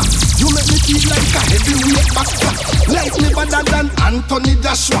tractor. You make me feel like a heavyweight boxer. Like me better than Anthony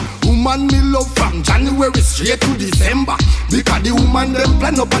Joshua. Woman me love from January straight to December. Because the woman them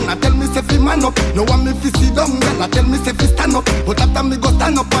plan up and I tell me say fi man up. No one me fi sit down, girl I tell me say fi stand up. But after me go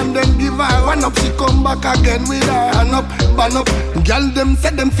stand up and then give her one up, she come back again with her hand up, ban up. Girl them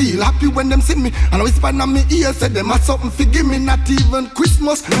say them feel happy when them see me, and I whisper on me ear say them a something fi give me. Not even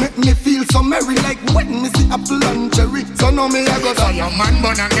Christmas make me feel so merry like when me see apple and cherry. So now me I go down. Your man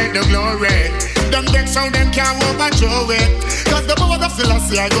born and get the glory. Them decks how them can't overthrow it. Cause the power of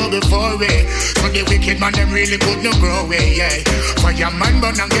philosophy I go before it. So the wicked man them really could no grow it, yeah. For your man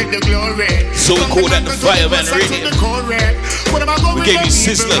born and get the glory. So we call that the Fireman Radio. We gave you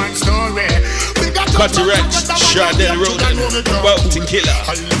Sizzler, Cutty Ranch, Chardell Roden, Wild Tequila,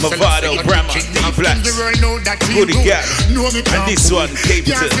 Movado, Brahma, D-Blacks, Goody Gap, and this one, Cape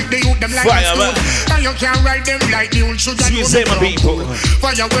Town, Fireman. Sweet say my people.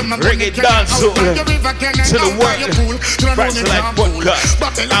 Reggae dancehall to the world. Friday Life Podcast.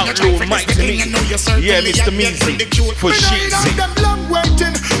 Outlaw Mike to me. Yeah, Mr. Measy for Sheezy.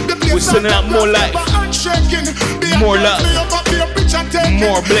 We're sending out more life, more love,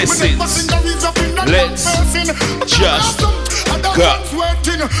 more blessings. Let's just go.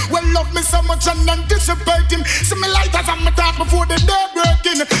 Well, love me so much and anticipating. See me light as I'm talk before the day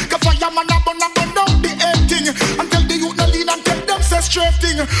breaking. Cause I am an abon out the 18. Until the youth no lean and tell them say straight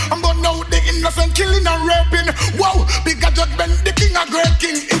thing. I'm gonna know the innocent killing and raping. Wow, bigger judgment, the king a great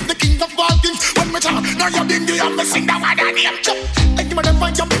king. Is the king of all things. When me talk, now you're dingy and me sing that one and name chop. I give me the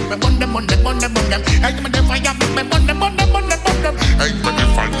fire, me burn them. I give me the fire, me burn them. I give me the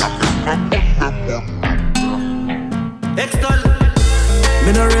fire, Extol.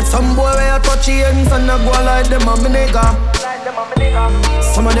 Me no rate some boy where you touch ends and I go like them a me nigga.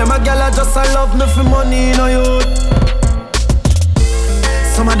 Some of them a gyal a just a love me for money, you know youth.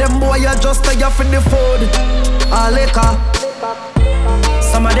 Some of them boy a just a you for the food, a liquor.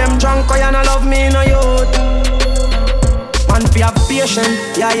 Some of them drunk or you no love me, you know youth. Man fi have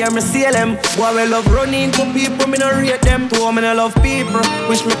patience, yeah, hear me say them. Boy we love running to people, me no rate them. To me no love people,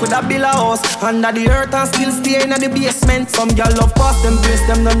 wish me coulda build a house under the earth and still stay in the basement. Some girl love past them place,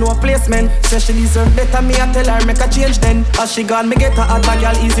 them no know placement. Say she deserve better, me I tell her make a change then. As she gone, me get a other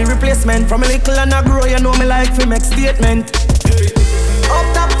girl easy replacement. From a little and I grow, you know me like fi make statement. Up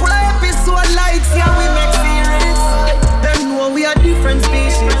top full of episode lights, yeah we make series. Them know we are different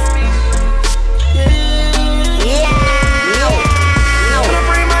species. Yeah.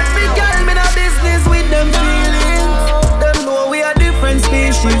 Them feelings, them know we are different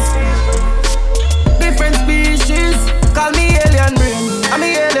species. Different species. Call me alien brain, I'm a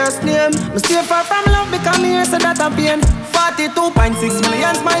alias name. Me stay far from love because me here say that I'm pain. 42.6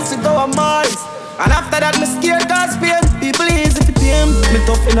 million miles to go on Mars. And after that me scared God's pain. People easy to tame, me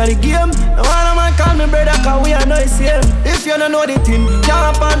tough in the game. No one man call me brother cause we are not the same. If you don't know the thing,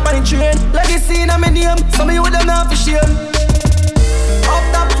 can't hop on the train. Legacy in my name, some of you them not for shame. Up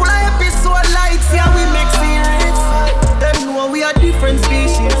top full of episode lights, yeah we make series. Them know we are different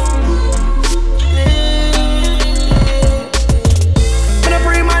species. Me no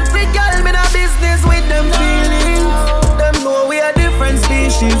pre-man free girl, me no business with them feelings. Them know we are different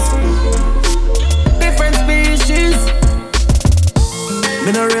species. Different species.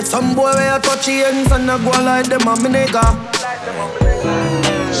 Me no rate some boy where you touch ends and I go like them a me nigga.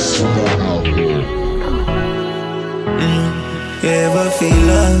 You ever feel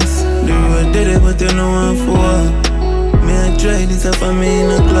lost? The road did it but you know I'm for. Me I try this up on me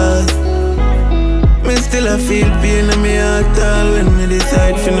in a class. Me still I feel pain in me heart all when me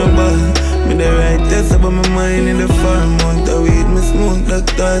decide for no ball. Me the right test about my mind in the farm. Month a weed me smoke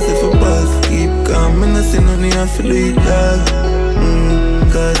doctors if I pass. Keep calm, me no see nothing I feel it dog.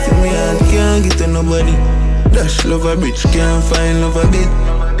 Cause in me heart can't get to nobody. Dash love a bitch, can't find love a bit.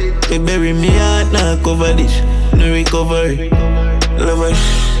 They bury me heart, now cover this. No recovery. Love a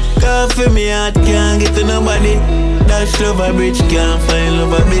coffee me heart can't get to nobody. Dash love a bridge can't find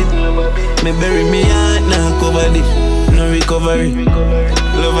love a bit. Me bury me heart now cover this. No recovery.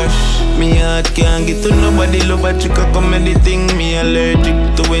 Love a me heart can't get to nobody. Love a trick a comedy thing. Me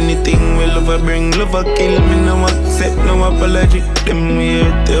allergic to anything. We love a bring love a kill. Me no accept no apology. Them we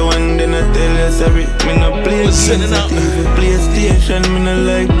hurt the one then I tell you sorry. Me no play sensitive PlayStation. Me no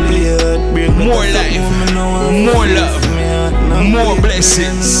like play heartbreak. More life, more love, more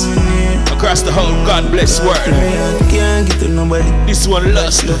blessings across the whole God bless world. This one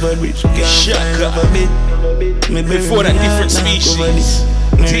lust, Shaka. Before that different species,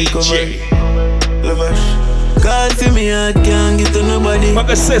 DJ. Can't see me, I can't get to nobody. Like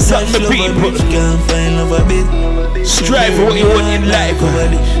I say something to people. Strive for what you want in life.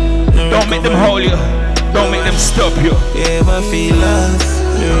 Don't make them hold you. Don't make them stop you.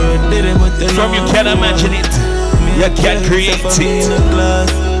 From you can't imagine it, you can't create it.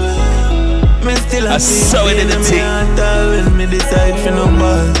 I saw it in the thing. When me decide for no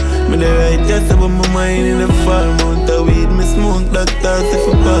ball, me the right test about my mind in the farm. Mount a weed, me smoke doctors if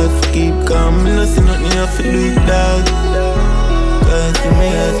I pass. Keep calm, me no see nothing I feel do it dog. Cause to me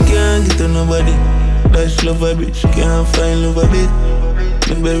I can't get to nobody. Dash love a bitch, can't find love a bit.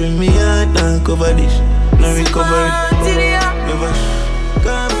 Me bury me heart and cover this. No recovery. Never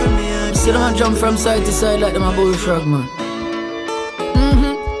can't for me. See them a jump from side to side like them a bullfrog man.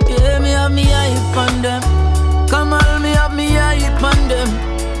 Yeah, me have me hype on them. Come on, me have me hype on them.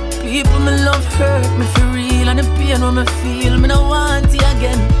 People me love hurt me for real, and the pain when me feel me no want it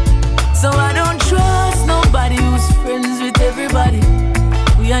again. So I don't trust nobody who's friends with everybody.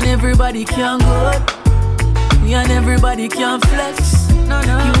 We and everybody can go. We and everybody can flex.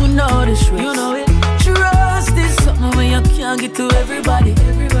 You know the shreds. You know it. Trust is something when you can't get to everybody.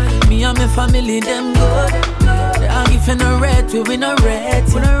 Me and my family, them good. I give you no red, we no red.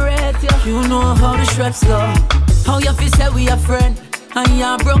 You know how the straps go. How you feel say we a friend. And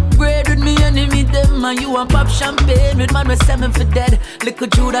you broke bread with me enemy them. And you want pop champagne with man we seven for dead. Little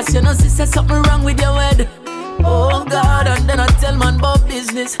Judas, you know sister something wrong with your head. Oh God, and then I tell man about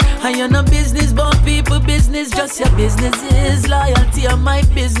business. And you know business about people business. Just your business is loyalty of my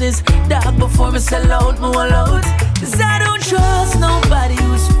business. Dog before me sell out, me all out. Cause I don't trust nobody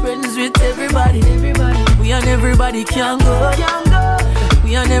who's friends with everybody. We and everybody can go.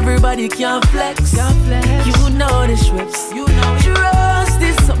 We and everybody can flex. You know the strips. You know trust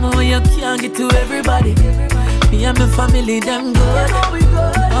is something where you can't get to everybody. Me and my family, them good.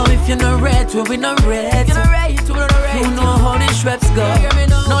 Oh, if you're not red, we not red. You know how the straps go.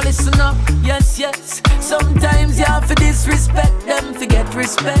 Now listen up, yes. Sometimes you have to disrespect them to get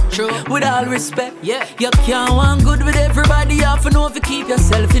respect. True. With all respect, yeah. You can't want good with everybody. You have to know if you keep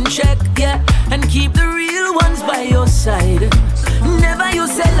yourself in check, yeah. And keep the real ones by your side. Never you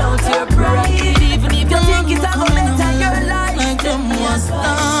sell out your pride. Even if you think it's a better your life. Like them was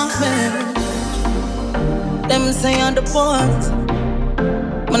nothing. Them say on the boys,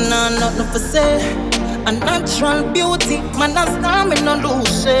 man, I'm nothing for say. A natural beauty, man, I'm starving no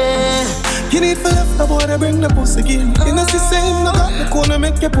lose. You need for left the boy to bring the pussy in. You know she saying no got the corner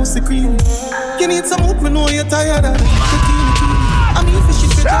make your pussy clean. You need some hope, me know you're tired of it. I mean if she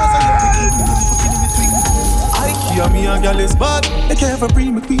fit jazz and you're yeah, me and girl is bad. They can't ever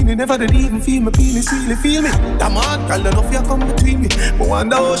bring me queen. They never did even feel my penis. Really feel me. That man, girl, enough you come between me. But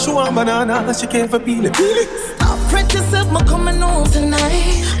wonder how she want banana. She can't ever peel it. I pret yourself, me coming home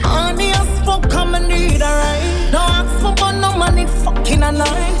tonight. Honey as fuck, come and need a ride. No ask for but no money, fucking a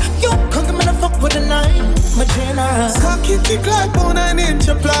line. You can't give me the fuck with a nine. My generous. Cocky tick like bone and inch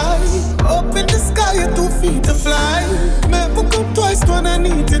apply. Up in the sky, you're 2 feet to fly. Make me come twice when I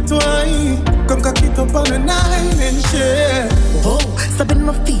need it twice. Come cock it up on the 9-inch, yeah. Oh, stopping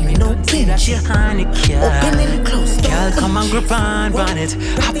my feeling, no pinch. Your honey, girl. Opening close. Girl, come and grip on it.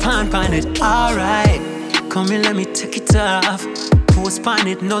 Hop on it, alright. Come here, let me take it off. Post on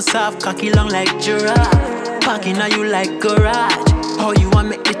it, no soft, cocky long like giraffe. Parking now you like garage. How you want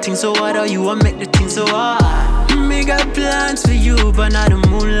make the thing so hard? How you want make the thing so hard? Me got plans for you, but not the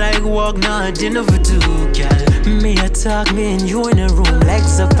moonlight walk, not dinner for two, girl. Me a talk, me and you in a room.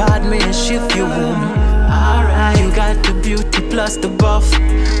 Legs apart, me and shift your womb. Alright, you got the beauty plus the buff.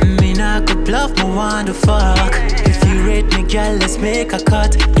 Me not go bluff, me want to fuck. If you rate me, girl, let's make a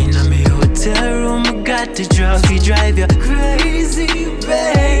cut. In a me hotel room, I got the drug. We drive you crazy,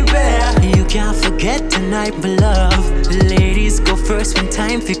 baby. You can't forget tonight, my love. Ladies go first when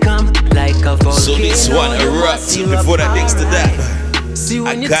time fi come. Like a volcano. So this one erupt before that next to that. See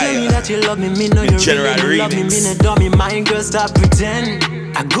when you tell me that you love me, me know you really love me. Me no dummy, mind girl, stop pretend.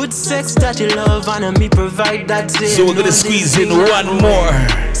 A good sex that you love and me provide that. So we're gonna squeeze in one more.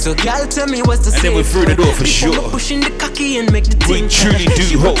 So girl, tell me what's the and then we're through the door for sure. Pushing the cocky and make the we truly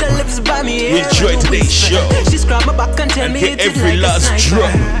do hope you enjoy today's show she scrub my back and tell and me get every like last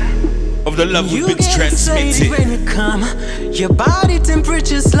drop of the love we've been transmitted. When you come, your body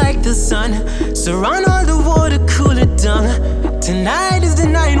temperature's like the sun. Surround all the water, cool it down. Tonight is the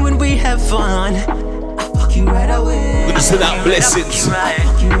night when we have fun. You right away. We're gonna send out blessings to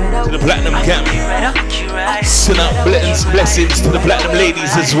the Platinum Camp. Send out blessings to the Platinum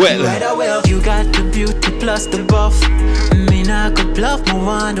ladies as well. You got the beauty plus the buff. Me not go bluff, me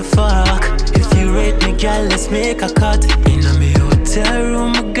want to fuck. If you rate me, girl, let's make a cut. In a me hotel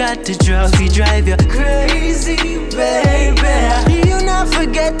room, I got the drug. We drive you crazy, baby. You not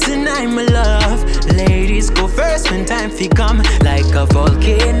forget tonight, my love. Ladies go first when time fi come. Like a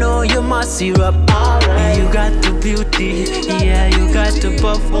volcano, you must erupt. You got the beauty, yeah, you got the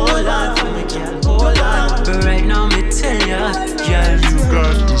buff. Hold on for me, girl, hold on. But right now, me tell ya, girl, you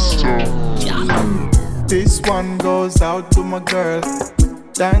got the strong. This one goes out to my girl.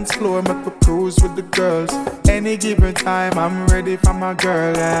 Dance floor, make a cruise with the girls. Any given time, I'm ready for my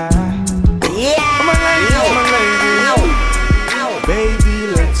girl, yeah. My lady,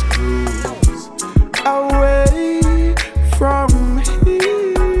 baby, let's cruise away from here.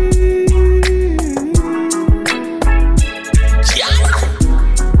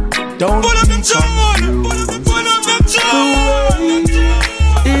 Don't be confused. The way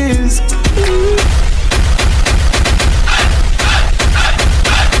is clear.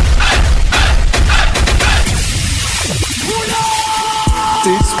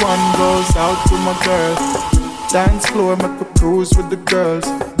 This one goes out to my girl. Dance floor, make a cruise with the girls.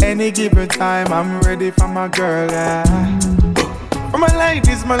 Any given time, I'm ready for my girl, yeah. My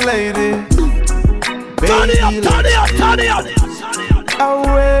lady's my lady. Turn it up, turn it up, turn it up.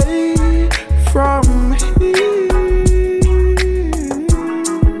 Away from here.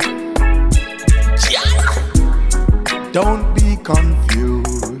 Don't be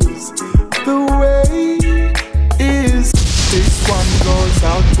confused. The way is this one goes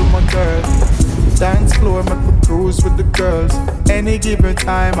out to my girl. Dance floor, make me cruise with the girls. Any given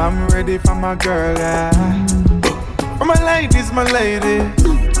time, I'm ready for my girl. Yeah. My lady's my lady.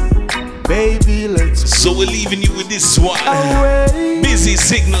 Baby, let's go. So we're leaving you with this one. Busy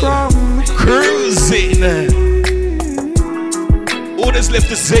Signal. Cruising. All that's left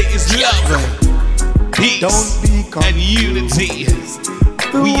to say is love, peace, and unity.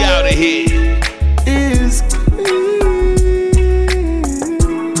 We out of here. Is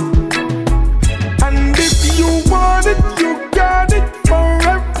and if you want it, you got it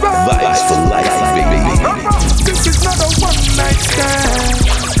forever. Vibes for life, baby. This is not a one-night stand.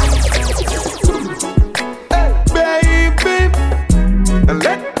 Hey, baby,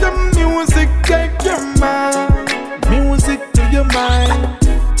 let the music take your mind. Music to your mind.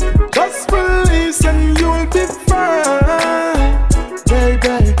 Just release and you'll be fine.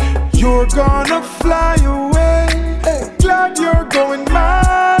 Baby, you're gonna fly away. Glad you're going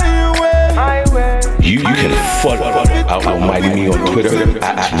my way. You can follow Almighty Me on Twitter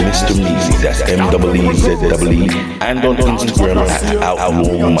at Mr. Meezy, that's MEEZEE, and on Instagram at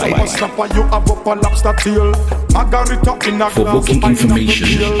Almighty. For booking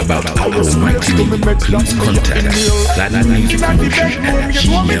information about Almighty Me, please contact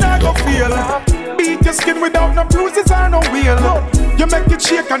platinummusicpromotion@gmail.com. Beat your skin without no bruises or no wheel. You make it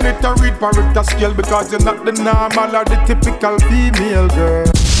shake and it a read character skill, because you're not the normal or the typical female girl.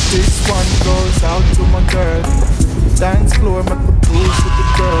 This one goes out to my girl. Dance floor, make me cruise with the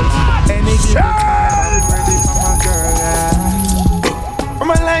girls. Any given time, I'm ready for my girl. Yeah.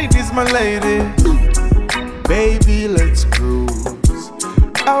 My lady's my lady. Baby, let's cruise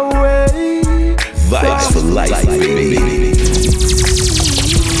away. Vibes for life, baby.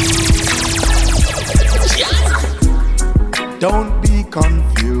 Don't be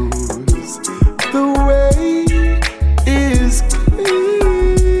confused. The way is clear.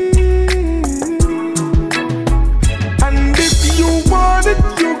 And if you want it,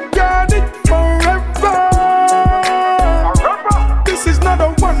 you got it forever. This is not a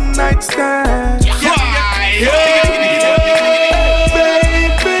one-night stand.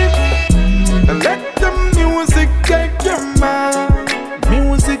 Baby, let the music take your mind.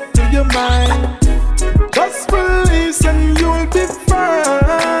 Music to your mind. Just release and you'll be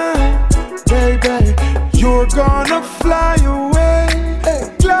fine. Baby, you're gonna fly away.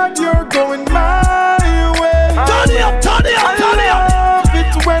 Glad you're going my way. Turn it up, turn it up, turn it up. I love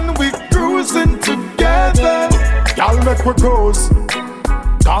it when we cruising together. Y'all make we cruise.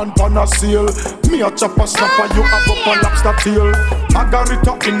 Gone pon a seal. Me a chop a snapper, you have up a lobster tail.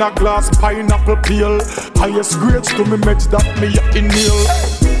 Margarita in a glass, pineapple peel. Highest grades to me meds that me inhale.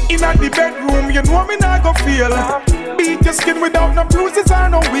 In a the bedroom, you know me not go feel. Beat your skin without no bruises or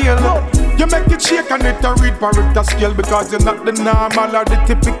no wheel. You make it shake and it a read character skill, because you're not the normal or the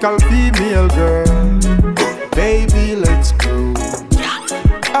typical female girl. Baby, let's go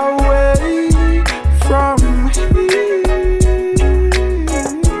away from here.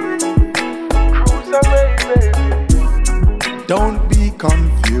 Cruise away, baby. Don't be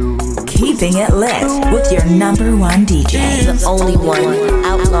confused. Keeping it lit with your number one DJ, the only one,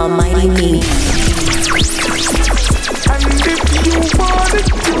 Outlaw Mighty Me. And if you want it,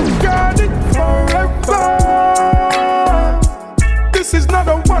 you got it forever. This is not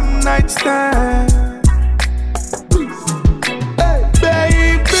a one-night stand. Hey,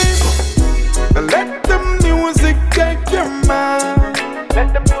 baby, let the music take your mind.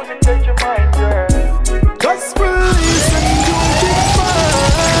 Let the music take your mind, girl. Just release and you'll be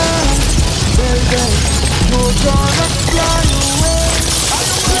fine. Baby, you're gonna fly away.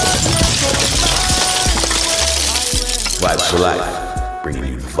 Vibes for life, bringing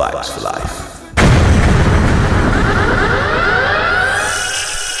you vibes for life.